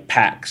going to like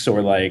PAX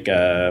or like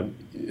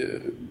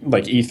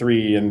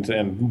E3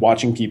 and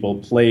watching people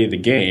play the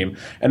game,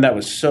 and that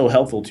was so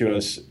helpful to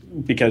us,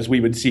 because we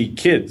would see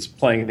kids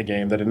playing the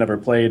game that had never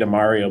played a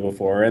Mario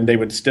before, and they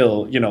would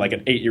still, you know, like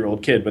an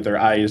 8-year-old kid with their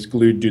eyes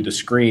glued to the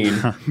screen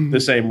the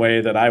same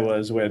way that I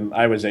was when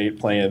I was 8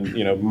 playing,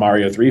 you know,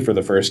 Mario 3 for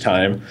the first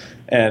time.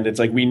 And it's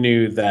like we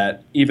knew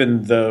that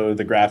even though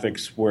the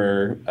graphics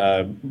were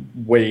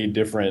way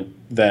different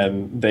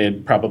than they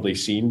had probably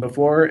seen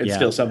before, it's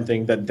still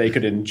something that they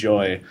could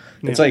enjoy.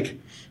 It's like,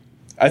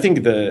 I think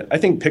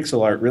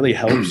pixel art really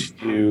helps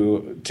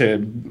you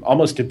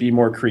to be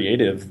more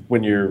creative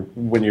when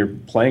you're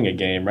playing a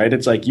game, right?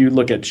 It's like you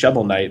look at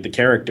Shovel Knight, the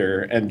character,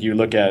 and you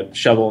look at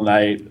Shovel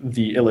Knight,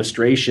 the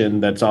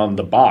illustration that's on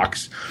the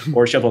box,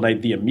 or Shovel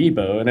Knight, the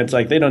amiibo, and it's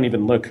like they don't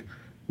even look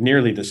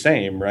nearly the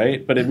same,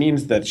 right? But it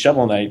means that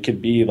Shovel Knight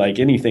could be like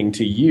anything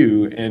to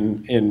you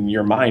in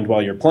your mind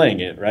while you're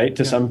playing it, right?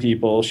 To some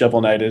people, Shovel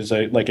Knight is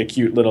like a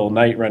cute little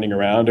knight running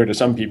around, or to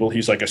some people,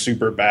 he's like a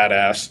super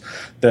badass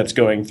that's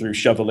going through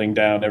shoveling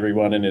down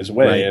everyone in his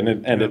way,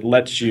 right. and it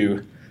lets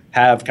you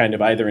have kind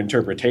of either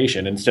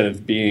interpretation instead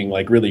of being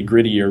like really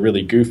gritty or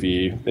really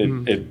goofy.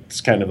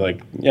 It's kind of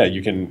like, yeah,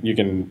 you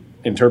can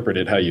interpret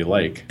it how you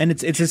like. And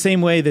it's the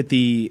same way that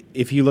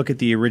if you look at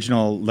the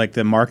original, like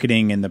the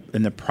marketing and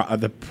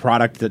the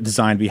product that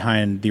design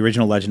behind the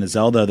original Legend of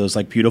Zelda, those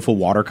like beautiful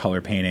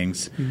watercolor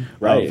paintings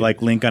of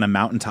like Link on a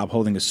mountaintop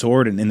holding a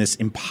sword and in this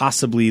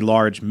impossibly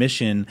large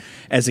mission.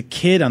 As a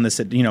kid on this,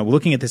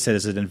 looking at this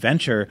as an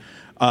adventure,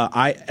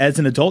 as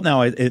an adult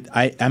now,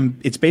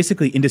 it's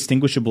basically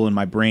indistinguishable in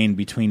my brain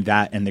between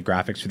that and the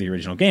graphics for the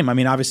original game. I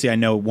mean, obviously, I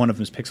know one of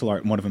them is pixel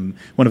art and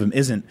one of them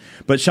isn't.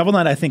 But Shovel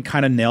Knight, I think,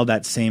 kind of nailed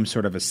that same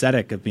sort of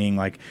aesthetic of being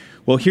like,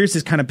 well, here's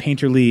this kind of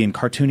painterly and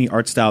cartoony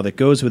art style that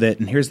goes with it,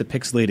 and here's the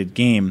pixelated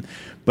game.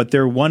 But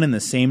they're one and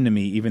the same to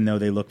me, even though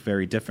they look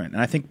very different.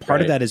 And I think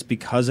part of that is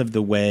because of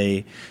the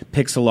way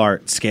pixel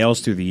art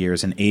scales through the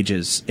years and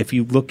ages. If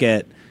you look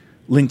at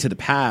Link to the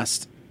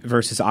Past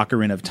versus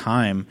Ocarina of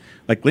Time,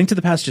 like Link to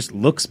the Past just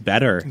looks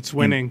better. It's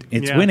winning.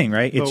 It's winning,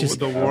 right? It's just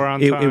the war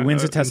on time. It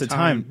wins the test of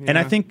time. Yeah. And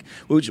I think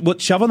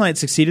what Shovel Knight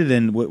succeeded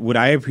in, what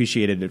I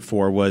appreciated it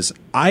for, was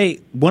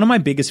one of my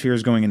biggest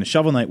fears going into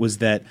Shovel Knight was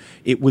that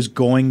it was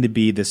going to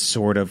be this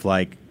sort of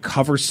like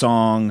cover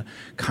song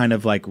kind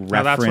of like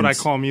reference. That's what I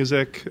call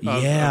music.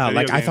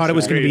 I thought it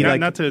was going to be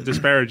not to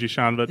disparage you,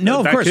 Sean, but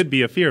no, that of course. could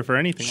be a fear for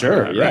anything. Sure,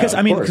 like that, yeah. right?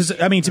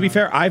 Because I mean, to be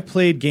fair, I've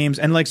played games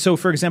and like, so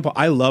for example,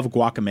 I love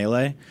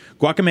Guacamelee.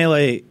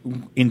 Guacamelee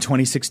in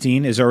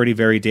 2016 is already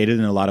very dated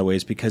in a lot of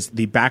ways because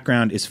the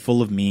background is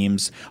full of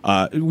memes.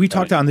 We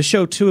talked on the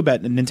show too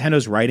about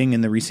Nintendo's writing in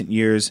the recent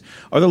years,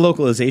 or the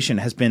localization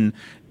has been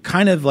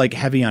kind of like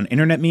heavy on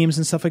internet memes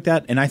and stuff like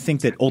that. And I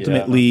think that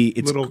ultimately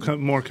it's a little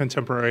more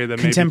contemporary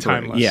than maybe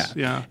timeless.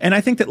 Yeah. And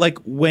I think that like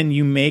when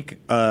you make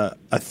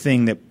a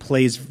thing that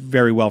plays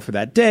very well for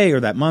that day or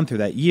that month or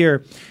that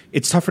year,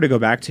 it's tougher to go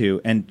back to.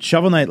 And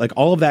Shovel Knight, like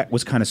all of that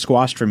was kind of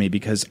squashed for me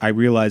because I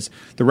realized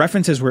the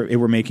references it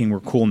were making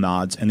were cool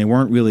nods and they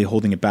weren't really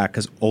holding it back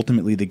because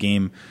ultimately the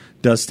game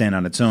does stand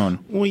on its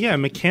own. Well, yeah,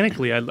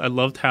 mechanically, I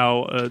loved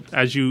how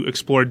as you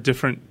explored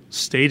different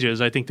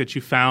stages, I think that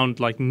you found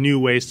like new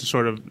ways to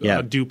sort of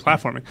do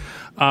platforming.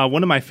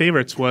 One of my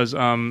favorites was,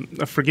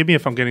 forgive me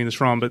if I'm getting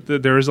this wrong, but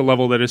there is a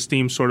level that is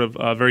themed sort of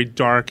very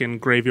dark and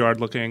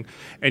graveyard looking,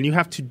 and you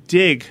have to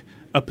dig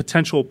a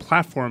potential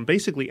platform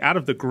basically out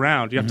of the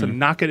ground. You have to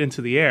knock it into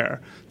the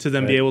air to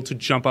then be able to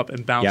jump up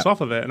and bounce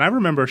off of it. And I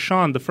remember,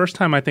 Sean, the first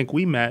time I think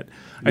we met,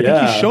 I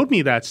think you showed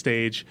me that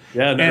stage.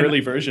 Yeah, an early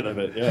version of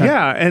it.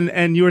 Yeah,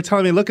 and you were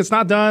telling me, look, it's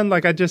not done.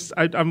 Like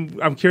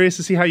I'm curious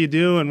to see how you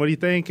do and what do you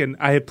think. And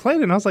I had played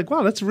it and I was like,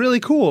 wow, that's really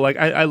cool. Like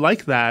I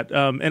like that.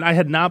 And I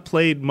had not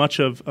played much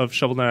of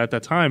Shovel Knight at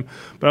that time,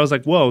 but I was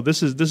like, whoa,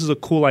 this is a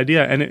cool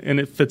idea. And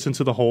it fits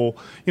into the whole,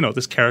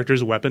 this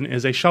character's weapon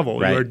is a shovel.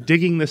 Right. You are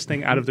digging this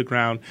thing out of the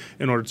ground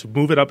in order to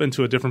move it up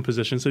into a different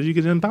position so you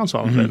can then bounce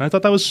off of it. And I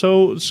thought that was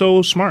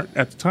so smart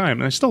at the time,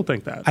 and I still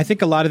think that. I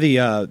think a lot of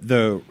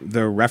the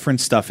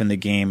reference stuff in the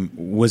game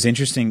was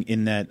interesting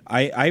in that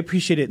I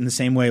appreciate it in the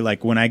same way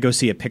like when I go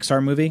see a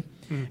Pixar movie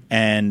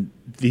and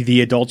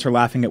the adults are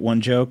laughing at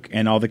one joke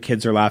and all the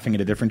kids are laughing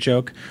at a different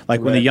joke.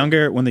 Like when the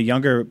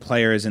younger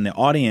player is in the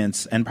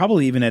audience and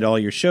probably even at all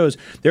your shows,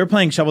 they're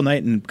playing Shovel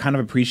Knight and kind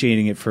of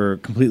appreciating it for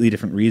completely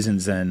different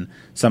reasons than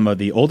some of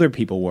the older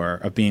people were,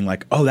 of being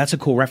like, oh, that's a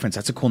cool reference,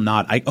 that's a cool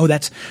nod.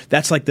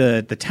 That's like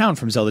the town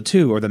from Zelda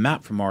 2 or the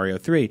map from Mario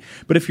 3.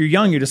 But if you're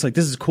young, you're just like,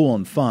 this is cool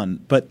and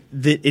fun. But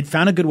it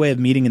found a good way of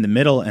meeting in the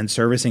middle and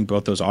servicing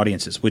both those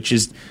audiences, which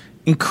is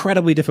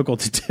incredibly difficult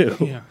to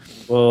do. Yeah.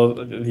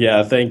 Well,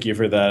 yeah, thank you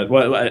for that.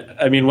 Well,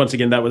 I mean, once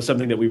again, that was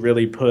something that we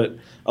really put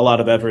a lot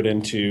of effort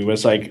into.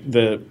 Was like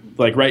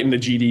right in the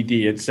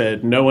GDD, it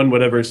said no one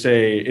would ever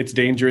say it's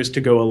dangerous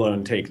to go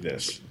alone. Take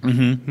this,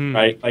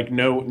 right? Like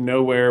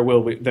nowhere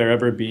will there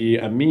ever be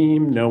a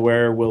meme.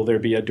 Nowhere will there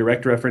be a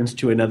direct reference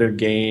to another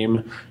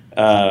game.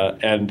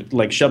 And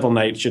like Shovel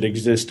Knight should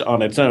exist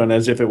on its own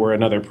as if it were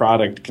another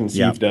product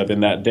conceived of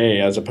in that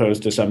day, as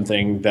opposed to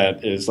something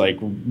that is like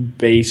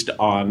based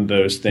on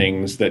those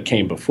things that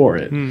came before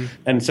it.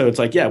 And so it's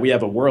like, yeah, we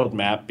have a world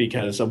map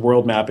because a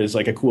world map is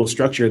like a cool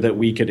structure that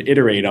we could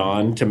iterate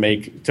on to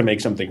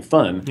make something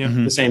fun.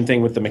 The same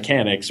thing with the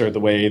mechanics or the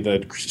way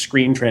the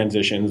screen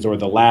transitions or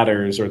the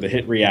ladders or the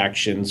hit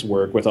reactions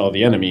work with all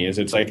the enemies.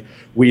 It's like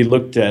we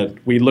looked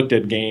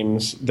at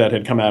games that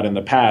had come out in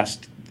the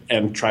past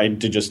and tried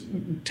to just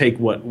take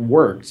what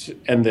worked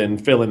and then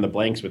fill in the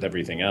blanks with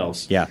everything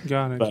else. Yeah,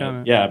 got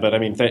it. Yeah, but I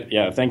mean,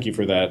 thank you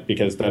for that,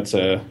 because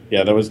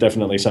that was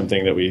definitely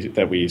something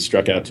that we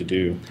struck out to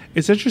do.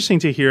 It's interesting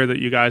to hear that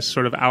you guys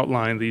sort of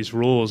outline these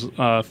rules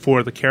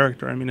for the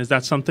character. I mean, is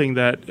that something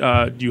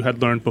that you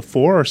had learned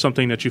before, or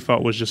something that you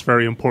felt was just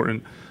very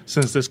important,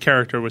 since this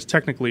character was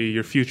technically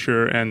your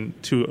future and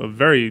to a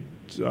very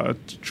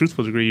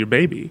truthful degree your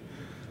baby?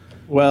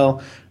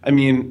 Well, I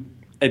mean,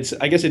 I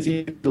guess it's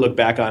easy to look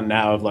back on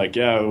now of like,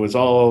 yeah, it was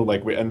all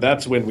like, and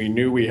that's when we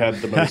knew we had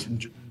the most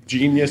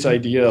genius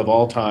idea of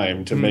all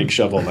time to make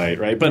Shovel Knight,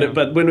 right?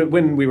 But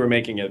when we were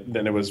making it,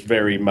 then it was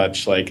very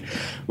much like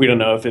we don't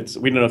know if the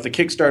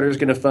Kickstarter is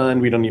going to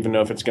fund. We don't even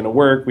know if it's going to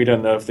work. We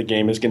don't know if the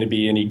game is going to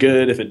be any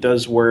good. If it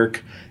does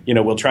work,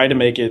 we'll try to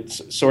make it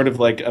sort of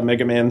like a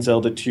Mega Man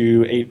Zelda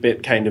 2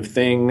 8-bit kind of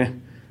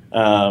thing,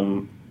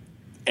 and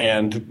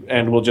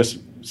we'll just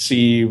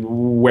see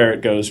where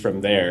it goes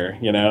from there.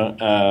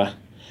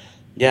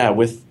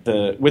 With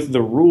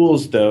the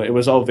rules, though, it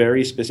was all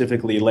very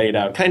specifically laid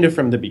out kind of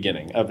from the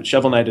beginning.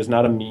 Shovel Knight is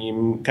not a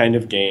meme kind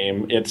of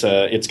game. It's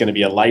going to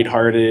be a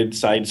lighthearted,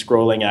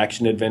 side-scrolling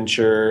action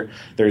adventure.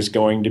 There's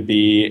going to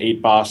be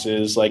 8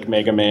 bosses like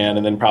Mega Man,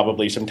 and then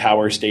probably some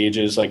tower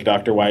stages like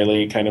Dr.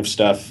 Wily kind of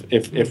stuff.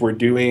 If we're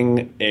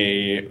doing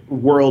a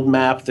world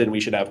map, then we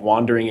should have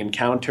wandering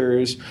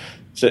encounters.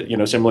 So,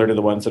 similar to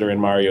the ones that are in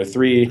Mario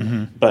 3.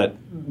 Mm-hmm. But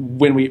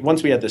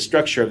once we had the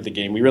structure of the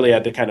game, we really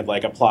had to kind of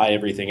like apply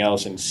everything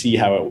else and see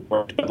how it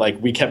worked. But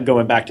like we kept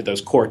going back to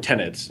those core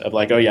tenets of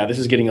like, oh yeah, this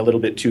is getting a little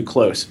bit too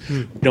close.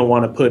 We don't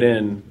want to put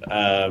in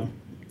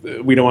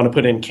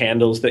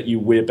candles that you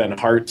whip and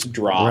hearts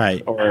drop,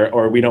 right.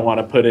 or we don't want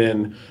to put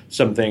in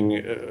something.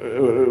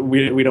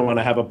 We don't want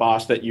to have a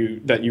boss that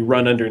you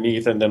run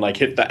underneath and then like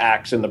hit the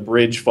axe and the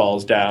bridge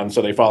falls down,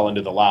 so they fall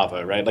into the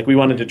lava, right? Like we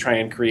wanted to try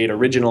and create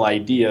original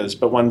ideas,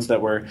 but ones that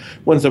were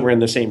in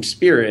the same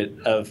spirit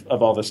of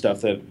all the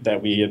stuff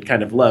that we had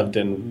kind of loved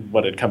and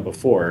what had come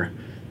before.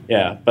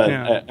 Yeah, but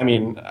yeah. I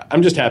mean,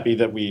 I'm just happy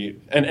that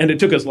and it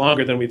took us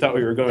longer than we thought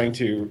we were going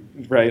to,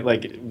 right?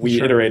 Like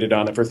we iterated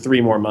on it for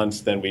 3 more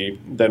months than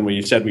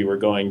we said we were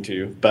going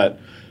to. But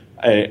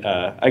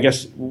I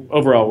guess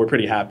overall we're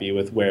pretty happy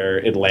with where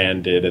it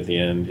landed at the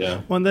end.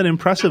 Yeah. Well, and then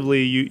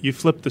impressively, you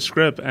flipped the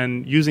script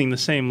and using the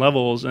same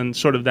levels and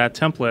sort of that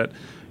template.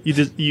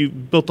 You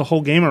built the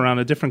whole game around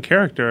a different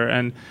character,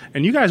 and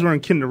you guys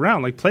weren't kidding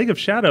around. Like Plague of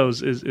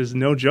Shadows is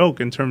no joke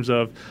in terms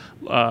of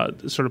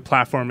sort of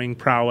platforming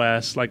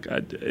prowess. Like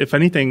if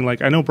anything,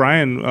 like I know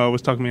Brian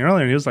was talking to me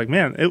earlier, and he was like,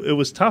 "Man, it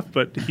was tough,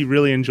 but he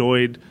really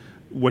enjoyed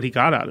what he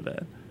got out of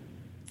it."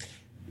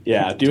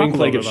 Yeah, doing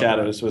Plague of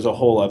Shadows was a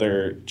whole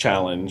other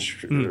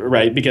challenge,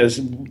 right? Because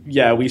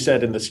we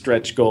said in the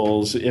stretch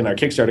goals in our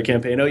Kickstarter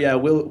campaign,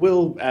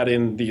 we'll add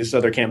in these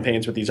other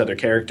campaigns with these other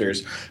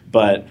characters,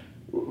 but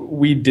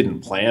we didn't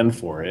plan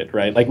for it,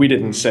 right? Like we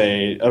didn't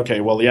say, okay,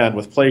 well, yeah, and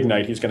with Plague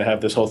Knight, he's going to have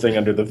this whole thing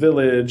under the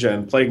village,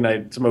 and Plague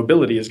Knight's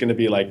mobility is going to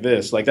be like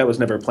this. Like that was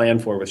never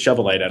planned for with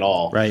Shovel Knight at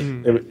all. Right.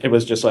 It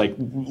was just like,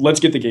 let's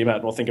get the game out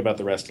and we'll think about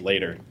the rest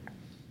later.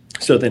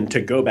 So then to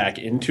go back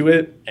into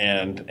it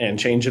and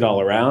change it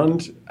all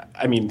around,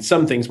 I mean,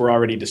 some things were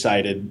already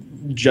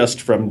decided just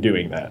from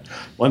doing that.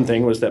 One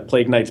thing was that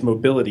Plague Knight's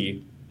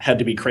mobility had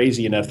to be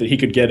crazy enough that he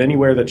could get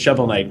anywhere that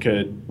Shovel Knight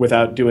could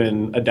without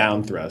doing a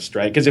down thrust,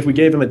 right? Because if we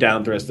gave him a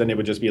down thrust, then it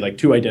would just be like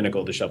too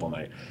identical to Shovel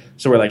Knight.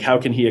 So we're like, how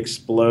can he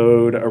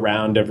explode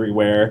around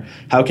everywhere?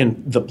 How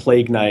can the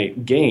Plague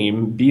Knight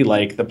game be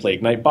like the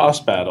Plague Knight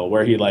boss battle,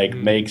 where he like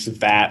makes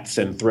vats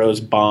and throws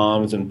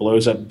bombs and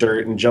blows up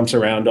dirt and jumps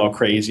around all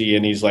crazy,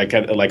 and he's like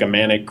a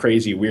manic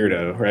crazy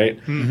weirdo, right?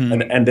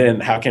 Mm-hmm. And then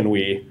how can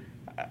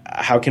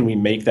we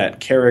make that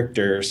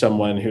character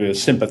someone who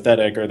is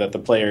sympathetic, or that the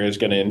player is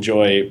going to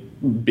enjoy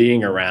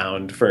being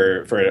around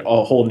for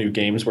a whole new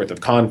game's worth of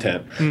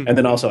content? And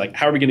then also, like,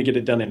 how are we going to get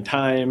it done in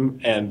time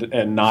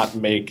and not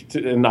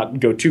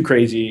go too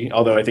crazy?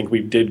 Although I think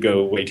we did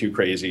go way too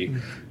crazy.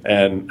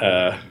 And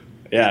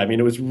I mean,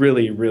 it was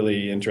really,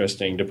 really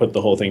interesting to put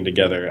the whole thing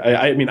together.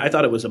 I mean, I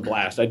thought it was a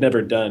blast. I'd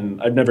never done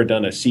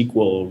a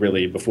sequel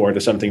really before to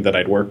something that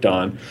I'd worked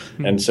on,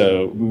 and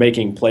so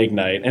making Plague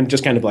Knight and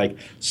just kind of like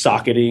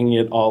socketing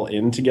it all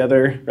in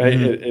together, right?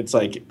 It's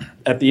like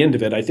at the end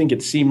of it, I think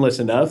it's seamless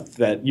enough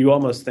that you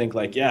almost think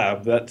like, yeah,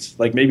 that's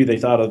like maybe they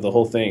thought of the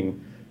whole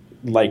thing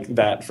like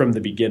that from the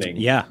beginning.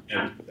 Yeah.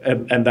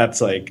 And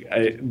that's like,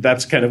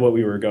 that's kind of what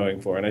we were going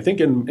for. And I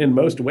think in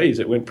most ways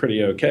it went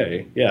pretty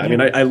okay. Yeah. I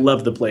mean, I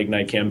love the Plague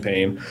Knight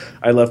campaign.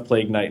 I love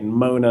Plague Knight and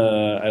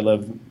Mona. I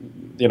love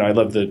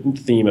the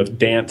theme of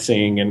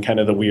dancing and kind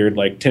of the weird,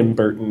 like Tim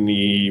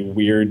Burton-y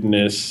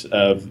weirdness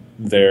of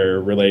their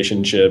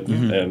relationship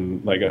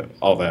and like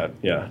all that.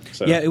 Yeah.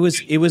 So. Yeah. It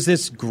was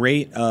this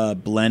great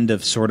blend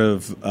of sort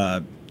of,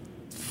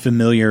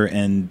 familiar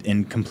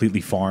and completely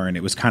foreign.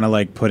 It was kind of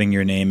like putting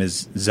your name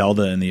as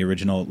Zelda in the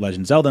original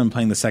Legend of Zelda and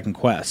playing the second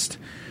quest,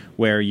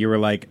 where you were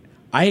like,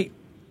 I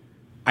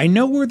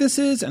know where this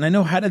is and I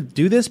know how to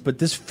do this, but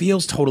this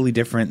feels totally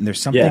different. And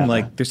there's something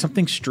there's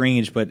something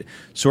strange but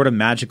sort of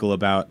magical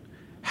about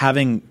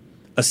having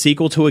a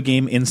sequel to a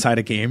game inside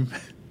a game.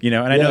 And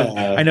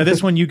I know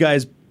this one you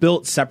guys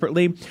built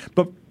separately,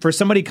 but for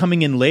somebody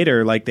coming in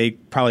later, like they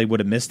probably would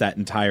have missed that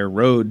entire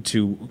road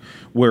to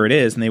where it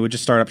is, and they would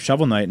just start up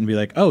Shovel Knight and be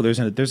like, "Oh, there's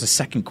a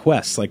second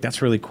quest. Like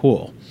that's really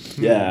cool."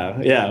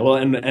 Yeah. Well,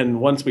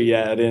 and once we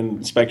add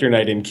in Spectre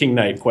Knight and King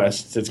Knight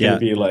quests, it's going to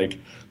be like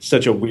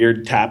such a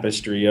weird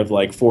tapestry of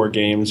like 4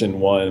 games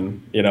in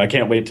one. You know, I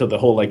can't wait till the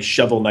whole like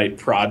Shovel Knight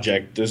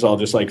project is all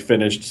just like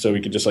finished, so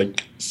we could just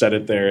like set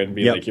it there and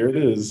be like, here it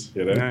is.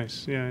 You know?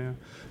 Nice. Yeah.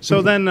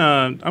 So then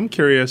I'm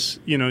curious,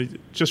 you know,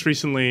 just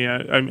recently,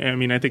 I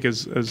mean, I think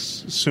as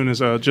soon as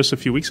just a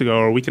few weeks ago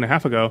or a week and a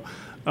half ago,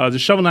 the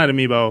Shovel Knight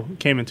amiibo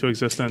came into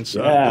existence.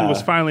 It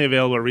was finally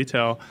available at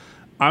retail.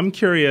 I'm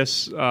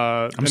curious.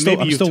 I'm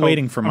still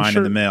waiting for mine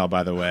in the mail,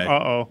 by the way.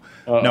 Uh-oh.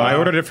 No, I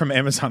ordered it from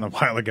Amazon a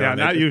while ago. Yeah,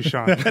 not you,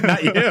 Sean.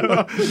 Not you.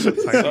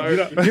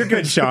 You're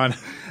good, Sean.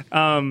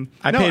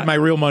 I paid my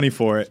real money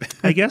for it.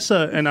 I guess,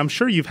 and I'm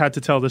sure you've had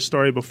to tell this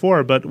story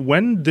before, but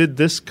when did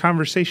this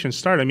conversation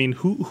start? I mean,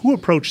 who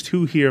approached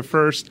who here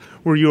first?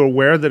 Were you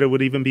aware that it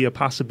would even be a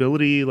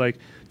possibility? Like,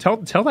 tell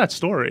that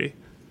story.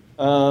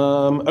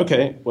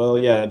 Okay. Well,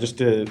 yeah, just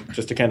to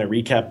kind of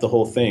recap the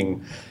whole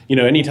thing, you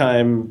know,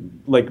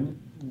 anytime, like,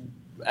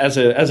 as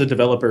a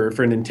developer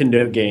for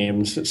Nintendo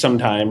games,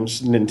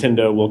 sometimes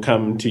Nintendo will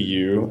come to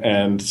you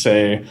and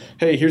say,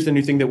 "Hey, here's the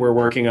new thing that we're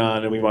working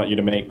on, and we want you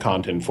to make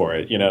content for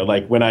it." You know,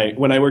 like when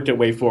I worked at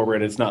WayForward,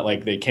 it's not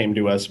like they came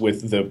to us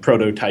with the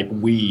prototype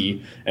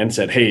Wii and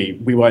said, "Hey,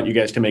 we want you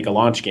guys to make a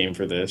launch game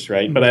for this,"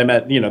 right? Mm-hmm. But I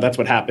met, you know, that's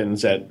what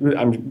happens at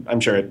I'm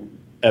sure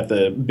at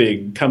the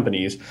big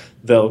companies.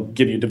 They'll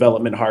give you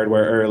development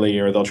hardware early,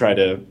 or they'll try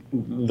to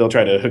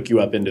hook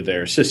you up into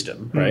their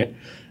system, right?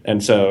 Mm-hmm.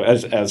 And so,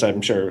 as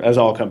I'm sure, as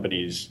all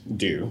companies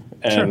do,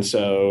 and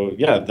so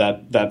yeah,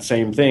 that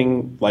same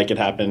thing, like it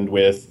happened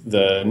with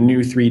the new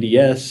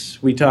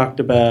 3DS we talked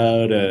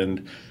about,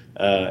 and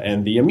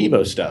the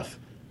Amiibo stuff.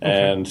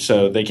 Okay. And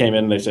so they came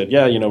in and they said,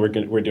 yeah, you know,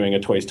 we're doing a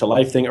Toys to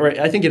Life thing. Or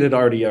I think it had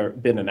already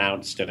been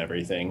announced and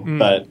everything,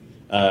 but.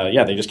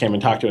 They just came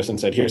and talked to us and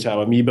said, here's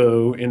how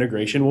Amiibo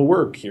integration will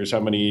work. Here's how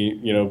many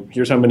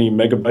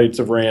megabytes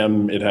of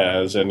RAM it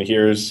has, and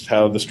here's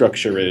how the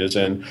structure is,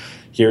 and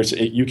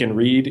you can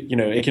read, you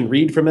know, it can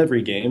read from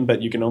every game,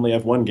 but you can only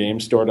have one game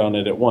stored on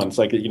it at once.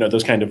 Like, you know,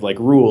 those kind of like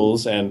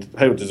rules, and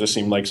hey, does this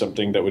seem like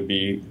something that would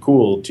be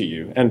cool to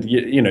you? And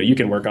you know, you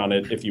can work on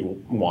it if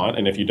you want,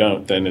 and if you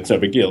don't, then it's no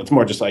big deal. It's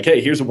more just like, hey,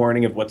 here's a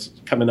warning of what's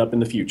coming up in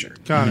the future.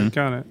 Got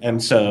it.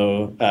 And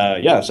so,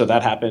 so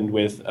that happened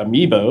with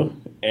Amiibo.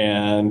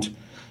 And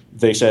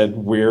they said,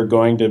 we're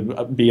going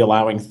to be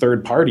allowing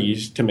third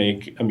parties to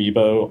make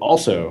Amiibo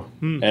also.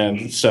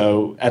 And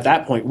so at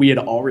that point, we had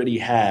already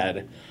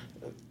had,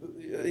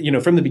 you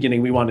know, from the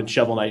beginning, we wanted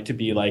Shovel Knight to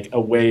be like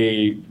a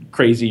way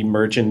crazy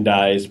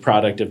merchandise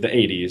product of the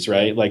 80s,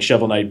 right? Like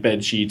Shovel Knight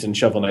bed sheets and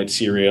Shovel Knight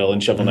cereal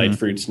and Shovel Knight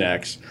fruit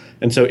snacks.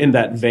 And so in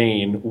that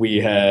vein, we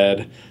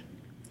had...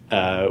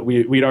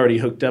 we'd already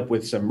hooked up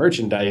with some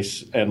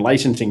merchandise and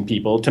licensing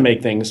people to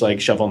make things like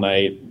Shovel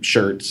Knight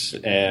shirts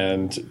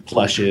and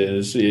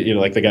plushes, you know,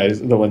 like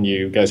the one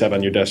you guys have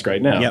on your desk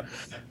right now. Yep.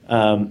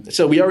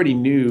 So we already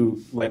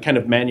knew like kind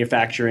of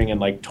manufacturing and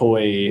like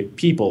toy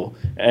people.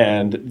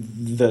 And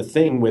the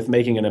thing with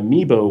making an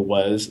Amiibo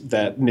was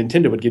that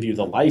Nintendo would give you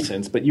the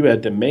license, but you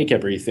had to make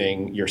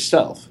everything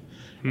yourself.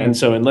 And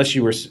so unless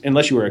you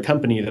were a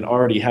company that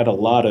already had a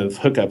lot of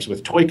hookups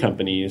with toy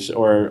companies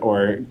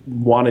or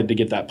wanted to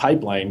get that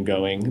pipeline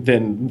going,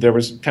 then there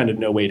was kind of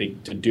no way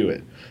to do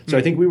it. So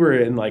I think we were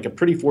in like a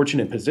pretty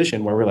fortunate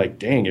position where we're like,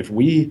 dang, if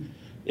we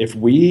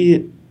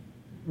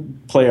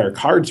play our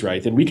cards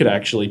right, then we could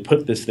actually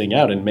put this thing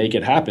out and make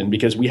it happen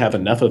because we have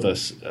enough of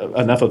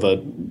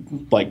a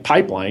like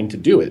pipeline to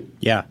do it.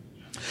 Yeah.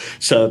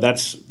 So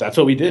that's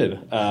what we did.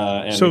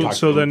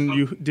 So then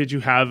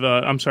you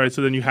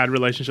had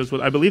relationships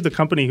with, I believe the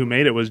company who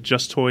made it was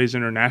Just Toys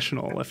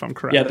International, if I'm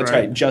correct. Yeah, that's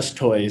right. Just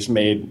Toys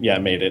made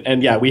it.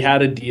 And yeah, we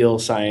had a deal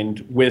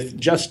signed with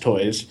Just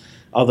Toys,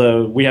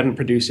 although we hadn't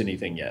produced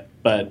anything yet.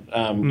 But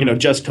you know,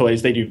 Just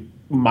Toys, they do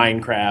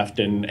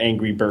Minecraft and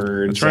Angry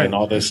Birds and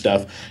all this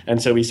stuff. And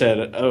so we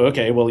said, oh,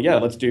 okay, well, yeah,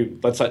 let's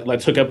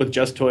hook up with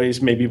Just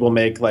Toys. Maybe we'll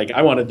make like,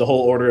 I wanted the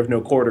whole Order of No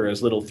Quarter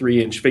as little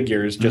 3-inch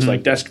figures, just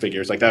like desk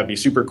figures. Like that would be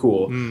super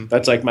cool.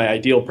 That's like my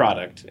ideal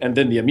product. And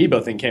then the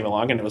Amiibo thing came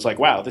along and it was like,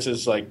 wow, this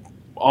is like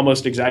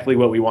almost exactly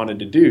what we wanted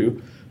to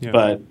do. Yeah.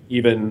 But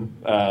even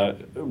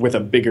with a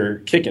bigger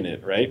kick in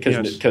it, right?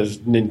 Because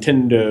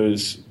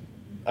Nintendo's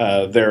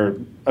their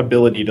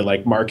ability to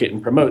like market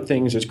and promote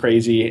things is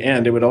crazy,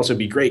 and it would also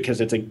be great because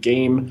it's a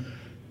game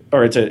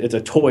or it's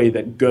a toy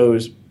that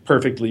goes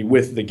perfectly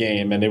with the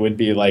game, and it would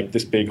be like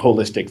this big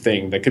holistic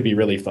thing that could be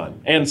really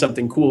fun and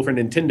something cool for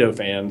Nintendo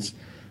fans.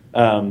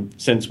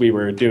 Since we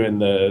were doing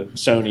the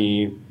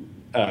Sony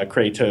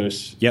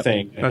Kratos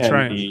thing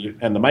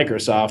and the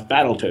Microsoft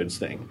Battletoads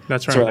thing.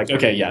 That's right. So we're like,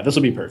 okay, yeah, this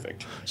will be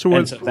perfect. So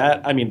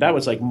that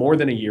was like more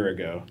than a year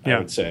ago, I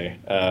would say,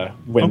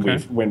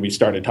 when we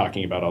started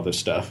talking about all this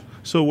stuff.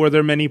 So were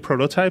there many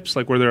prototypes?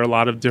 Like, were there a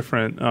lot of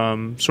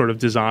different sort of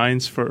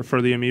designs for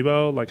the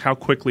Amiibo? Like, how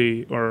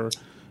quickly or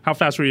how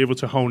fast were you able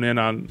to hone in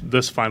on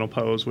this final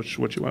pose, which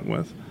you went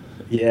with?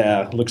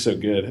 Yeah, looks so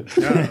good.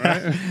 Yeah,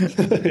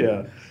 right?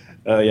 Yeah.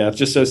 Yeah, it's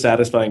just so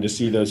satisfying to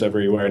see those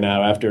everywhere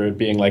now after it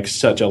being like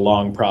such a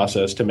long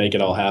process to make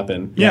it all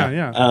happen.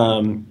 Yeah.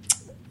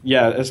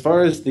 Yeah, as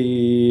far as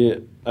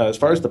the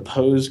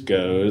pose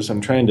goes, I'm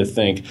trying to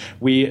think.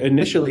 We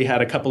initially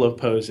had a couple of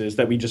poses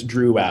that we just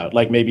drew out,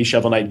 like maybe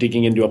Shovel Knight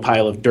digging into a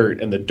pile of dirt,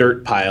 and the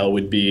dirt pile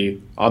would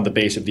be on the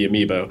base of the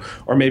amiibo,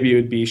 or maybe it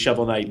would be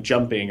Shovel Knight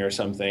jumping or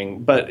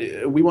something. But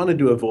we wanted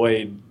to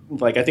avoid,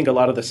 like, I think a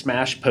lot of the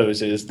Smash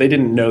poses, they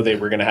didn't know they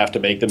were going to have to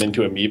make them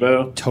into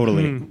amiibo.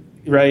 Totally.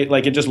 Right,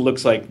 like it just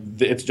looks like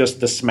it's just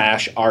the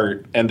Smash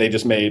art, and they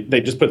just put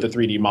the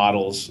 3D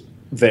models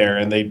there,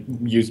 and they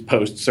used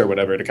posts or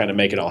whatever to kind of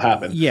make it all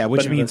happen. Yeah,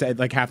 which means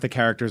like half the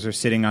characters are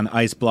sitting on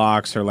ice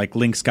blocks, or like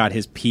Link's got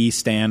his pea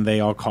stand,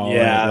 they all call it.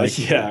 Yeah.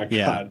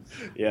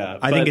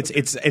 I think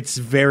it's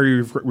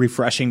very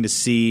refreshing to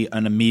see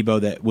an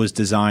amiibo that was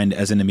designed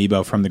as an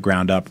amiibo from the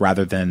ground up,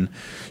 rather than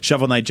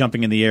Shovel Knight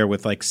jumping in the air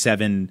with like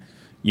 7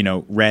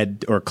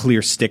 red or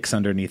clear sticks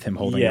underneath him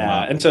holding him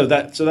up. And so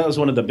that was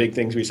one of the big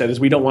things we said is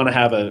we don't want to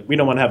have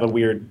a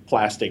weird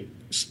plastic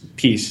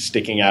piece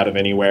sticking out of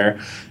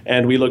anywhere.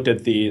 And we looked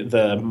at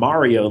the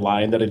Mario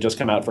line that had just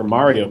come out for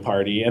Mario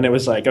Party, and it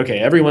was like, okay,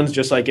 everyone's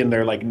just like in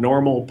their like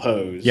normal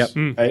pose. Yep.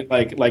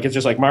 Right? Like it's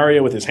just like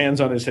Mario with his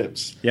hands on his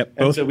hips. Yep.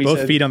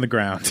 Both feet on the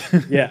ground.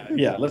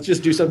 yeah. Let's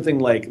just do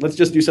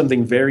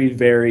something very,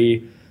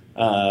 very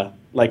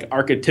like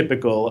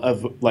archetypical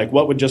of like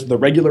what would just the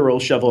regular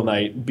old Shovel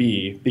Knight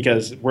be,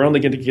 because we're only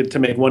going to get to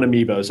make one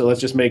amiibo, so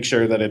let's just make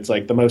sure that it's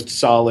like the most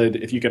solid.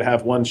 If you could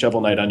have one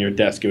Shovel Knight on your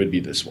desk, it would be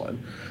this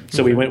one.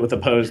 So we went with a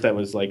pose that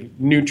was like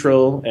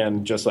neutral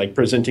and just like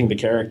presenting the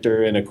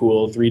character in a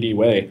cool 3D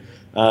way.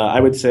 I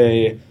would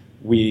say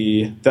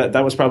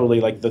that was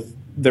probably like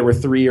there were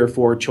 3 or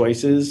 4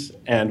 choices,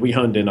 and we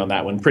honed in on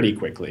that one pretty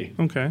quickly.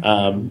 Okay.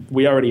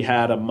 We already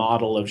had a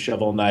model of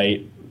Shovel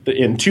Knight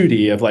in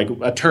 2D of like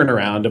a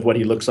turnaround of what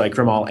he looks like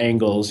from all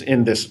angles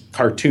in this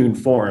cartoon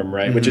form,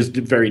 right? Mm-hmm. Which is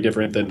very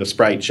different than the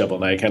sprite Shovel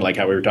Knight, kind of like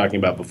how we were talking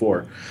about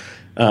before.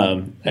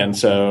 And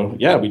so,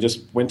 yeah, we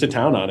just went to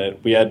town on it.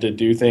 We had to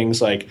do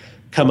things like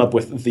come up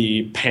with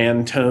the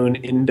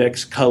Pantone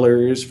index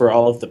colors for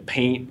all of the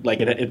paint. Like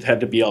it had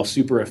to be all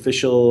super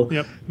official.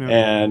 Yep.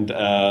 And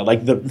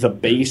like the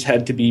base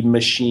had to be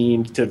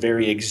machined to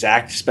very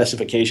exact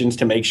specifications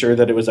to make sure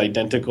that it was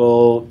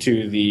identical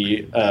to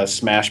the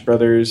Smash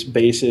Brothers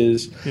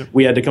bases. Yep.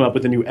 We had to come up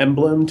with a new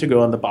emblem to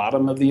go on the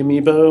bottom of the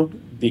amiibo,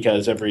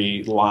 because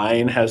every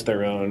line has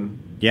their own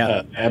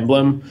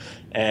emblem.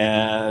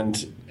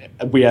 And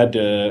we had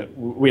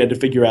to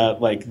figure out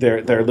like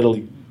their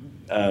little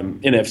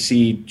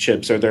NFC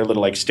chips, or their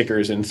little like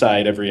stickers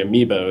inside every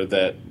amiibo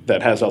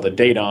that has all the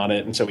data on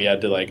it. And so we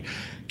had to like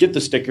get the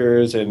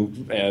stickers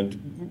and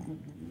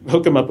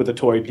hook them up with the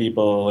toy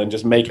people and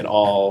just make it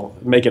all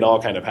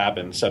kind of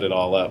happen, set it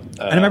all up.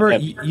 And I remember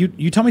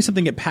you told me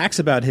something at PAX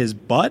about his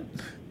butt.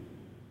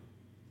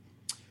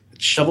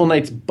 Shovel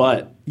Knight's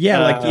butt. Yeah,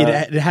 like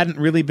it hadn't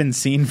really been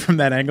seen from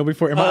that angle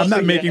before. I'm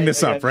not making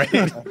this up, right?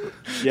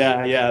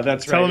 Yeah,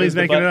 that's right. Tell him he's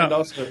making it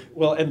up.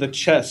 And the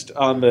chest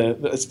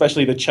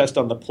especially the chest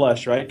on the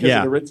plush, right?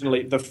 Because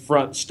originally the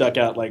front stuck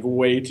out like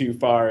way too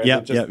far.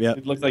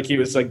 It looked like he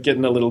was like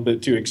getting a little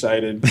bit too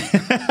excited.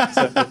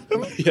 So,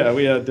 yeah,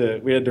 we had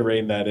to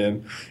rein that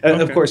in.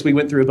 And of course, we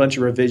went through a bunch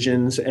of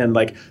revisions, and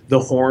like the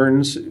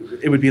horns,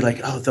 it would be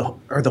like, are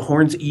the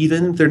horns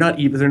even? They're not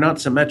even. They're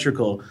not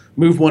symmetrical.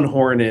 Move one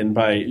horn in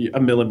by a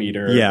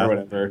millimeter. Or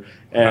whatever,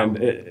 and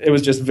it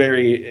was just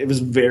very,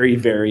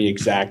 very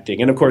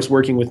exacting. And of course,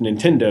 working with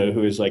Nintendo,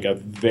 who is like a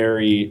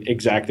very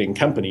exacting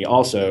company,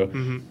 also,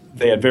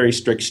 they had very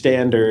strict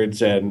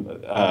standards. And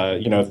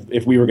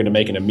if we were going to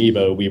make an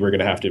amiibo, we were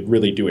going to have to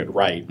really do it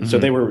right. So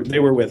they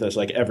were with us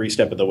like every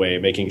step of the way,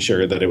 making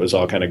sure that it was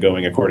all kind of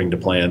going according to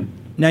plan.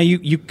 Now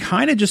you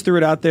kind of just threw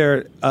it out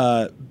there,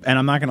 and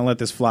I'm not going to let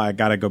this fly. I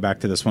got to go back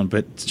to this one.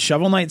 But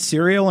Shovel Knight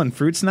cereal and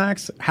fruit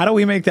snacks. How do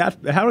we make that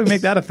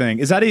a thing?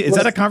 Is that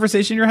a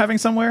conversation you're having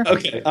somewhere?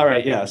 Okay, all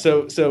right, yeah.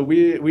 So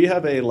we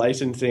have a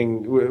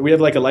licensing. We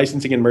have like a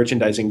licensing and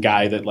merchandising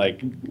guy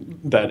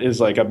that is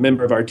like a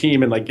member of our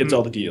team and like gets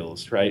all the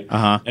deals, right?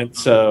 And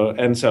so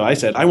I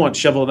said, I want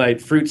Shovel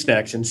Knight fruit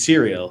snacks and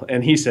cereal,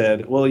 and he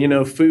said,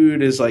 well,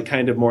 food is like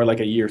kind of more like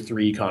a year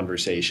 3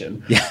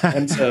 conversation. Yeah.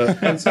 And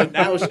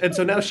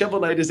so now Shovel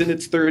Knight is in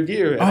its 3rd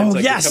year. And it's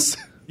like yes.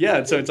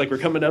 And so it's like we're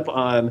coming up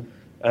on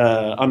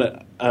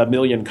a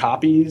million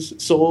copies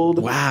sold.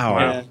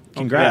 Wow!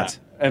 Congrats.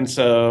 Yeah. And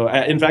so,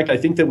 in fact, I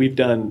think that we've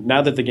done,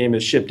 now that the game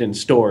is shipped in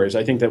stores,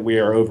 I think that we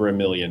are over 1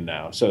 million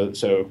now.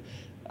 So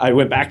I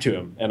went back to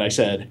him and I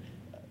said,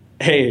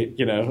 hey,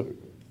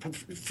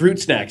 fruit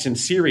snacks and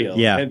cereal.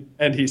 Yeah.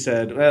 And he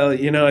said, well,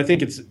 I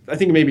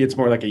think maybe it's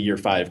more like a year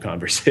 5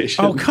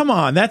 conversation. Oh, come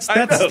on. That's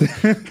I know.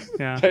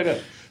 Yeah. I know.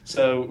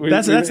 So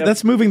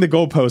that's moving the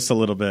goalposts a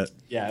little bit.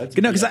 Yeah,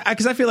 because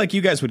I feel like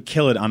you guys would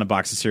kill it on a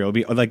box of cereal.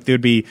 It'd be like there'd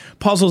be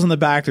puzzles in the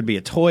back, there'd be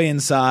a toy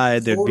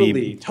inside, there'd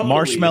be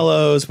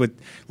marshmallows with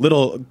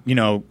little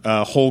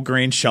whole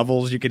grain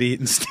shovels you could eat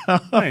and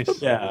stuff.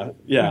 Nice. Yeah.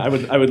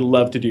 I would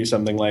love to do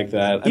something like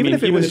that. Even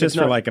if it was just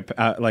for like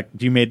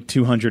you made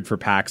 200 for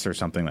packs or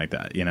something like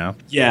that,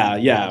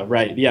 Yeah,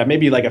 right. Yeah,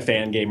 maybe like a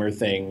fan gamer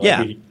thing.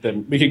 Like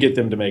we could get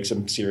them to make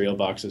some cereal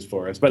boxes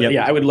for us. But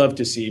I would love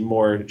to see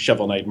more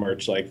Shovel Knight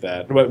merch like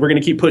that. We're going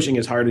to keep pushing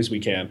as hard as we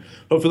can.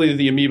 Hopefully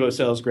the amiibo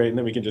sells great, and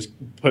then we can just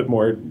put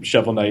more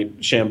Shovel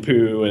Knight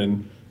shampoo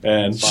and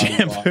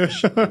shampoo,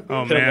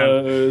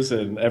 pillows,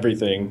 and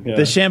everything. Yeah.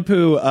 The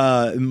shampoo.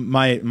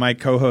 My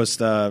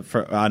co-host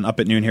on Up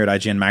at Noon here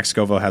at IGN, Max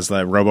Scoville, has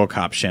the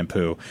RoboCop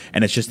shampoo,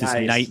 and it's just this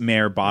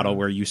nightmare bottle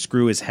where you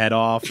screw his head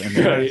off, and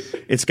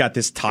it's got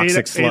this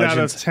toxic sludge. 8 out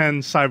of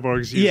 10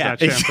 cyborgs use that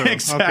shampoo.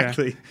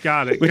 Exactly. Okay.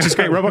 Got it. Which is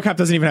great. RoboCop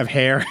doesn't even have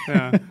hair.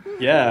 Yeah.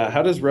 Yeah,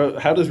 how does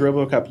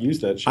RoboCop use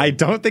that shit? I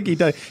don't think he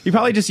does. He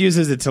probably just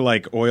uses it to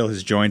like oil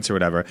his joints or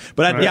whatever.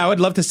 But I would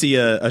love to see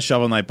a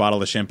Shovel Knight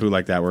bottle of shampoo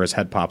like that where his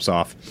head pops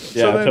off.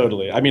 Yeah,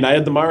 totally. I mean, I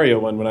had the Mario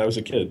one when I was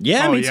a kid.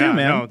 Yeah, me too,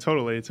 man. No,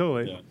 totally.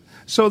 Yeah.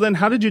 So then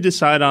how did you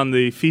decide on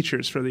the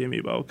features for the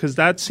amiibo? Because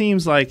that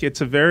seems like it's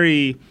a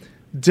very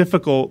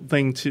difficult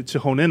thing to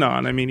hone in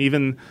on. I mean,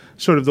 even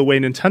sort of the way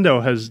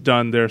Nintendo has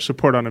done their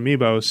support on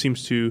amiibo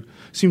seems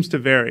to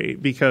vary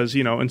because,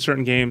 in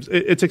certain games,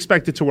 it's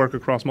expected to work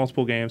across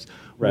multiple games.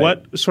 Right.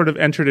 What sort of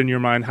entered in your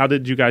mind? How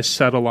did you guys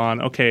settle on,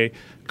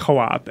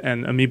 co-op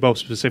and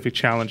amiibo-specific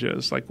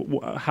challenges? Like,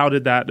 how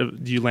did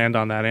you land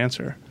on that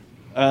answer?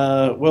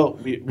 Well,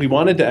 we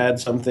wanted to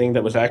add something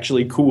that was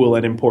actually cool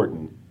and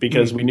important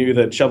because we knew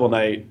that the Shovel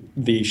Knight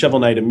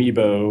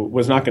amiibo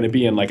was not going to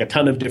be in like a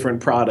ton of different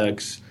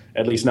products,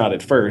 at least not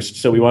at first.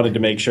 So we wanted to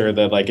make sure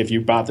that like if you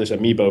bought this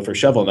amiibo for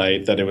Shovel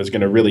Knight, that it was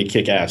going to really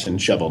kick ass in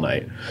Shovel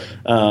Knight.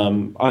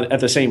 At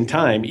the same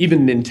time,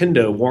 even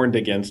Nintendo warned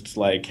against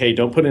like, hey,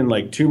 don't put in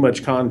like too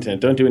much content.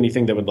 Don't do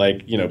anything that would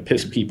like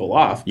piss people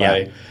off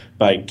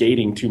by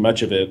gating too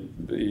much of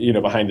it,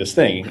 behind this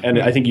thing. And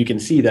I think you can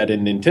see that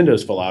in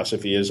Nintendo's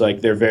philosophy is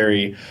like they're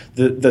very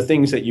the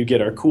things that you get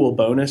are cool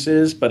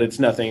bonuses, but it's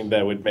nothing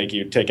that would make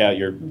you take out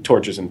your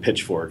torches and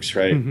pitchforks,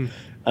 right? Mm-hmm.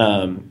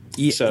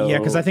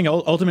 Because I think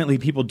ultimately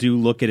people do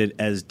look at it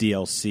as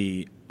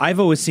DLC. I've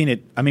always seen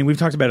it. I mean, we've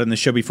talked about it on the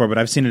show before, but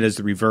I've seen it as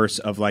the reverse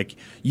of like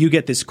you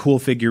get this cool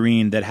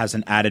figurine that has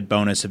an added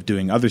bonus of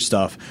doing other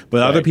stuff,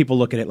 but other people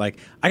look at it like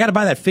I got to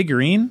buy that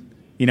figurine.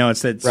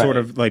 It's that sort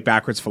of like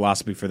backwards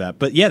philosophy for that.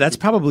 But yeah, that's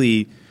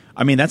probably.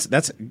 I mean, that's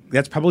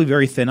probably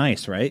very thin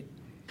ice, right?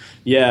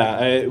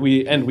 Yeah,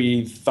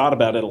 we thought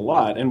about it a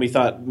lot, and we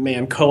thought,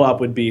 man, co-op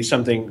would be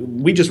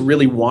something. We just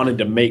really wanted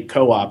to make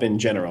co-op in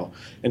general,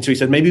 and so we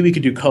said maybe we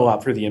could do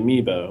co-op for the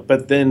amiibo.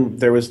 But then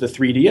there was the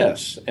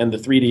 3DS, and the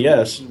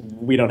 3DS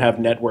we don't have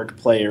network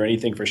play or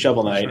anything for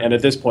Shovel Knight, and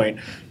at this point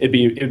it'd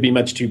be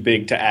much too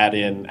big to add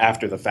in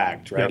after the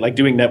fact, right? Yep. Like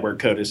doing network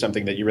code is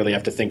something that you really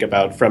have to think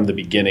about from the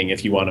beginning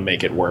if you want to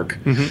make it work.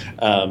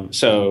 Mm-hmm.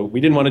 So we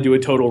didn't want to do a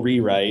total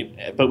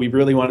rewrite, but we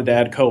really wanted to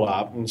add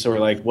co-op, and so we're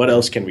like, what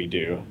else can we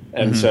do?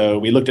 And so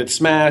we looked at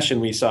Smash,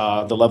 and we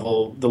saw the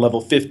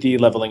level 50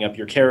 leveling up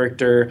your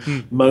character.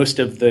 Most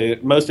of the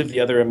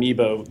other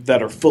amiibo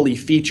that are fully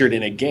featured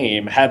in a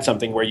game had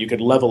something where you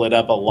could level it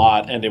up a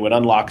lot, and it would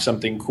unlock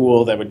something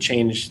cool that would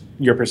change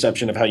your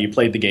perception of how you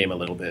played the game a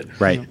little bit.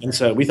 Right. And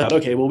so we thought,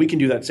 okay, well, we can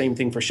do that same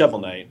thing for Shovel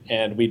Knight.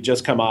 And we'd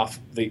just come off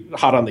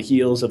hot on the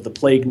heels of the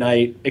Plague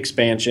Knight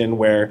expansion,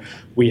 where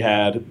we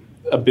had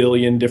a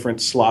billion different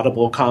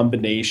slottable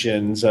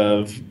combinations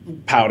of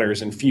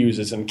powders and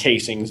fuses and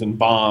casings and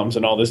bombs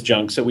and all this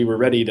junk. So we were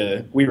ready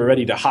to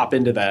hop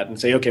into that and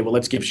say, okay, well,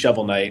 let's give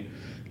Shovel Knight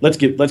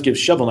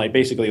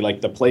basically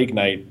like the Plague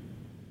Knight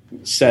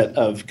set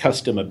of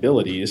custom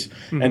abilities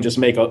and just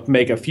make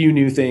a few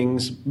new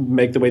things,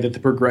 make the way that the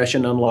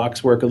progression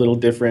unlocks work a little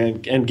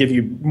different, and give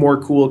you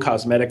more cool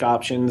cosmetic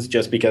options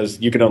just because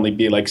you could only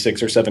be like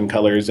 6 or 7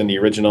 colors in the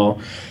original.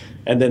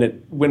 And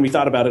then when we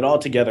thought about it all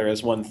together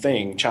as one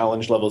thing,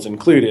 challenge levels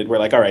included, we're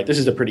like, all right, this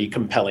is a pretty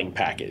compelling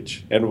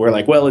package. And we're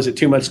like, well, is it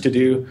too much to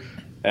do?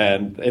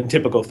 And in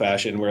typical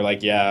fashion, we're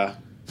like, yeah,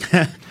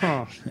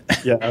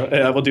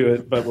 we'll do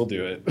it, but we'll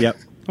do it. Yep.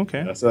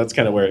 Okay. So that's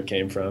kind of where it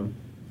came from.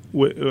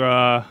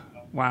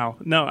 Wow.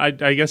 No,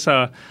 I guess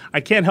I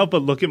can't help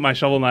but look at my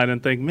Shovel Knight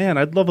and think, man,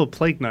 I'd love a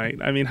Plague Knight.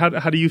 I mean, how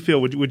do you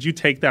feel? Would you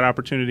take that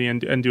opportunity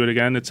and do it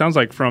again? It sounds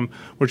like from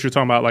what you're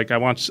talking about, like I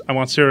want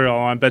cereal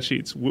on bed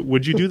sheets.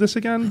 Would you do this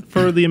again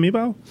for the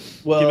amiibo?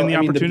 Well, given the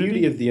opportunity? The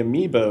beauty of the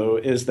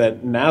amiibo is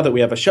that now that we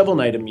have a Shovel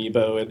Knight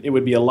amiibo, it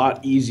would be a lot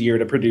easier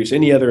to produce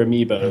any other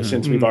amiibo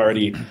since we've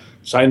already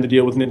signed the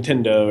deal with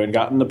Nintendo and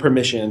gotten the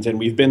permissions and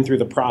we've been through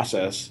the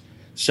process.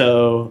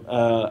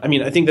 So, I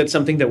mean, I think that's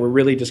something that we're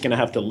really just going to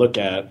have to look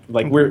at.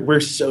 Like, we're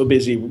so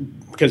busy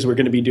because we're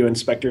going to be doing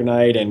Spectre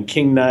Knight and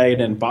King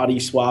Knight and Body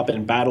Swap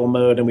and Battle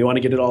Mode, and we want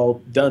to get it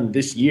all done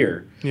this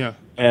year. Yeah.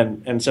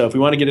 And so if we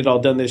want to get it all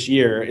done this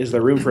year, is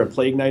there room for a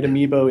Plague Knight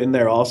amiibo in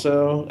there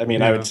also? I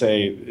mean, I would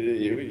say,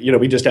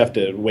 we just have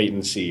to wait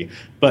and see.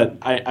 But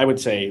I would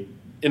say,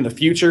 in the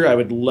future, I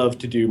would love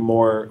to do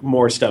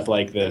more stuff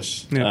like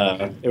this.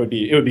 Yeah. It would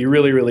be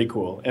really, really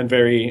cool and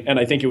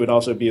I think it would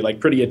also be like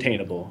pretty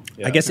attainable.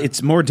 Yeah. I guess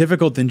it's more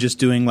difficult than just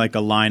doing like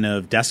a line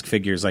of desk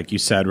figures, like you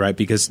said, right?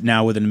 Because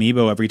now with an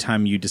amiibo, every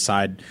time you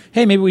decide,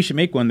 hey, maybe we should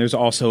make one, there's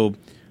also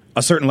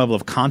a certain level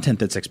of content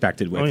that's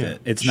expected with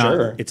it.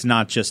 It's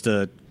not just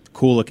a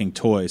cool looking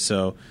toy.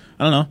 So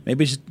I don't know. Maybe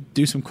we should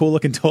do some cool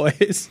looking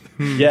toys.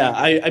 Yeah,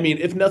 I mean,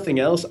 if nothing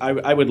else,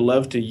 I would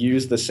love to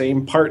use the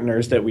same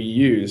partners that we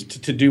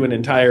used to do an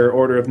entire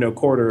Order of No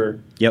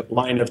Quarter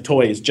line of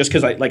toys. Just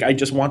because I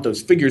just want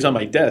those figures on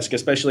my desk,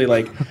 especially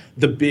like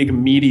the big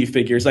meaty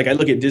figures. Like I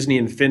look at Disney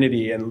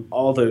Infinity and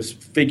all those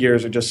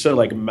figures are just so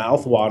like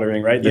mouth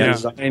watering, right? The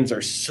designs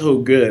are so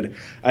good.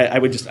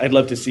 I'd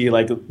love to see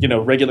like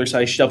regular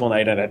size Shovel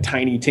Knight and a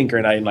tiny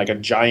Tinker Knight and like a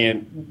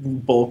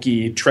giant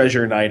bulky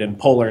Treasure Knight and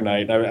Polar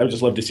Knight. I would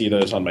just love to see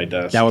those on my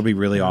desk. That would be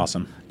really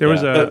awesome. There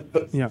was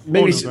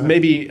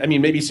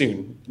maybe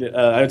soon.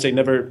 I would say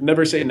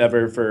never say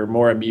never for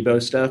more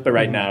amiibo stuff, but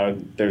right now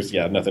there's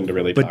nothing to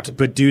really talk about.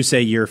 But do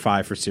say year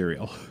 5 for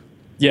cereal.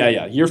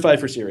 Yeah, year 5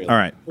 for cereal. All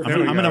right,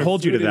 I'm going to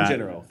hold you to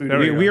that.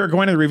 We are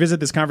going to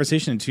revisit this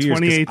conversation in 2 years.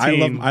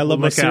 2018. I love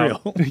my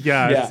cereal.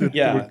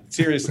 yeah.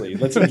 Seriously,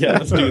 let's do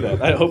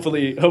that.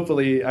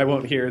 Hopefully, I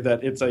won't hear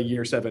that it's a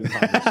year 7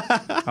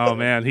 promise. Oh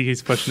man,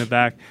 he's pushing it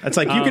back. It's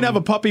like you can have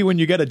a puppy when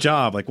you get a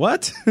job. Like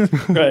what?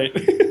 Right.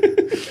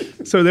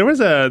 So there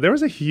was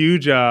a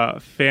huge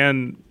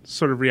fan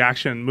sort of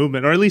reaction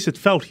movement, or at least it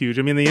felt huge.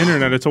 I mean, the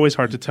internet, it's always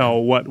hard to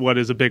tell what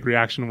is a big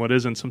reaction and what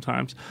isn't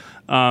sometimes.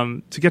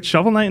 To get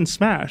Shovel Knight and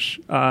Smash,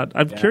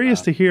 I'm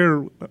curious to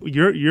hear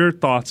your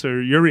thoughts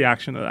or your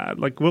reaction to that.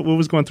 Like, what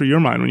was going through your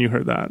mind when you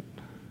heard that?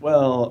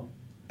 Well,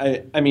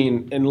 I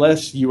mean,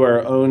 unless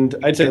you're owned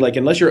by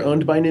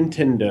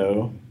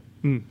Nintendo,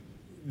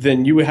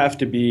 then you have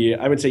to be,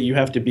 I would say you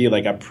have to be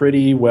like a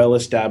pretty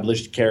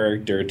well-established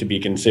character to be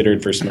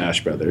considered for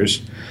Smash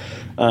Brothers.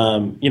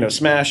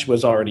 Smash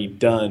was already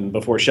done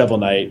before Shovel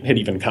Knight had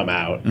even come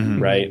out,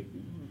 right?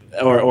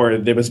 Or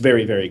it was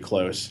very, very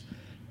close.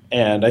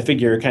 And I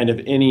figure kind of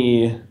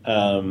any...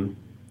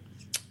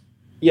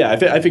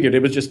 I figured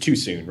it was just too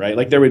soon, right?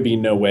 Like there would be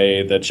no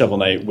way that Shovel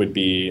Knight would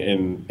be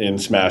in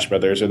Smash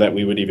Brothers or that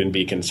we would even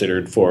be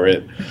considered for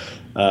it.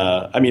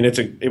 I mean,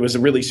 it was a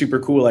really super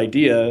cool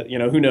idea.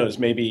 Who knows?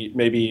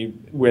 Maybe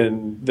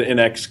when the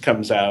NX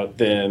comes out,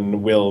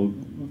 then we'll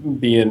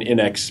be in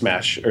NX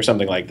Smash or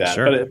something like that.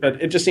 Sure.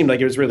 But it just seemed like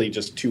it was really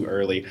just too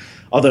early.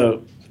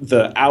 Although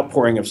the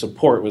outpouring of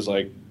support was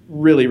like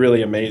really,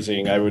 really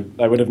amazing. I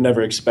would have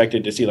never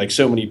expected to see like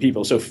so many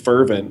people so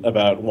fervent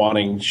about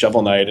wanting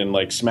Shovel Knight and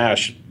like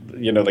Smash,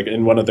 like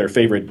in one of their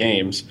favorite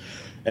games.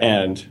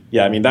 And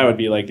yeah, I mean that would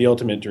be like the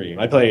ultimate dream.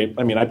 I play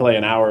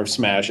an hour of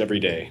Smash every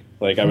day.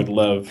 Like I would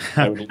love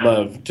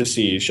to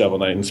see Shovel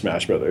Knight and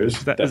Smash Brothers.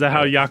 Is that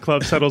how Yacht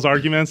Club settles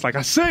arguments? Like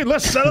I say,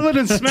 let's settle it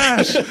in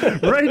Smash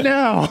right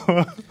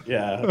now.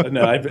 Yeah,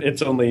 no,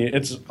 it's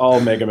all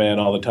Mega Man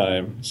all the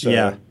time. So.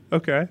 Yeah.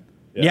 Okay.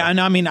 Yeah,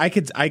 no, I mean, I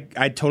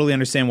totally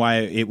understand why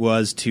it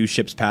was 2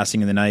 ships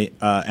passing in the night,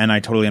 and I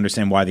totally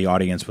understand why the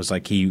audience was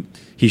like he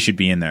should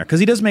be in there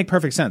because he does make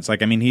perfect sense.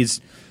 Like, I mean,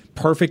 he's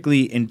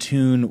perfectly in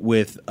tune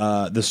with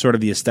the sort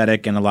of the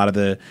aesthetic and a lot of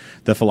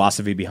the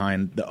philosophy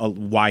behind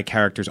why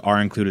characters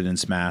are included in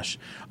Smash.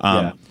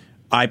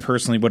 I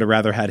personally would have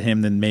rather had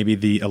him than maybe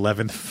the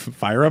 11th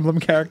Fire Emblem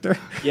character.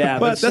 Yeah,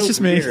 but that's so just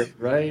weird, me,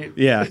 right?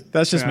 Yeah,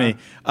 that's just me.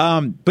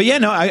 But yeah,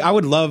 no, I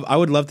would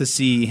love to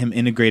see him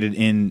integrated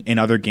in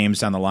other games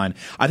down the line.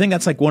 I think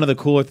that's like one of the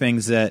cooler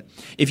things that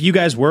if you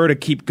guys were to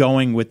keep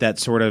going with that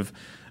sort of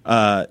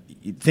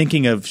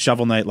thinking of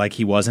Shovel Knight like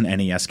he was an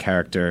NES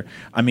character.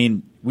 I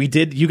mean,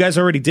 you guys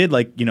already did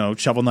like,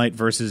 Shovel Knight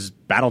versus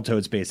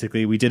Battletoads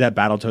basically. We did have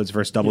Battletoads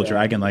versus Double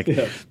Dragon. Like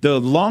the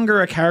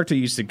longer a character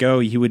used to go,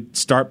 he would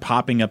start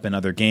popping up in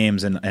other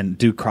games and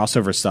do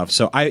crossover stuff.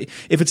 So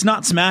if it's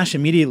not Smash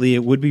immediately,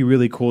 it would be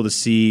really cool to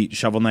see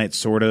Shovel Knight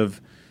sort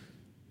of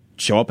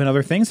show up in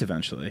other things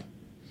eventually.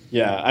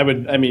 Yeah,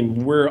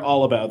 we're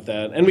all about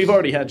that. And we've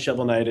already had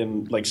Shovel Knight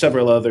in like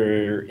several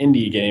other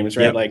indie games,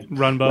 right? Yep. Like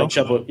Runbow. Like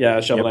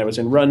Shovel Knight was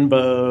in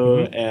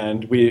Runbow,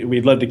 and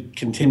we'd love to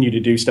continue to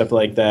do stuff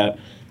like that.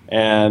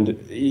 And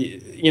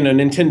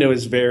Nintendo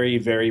is very,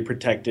 very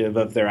protective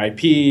of their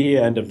IP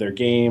and of their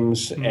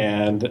games.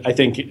 And I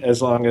think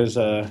as long as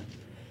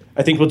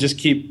we'll just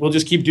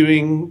keep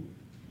doing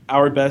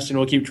our best, and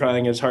we'll keep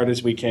trying as hard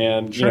as we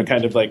can,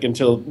 kind of like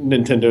until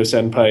Nintendo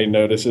Senpai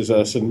notices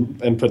us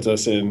and puts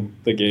us in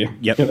the game.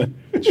 Yep.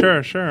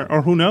 Sure.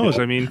 Or who knows?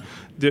 I mean,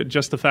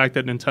 just the fact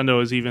that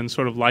Nintendo is even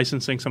sort of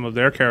licensing some of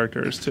their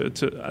characters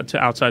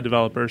to outside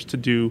developers to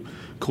do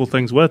cool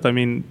things with. I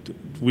mean,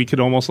 we could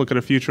almost look at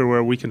a future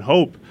where we can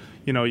hope,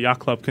 Yacht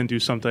Club can do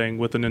something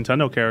with a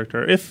Nintendo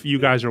character if you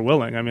guys are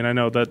willing. I mean, I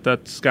know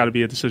that's got to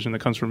be a decision that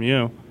comes from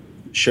you.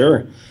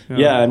 Sure.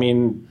 Yeah, I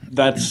mean,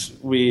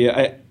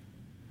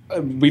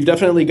 we've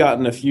definitely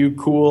gotten a few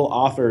cool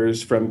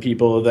offers from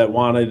people that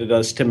wanted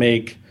us to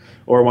make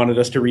or wanted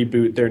us to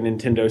reboot their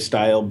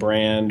Nintendo-style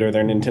brand or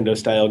their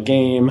Nintendo-style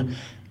game.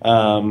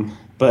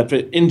 But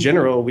in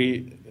general,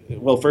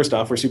 first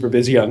off, we're super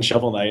busy on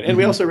Shovel Knight, and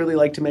we also really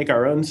like to make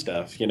our own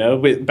stuff.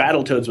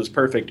 Battletoads was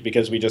perfect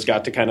because we just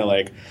got to kind of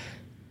like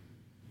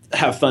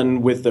have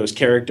fun with those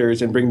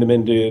characters and bring them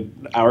into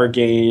our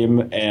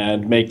game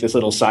and make this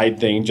little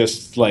side thing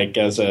just like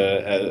as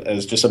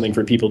just something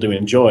for people to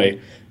enjoy.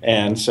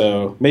 And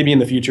so maybe in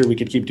the future we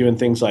could keep doing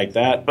things like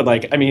that. But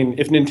like, I mean,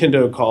 if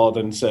Nintendo called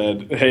and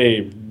said,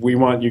 "Hey, we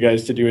want you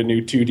guys to do a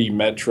new 2D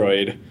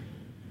Metroid,"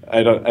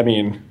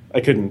 I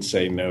couldn't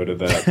say no to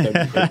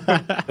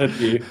that.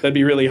 That'd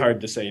be really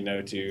hard to say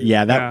no to.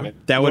 Yeah,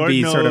 that would Lord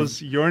be knows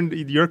sort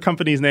of your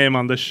company's name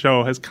on this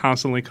show has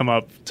constantly come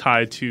up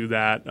tied to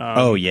that.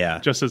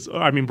 Just as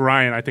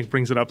Brian, I think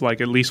brings it up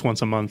like at least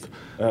once a month.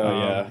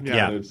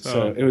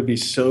 So it would be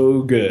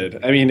so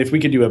good. I mean, if we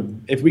could do a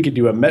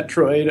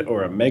Metroid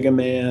or a Mega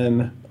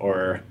Man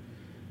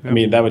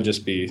that would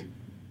just be.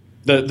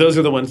 Those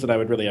are the ones that I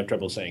would really have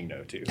trouble saying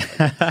no to.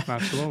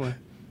 Absolutely.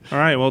 All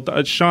right. Well,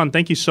 Sean,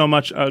 thank you so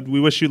much. We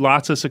wish you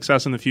lots of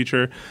success in the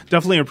future.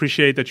 Definitely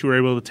appreciate that you were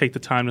able to take the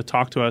time to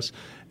talk to us.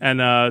 And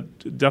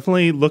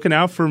definitely looking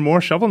out for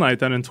more Shovel Knight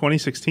then in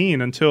 2016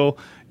 until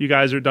you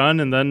guys are done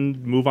and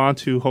then move on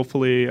to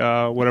hopefully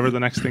whatever the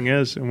next thing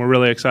is. And we're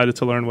really excited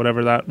to learn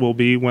whatever that will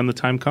be when the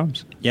time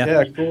comes.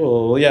 Yeah,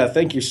 cool. Well, yeah,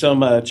 thank you so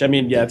much. I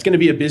mean, it's going to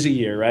be a busy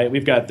year, right?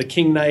 We've got the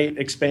King Knight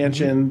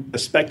expansion, the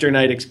Spectre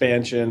Knight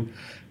expansion,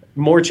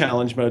 more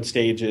challenge mode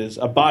stages,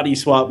 a body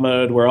swap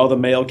mode where all the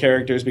male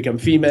characters become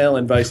female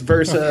and vice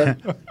versa,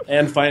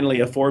 and finally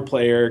a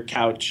 4-player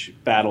couch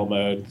battle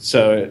mode.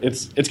 So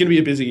it's going to be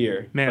a busy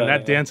year. Man,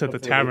 that dance at the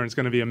tavern is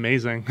going to be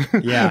amazing.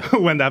 Yeah,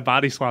 when that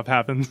body swap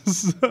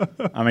happens.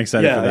 I'm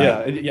excited for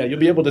that. Yeah. You'll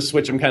be able to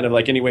switch them kind of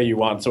like any way you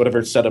want. So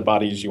whatever set of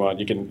bodies you want,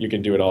 you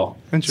can do it all.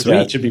 Interesting.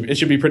 Yeah, it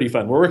should be pretty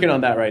fun. We're working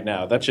on that right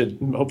now.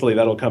 Hopefully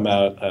that'll come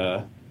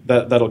out.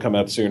 That'll come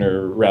out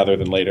sooner rather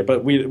than later.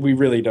 But we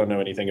really don't know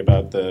anything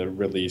about the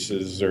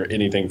releases or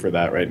anything for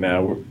that right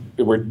now.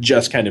 We're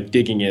just kind of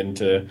digging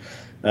into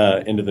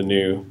the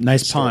new.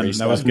 Nice pun.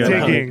 That was good.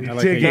 Digging.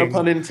 No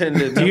pun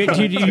intended. Do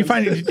you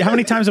find how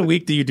many times a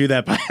week do you do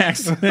that by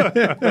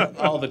accident?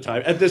 All the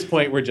time. At this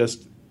point, we're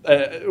just.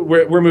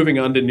 We're moving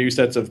on to new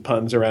sets of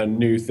puns around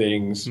new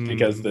things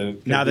because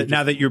now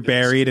that you're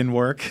buried in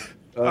work.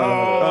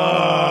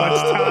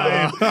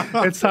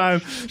 It's time.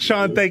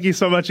 Sean, thank you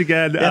so much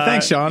again. Yeah,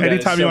 thanks, Sean.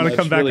 Anytime you want to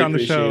come back really on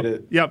the show.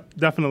 it. Yep,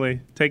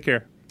 definitely. Take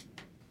care.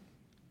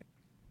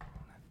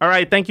 All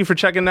right, thank you for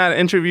checking that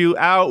interview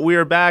out. We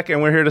are back,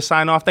 and we're here to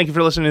sign off. Thank you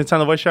for listening to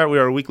Nintendo Voice Chat. We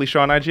are a weekly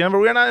show on IGN, but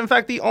we are not, in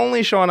fact, the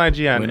only show on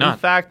IGN. We're not. In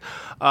fact,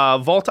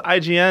 Vault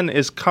IGN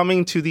is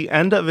coming to the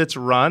end of its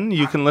run.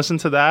 You can listen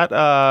to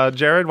that.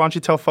 Jared, why don't you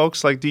tell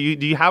folks, like, do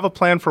you have a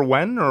plan for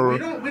when? Or we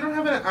don't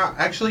have an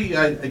actually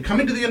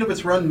coming to the end of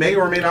its run may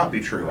or may not be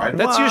true.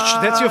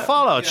 That's your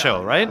Fallout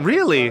show, right?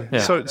 Really? Yeah.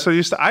 So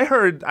I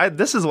heard.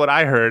 This is what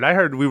I heard. I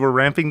heard we were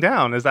ramping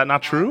down. Is that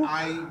not true?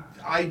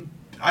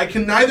 I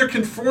can neither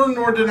confirm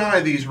nor deny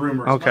these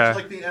rumors, Okay. much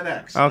like the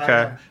NX.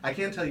 Okay. I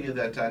can tell you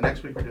that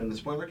next week we're doing the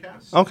spoiler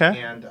cast.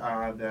 Okay. And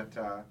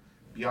that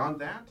beyond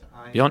that,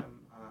 Beyond-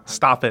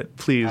 Stop it,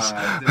 please.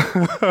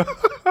 I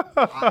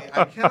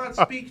cannot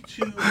speak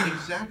to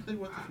exactly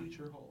what the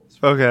future holds.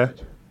 Okay.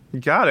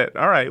 Got it.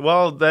 All right.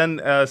 Well,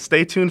 then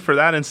stay tuned for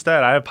that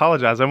instead. I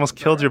apologize. I almost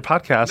killed your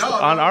podcast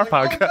on our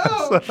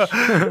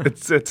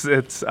podcast.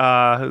 It's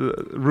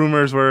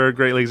rumors were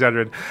greatly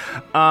exaggerated.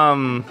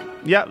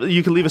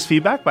 You can leave us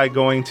feedback by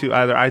going to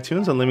either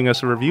iTunes and leaving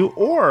us a review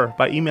or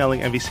by emailing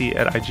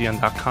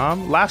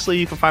nvc@ign.com. Lastly,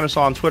 you can find us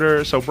all on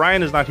Twitter. So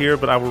Brian is not here,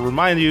 but I will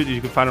remind you that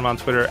you can find him on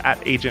Twitter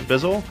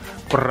 @AgentBizzle.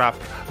 Brap,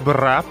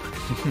 brap.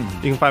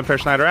 You can find Per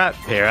Schneider at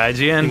Pear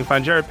IGN. You can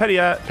find Jared Petty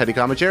at Petty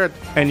Comma Jared.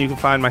 and you can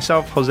find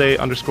myself,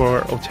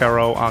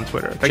 Jose_Otero on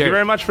Twitter. Thank you Jared.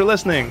 very much for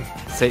listening.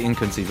 Say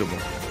inconceivable.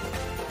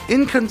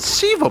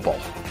 Inconceivable.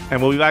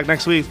 And we'll be back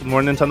next week with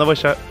more Nintendo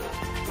Voice Chat.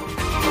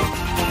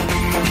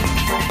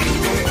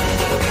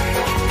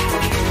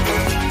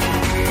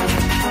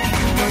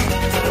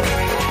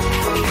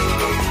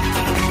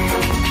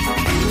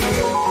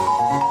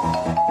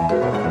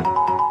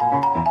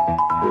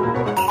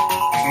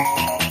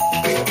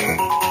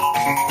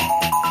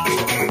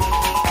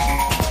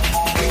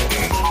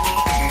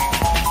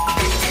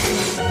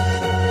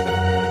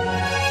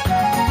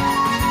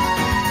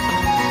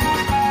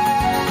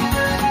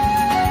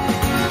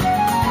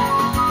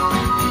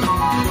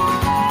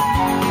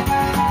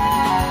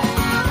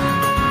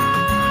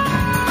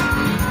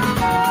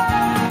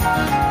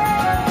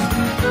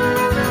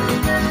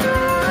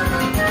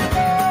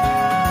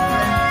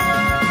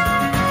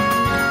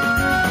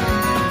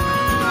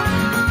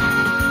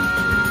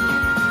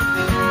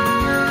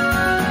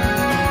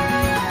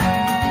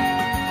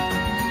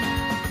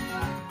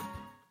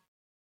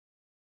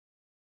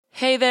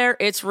 Hey there,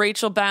 it's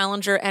Rachel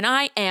Ballinger, and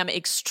I am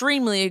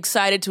extremely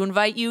excited to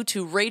invite you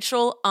to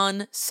Rachel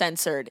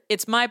Uncensored.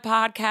 It's my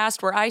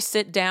podcast where I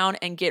sit down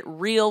and get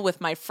real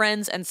with my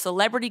friends and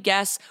celebrity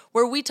guests,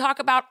 where we talk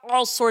about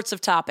all sorts of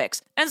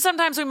topics. And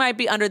sometimes we might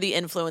be under the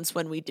influence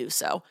when we do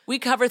so. We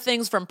cover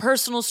things from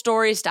personal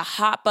stories to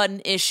hot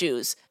button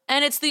issues.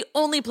 And it's the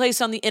only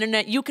place on the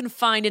internet you can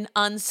find an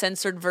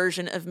uncensored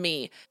version of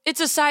me. It's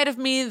a side of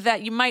me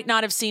that you might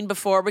not have seen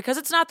before because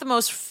it's not the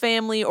most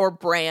family or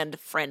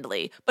brand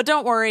friendly. But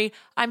don't worry,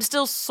 I'm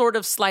still sort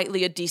of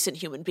slightly a decent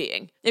human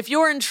being. If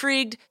you're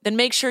intrigued, then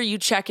make sure you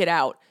check it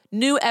out.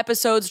 New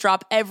episodes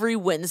drop every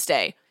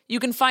Wednesday. You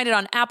can find it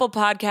on Apple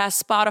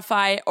Podcasts,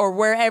 Spotify, or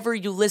wherever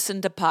you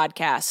listen to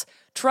podcasts.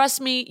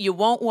 Trust me, you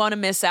won't want to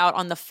miss out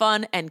on the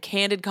fun and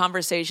candid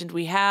conversations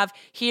we have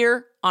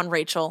here on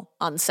Rachel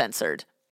Uncensored.